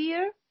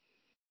atmosphere.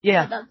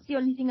 Yeah. That's the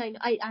only thing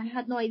I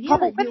had no idea. How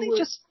about when they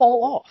just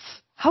fall off?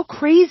 How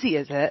crazy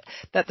is it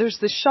that there's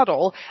this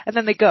shuttle and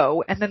then they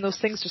go and then those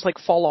things just like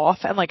fall off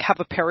and like have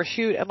a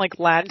parachute and like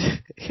land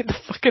in the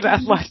fucking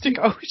Atlantic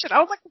Ocean? I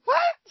was like,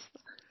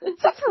 what?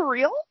 Is that for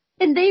real?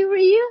 And they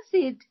reuse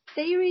it.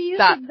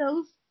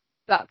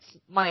 That's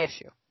my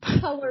issue.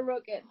 Power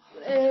rockets.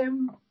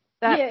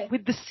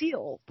 With the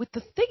seal, with the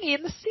thingy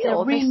in the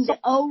seal. The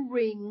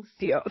O-rings.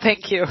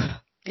 Thank you.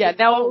 Yeah,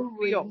 now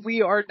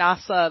we are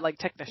NASA like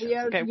technicians.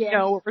 We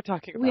know what we're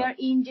talking about. We are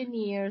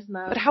engineers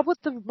now. But how about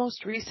the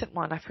most recent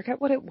one? I forget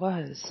what it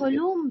was.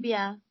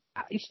 Columbia.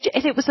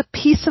 And it was a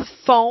piece of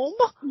foam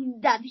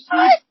that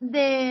hit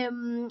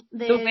the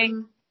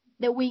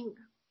wing.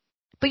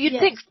 But you'd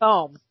think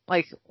foam,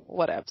 like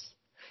whatevs.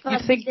 But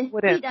you'd think the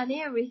speed and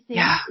everything,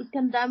 it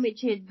can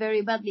damage it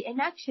very badly.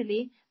 And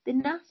actually, the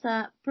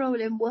NASA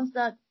problem was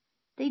that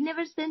they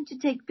never sent to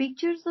take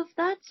pictures of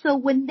that. So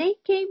when they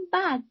came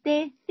back,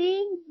 the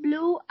thing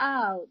blew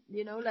out.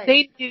 You know, like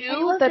they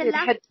knew that it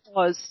had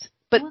caused.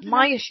 But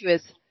my issue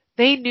is,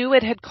 they knew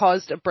it had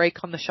caused a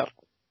break on the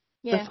shuttle.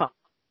 The foam.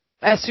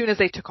 As soon as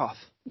they took off.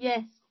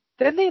 Yes.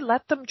 Then they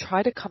let them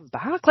try to come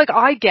back. Like,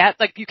 I get,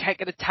 like, you can't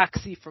get a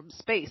taxi from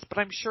space, but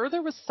I'm sure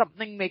there was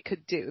something they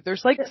could do.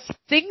 There's, like,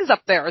 things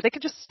up there. They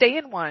could just stay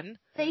in one.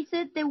 They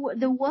said there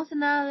was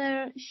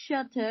another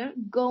shuttle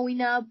going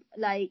up,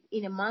 like,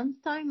 in a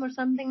month's time or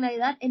something like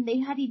that, and they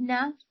had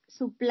enough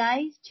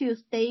supplies to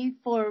stay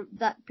for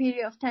that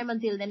period of time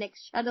until the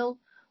next shuttle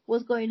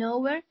was going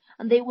over,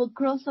 and they will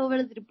cross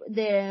over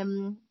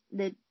the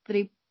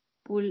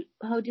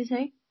how do you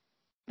say?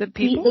 The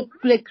people?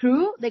 The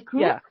crew?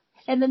 Yeah.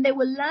 And then they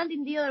will land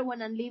in the other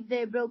one and leave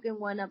the broken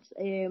one up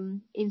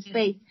in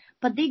space.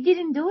 But they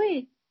didn't do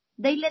it.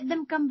 They let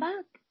them come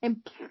back.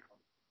 And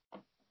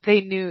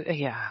they knew,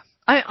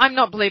 I'm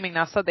not blaming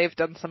NASA. They've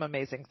done some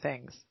amazing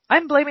things.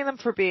 I'm blaming them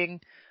for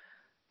being,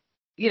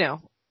 you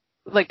know,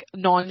 like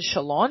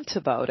nonchalant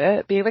about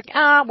it. Being like,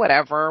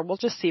 whatever. We'll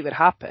just see what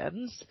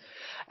happens.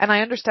 And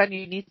I understand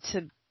you need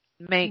to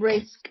make...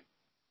 Risk.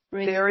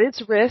 There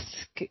is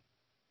risk.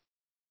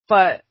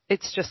 But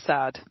it's just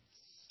sad.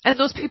 And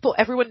those people,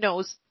 everyone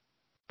knows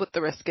what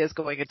the risk is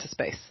going into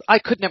space. I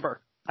could never.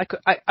 I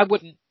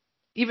wouldn't.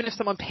 Even if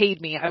someone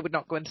paid me, I would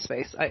not go into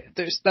space.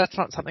 That's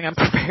not something I'm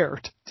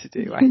prepared to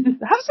do. I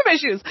have some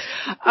issues.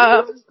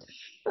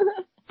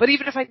 But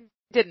even if I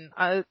didn't,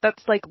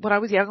 that's like when I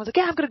was young, I was like,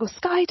 I'm going to go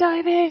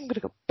skydiving, I'm going to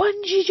go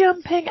bungee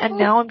jumping. And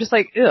now I'm just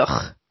like,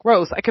 ugh,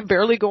 gross. I can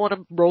barely go on a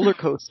roller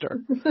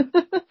coaster.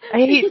 I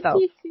hate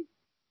those.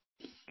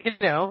 You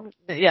know,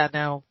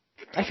 no.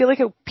 I feel like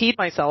I peed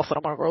myself when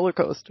I'm on a roller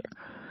coaster.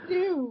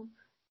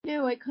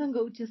 No, I can't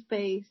go to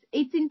space.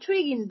 It's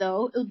intriguing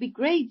though. It'll be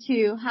great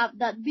to have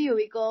that view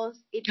because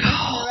it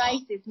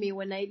mesmerizes me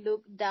when I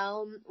look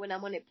down when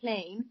I'm on a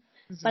plane.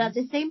 Mm-hmm. But at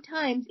the same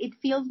time, it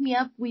fills me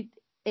up with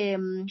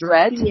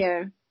dread,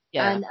 fear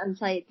and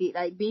anxiety.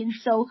 Like being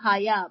so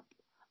high up,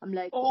 I'm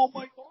like, oh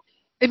my god.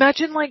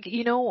 Imagine, like,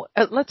 you know,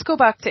 let's go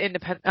back to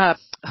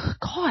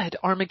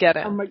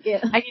Armageddon. And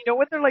you know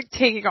when they're, like,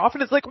 taking off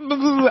and it's like,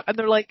 and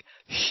they're, like,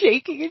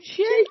 shaking and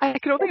shit? I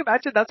can only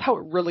imagine that's how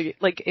it really,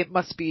 like, it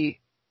must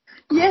be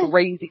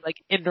crazy, like,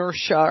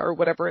 inertia or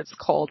whatever it's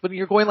called. When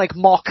you're going, like,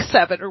 Mach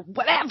 7 or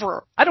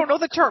whatever. I don't know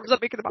the terms, I'm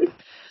making them up.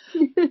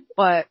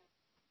 But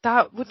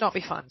that would not be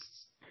fun.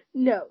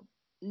 No.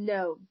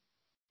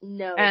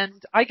 No. And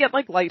I get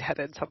like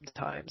lightheaded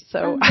sometimes,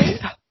 so And then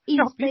in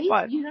it'll be space,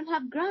 fun. you don't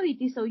have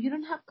gravity, so you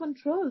don't have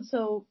control,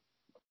 so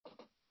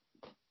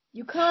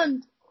you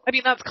can't. I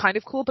mean, that's kind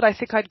of cool, but I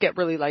think I'd get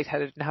really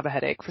lightheaded and have a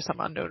headache for some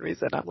unknown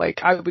reason. I'm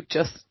like, I would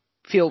just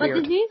feel But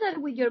weird. the thing is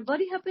that with your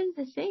body happens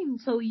the same.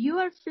 So you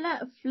are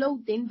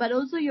floating, but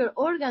also your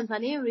organs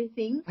and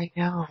everything. I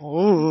know.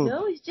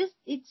 No,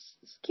 it's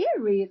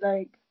scary.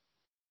 Like,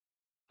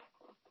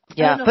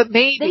 Yeah, but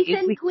maybe they if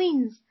send we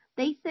twins.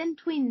 They send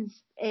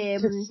twins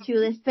just, to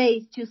the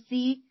space to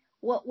see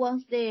what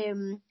was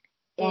the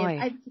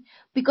why?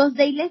 because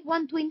they left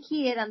one twin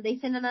here and they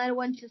sent another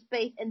one to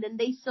space, and then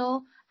they saw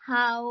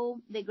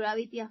how the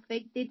gravity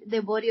affected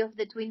the body of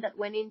the twin that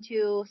went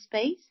into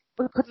space.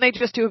 But couldn't they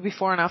just do it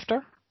before and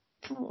after?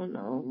 Oh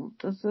no,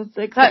 that's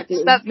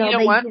exactly. That's No, you know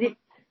they what? did it.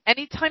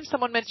 Anytime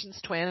someone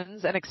mentions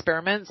twins and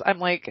experiments, I'm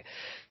like,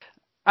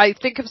 I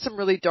think of some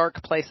really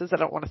dark places I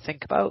don't want to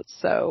think about.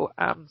 So,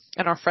 and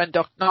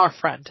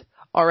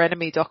our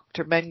enemy,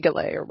 Dr.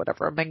 Mengele or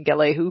whatever,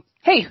 Mengele, who,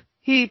 hey,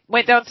 he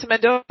went down to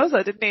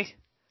Mendoza, didn't he?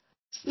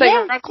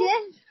 Yes, Uncle?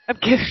 yes. I'm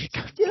kidding.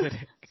 I'm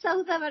kidding.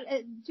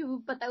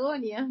 To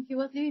Patagonia. He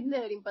was living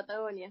there in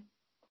Patagonia.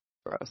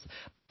 Gross.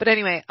 But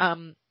anyway,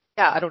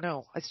 yeah, I don't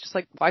know. It's just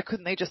like, why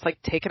couldn't they just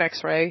like take an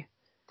X-ray,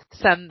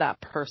 send that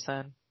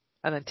person,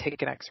 and then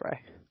take an X-ray?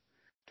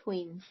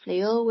 Twins.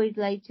 They always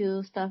like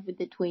to stuff with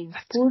the twins.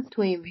 Poor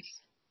twins.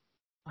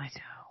 I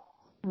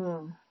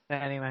know. But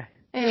anyway.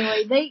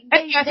 Anyway, they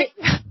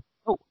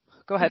oh,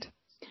 go ahead.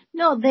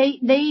 No,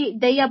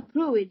 they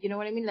approve it. You know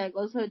what I mean? Like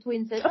also the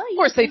twins said, Of oh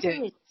course yes, they do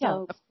did. it. Yeah,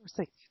 So of course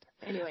they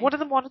did. anyway, One of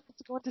them wanted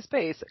to go into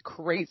space.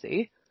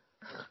 Crazy.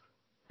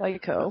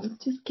 Psycho. I'm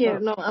just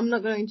scared. No, I'm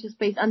not going to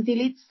space until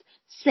it's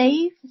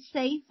safe,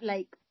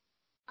 like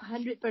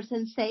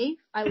 100% safe.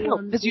 I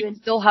won't because you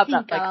even still have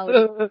think that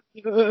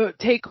about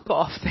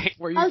takeoff thing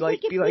where you I'll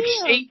like take be a like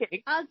pill.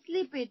 shaking. I'll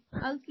sleep it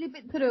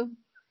through.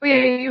 Oh,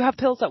 yeah, you have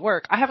pills at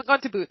work. I haven't gone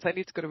to Boots. I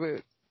need to go to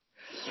Boots.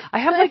 I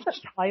have like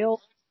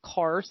child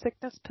car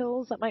sickness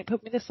pills that might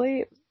put me to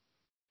sleep.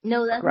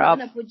 No, that's not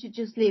gonna put you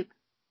to sleep.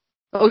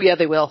 Oh yeah,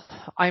 they will.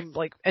 I'm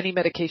like any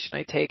medication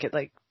I take, it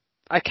like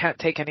I can't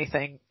take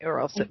anything or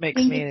else it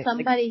makes me. If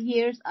somebody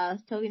hears us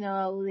talking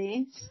about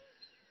this,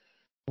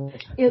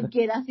 it'll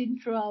get us in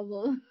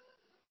trouble.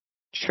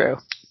 True.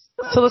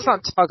 So let's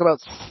not talk about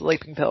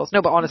sleeping pills.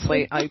 No, but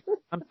honestly, I'm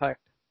tired.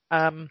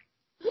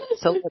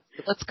 So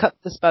let's cut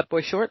this bad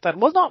boy short then.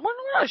 Well,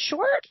 we're not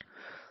short.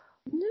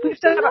 No, We've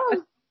done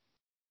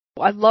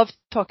I love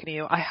talking to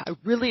you. I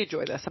really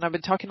enjoy this, and I've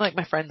been talking to like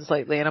my friends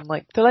lately, and I'm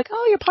like, they're like,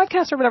 oh, your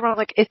podcast or whatever. I'm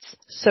like, it's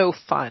so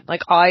fun.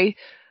 Like, I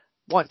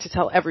want to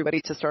tell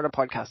everybody to start a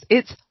podcast.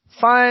 It's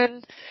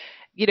fun.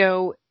 You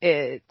know,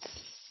 it's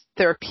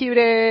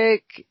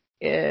therapeutic.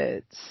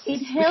 We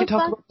can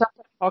talk about stuff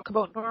that we talk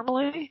about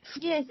normally.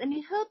 Yes, and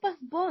it helps us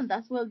bond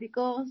as well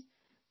because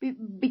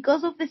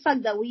of the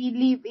fact that we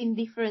live in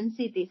different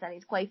cities and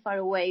it's quite far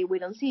away. We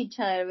don't see each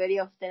other very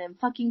often, and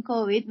fucking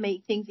COVID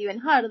makes things even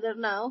harder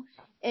now.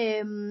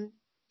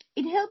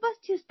 It helps us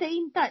to stay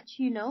in touch,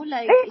 you know,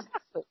 like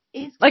exactly.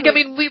 it's like great. I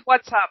mean, we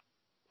WhatsApp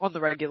on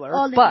the regular,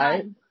 all the but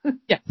time.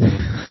 yeah,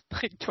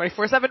 like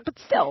 24/7. But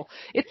still,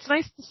 it's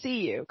nice to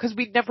see you because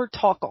we never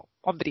talk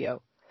on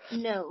video.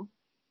 No.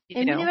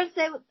 And we never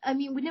say,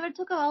 we never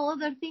talk about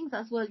other things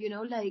as well, you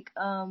know, like,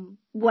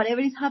 whatever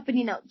is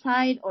happening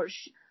outside or,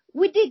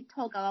 we did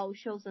talk about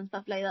shows and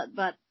stuff like that,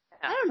 but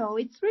I don't know,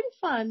 it's really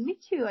fun. Me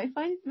too. I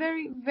find it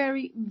very,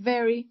 very,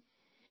 very,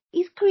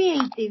 it's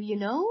creative, you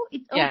know?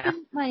 It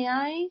opens my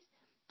eyes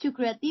to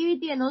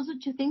creativity and also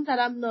to things that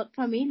I'm not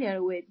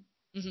familiar with.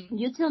 Mm-hmm.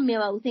 You tell me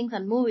about things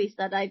and movies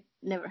that I've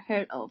never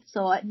heard of.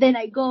 So then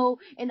I go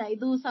and I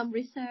do some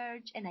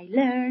research and I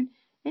learn.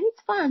 And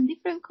it's fun,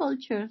 different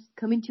cultures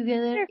coming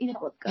together in a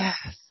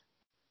podcast.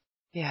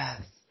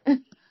 Yes.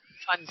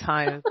 Fun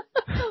time.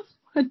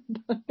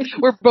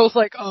 We're both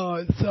like, oh,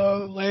 it's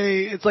so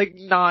late. It's like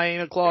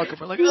 9:00 and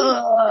we're like,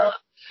 ugh.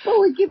 But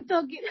we keep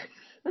talking.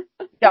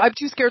 Yeah, I'm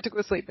too scared to go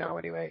to sleep now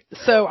anyway.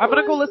 So I'm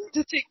going to go listen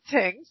to Ting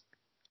Ting.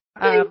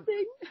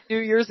 New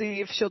Year's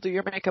Eve, she'll do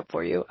your makeup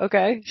for you,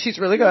 okay? She's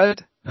really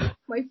good.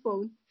 My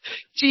phone.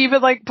 She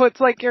even like puts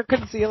like your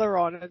concealer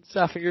on and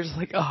stuff and you're just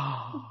like,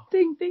 oh.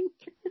 Ting Ting.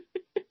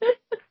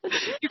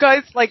 You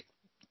guys, like,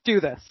 do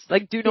this.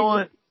 Like, do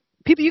not...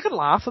 People, you can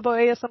laugh about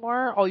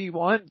ASMR all you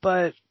want,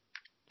 but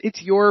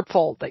it's your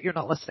fault that you're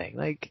not listening.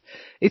 Like,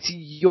 it's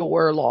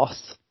your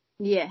loss.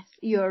 Yes,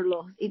 your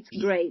loss. It's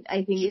great.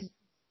 I think it's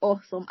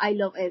awesome. I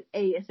love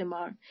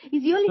ASMR.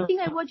 It's the only thing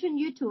I watch on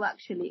YouTube,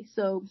 actually,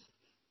 so...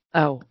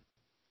 Oh.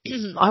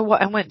 I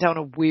went down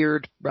a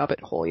weird rabbit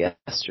hole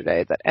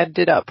yesterday that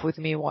ended up with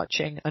me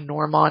watching a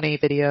Normani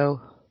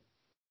video.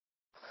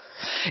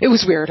 It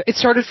was weird. It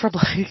started from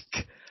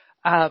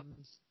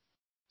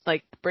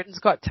like Britain's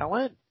Got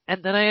Talent,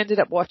 and then I ended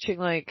up watching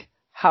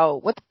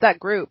what's that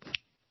group?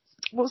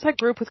 What was that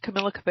group with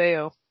Camila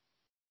Cabello?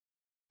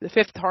 The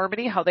Fifth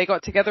Harmony, how they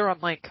got together on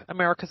like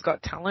America's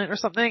Got Talent or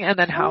something, and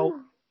then how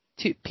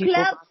two people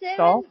Club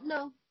 7?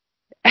 No.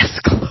 S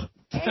Club.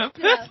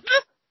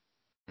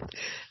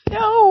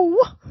 No!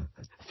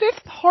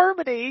 Fifth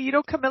Harmony. You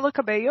know Camila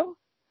Cabello?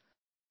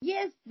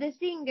 Yes, the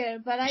singer,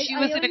 but She I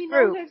was in a only know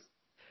group. her.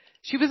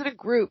 She was in a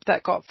group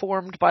that got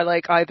formed by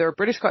like either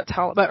British Got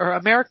Talent or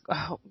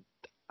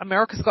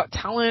America's Got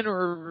Talent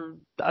or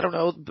I don't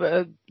know,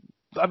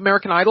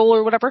 American Idol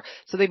or whatever.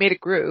 So they made a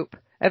group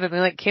and then they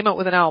like came out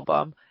with an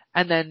album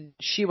and then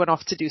she went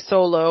off to do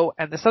solo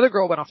and this other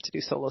girl went off to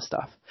do solo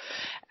stuff.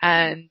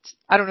 And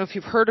I don't know if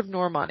you've heard of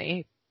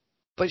Normani,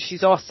 but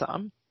she's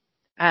awesome.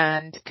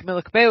 And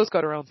Camila Cabello's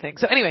got her own thing.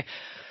 So anyway,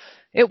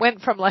 it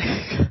went from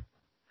like,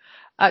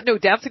 no,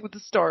 Dancing with the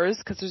Stars,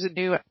 because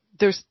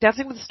there's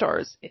Dancing with the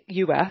Stars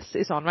US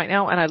is on right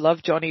now, and I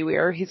love Johnny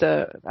Weir. He's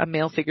a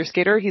male figure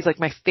skater. He's like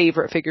my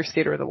favorite figure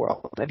skater in the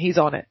world, and he's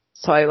on it.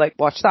 So I like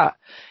watched that.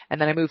 And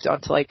then I moved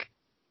on to like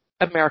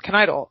American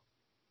Idol.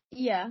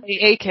 Yeah.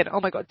 Aiken.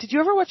 Oh my god. Did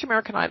you ever watch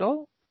American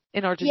Idol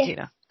in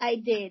Argentina? Yes, I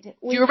did. Do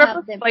you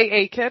remember Clay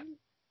Aiken?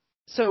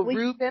 So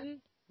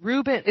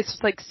Ruben, it's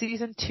like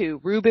season 2.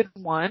 Ruben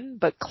won,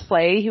 but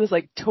Clay, he was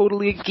like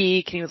totally a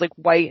geek and he was like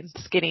white and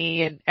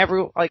skinny and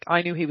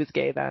I knew he was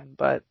gay then,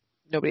 but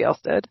nobody else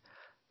did.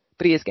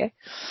 But he is gay.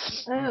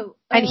 Oh.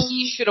 And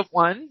he should have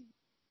won,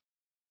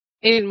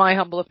 in my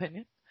humble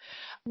opinion.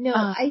 No,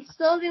 I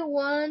saw the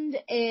one,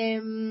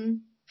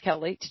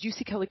 Kelly. Did you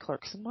see Kelly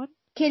Clarkson one?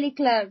 Kelly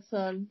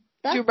Clarkson.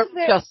 Do you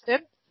remember Justin?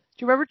 Do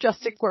you remember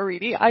Justin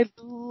Guarini? I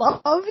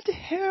loved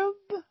him.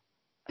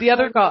 The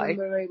other guy.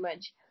 Remember very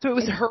much. So it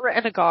was her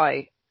and a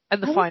guy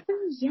and the final. I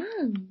was so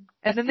young.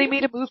 And then they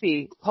made a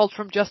movie called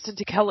From Justin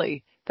to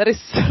Kelly. That is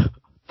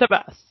the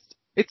best.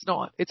 It's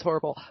not. It's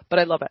horrible, but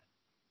I love it.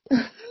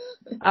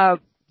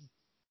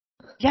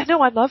 Yeah,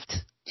 no, I loved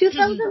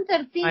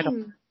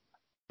 2013.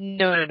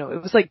 No.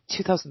 It was like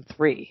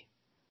 2003.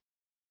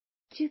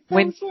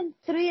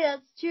 2003,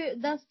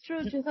 that's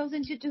true.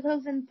 2002,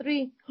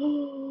 2003.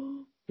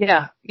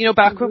 Yeah, you know,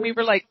 back when we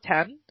were like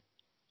 10.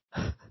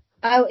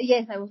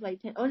 Yes, I was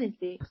like 10.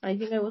 Honestly, I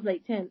think I was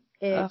like 10.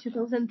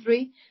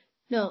 2003.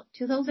 No,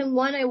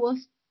 2001 I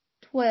was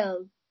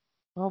 12.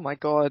 Oh my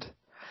god.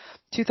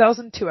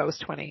 2002 I was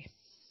 20.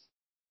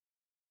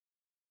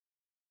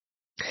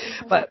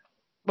 But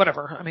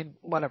whatever. I mean,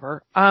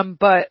 whatever.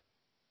 But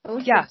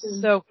yeah,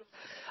 so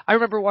I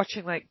remember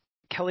watching like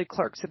Kelly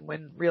Clarkson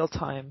win Real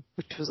Time,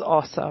 which was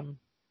awesome.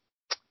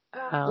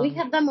 We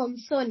had them on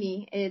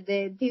Sony.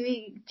 The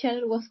TV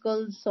channel was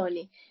called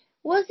Sony.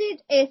 Was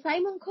it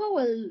Simon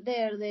Cowell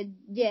there?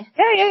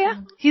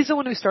 Yeah. He's the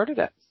one who started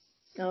it.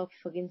 Oh,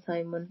 fucking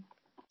Simon.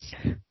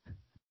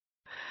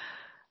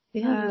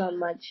 He has not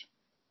much.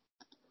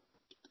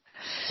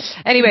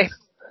 Anyway,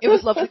 it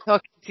was lovely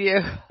talking to you.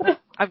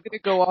 I'm going to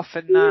go off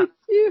and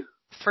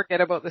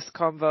forget about this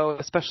convo,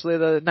 especially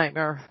the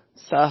nightmare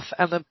stuff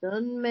and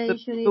Don't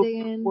mention it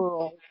again.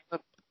 World, the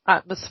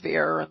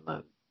atmosphere and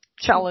the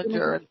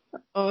Challenger.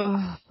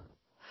 And,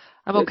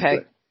 I'm okay.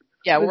 Good.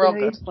 Yeah, we're all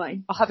good.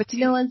 Fine. I'll have a tea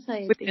no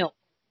anxiety. with milk.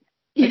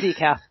 A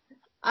decaf.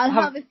 I'll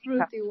have a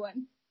fruity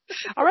one.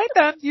 All right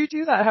then, you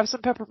do that. Have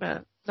some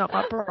peppermint. Not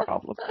my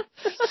problem.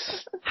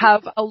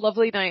 Have a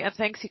lovely night and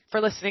thanks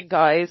for listening,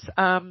 guys.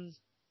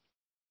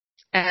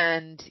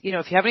 And, you know,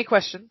 if you have any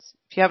questions,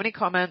 if you have any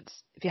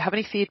comments, if you have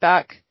any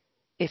feedback,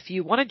 if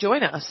you want to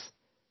join us,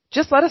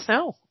 just let us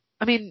know.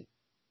 I mean,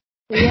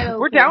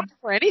 we're down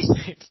for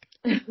anything.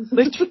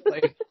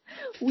 Literally.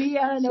 We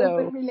are an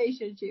open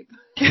relationship.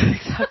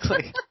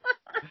 Exactly.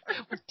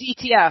 We're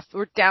DTF.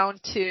 We're down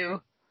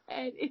to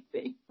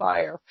anything.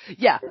 Fire.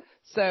 Yeah.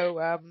 So,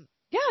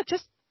 yeah,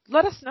 just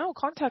let us know.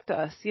 Contact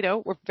us. You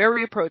know, we're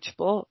very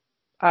approachable.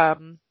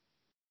 And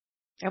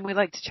we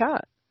like to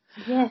chat.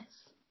 Yes.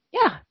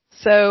 Yeah.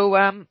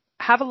 So,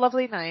 have a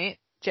lovely night,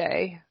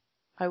 Jay.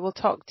 I will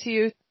talk to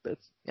you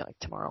like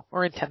tomorrow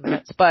or in 10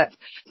 minutes, but,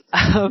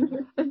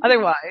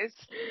 otherwise,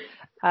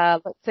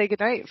 let's say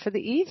goodnight for the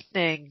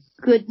evening.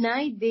 Good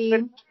night, Dean.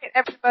 Good night,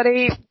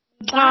 everybody.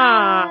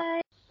 Bye.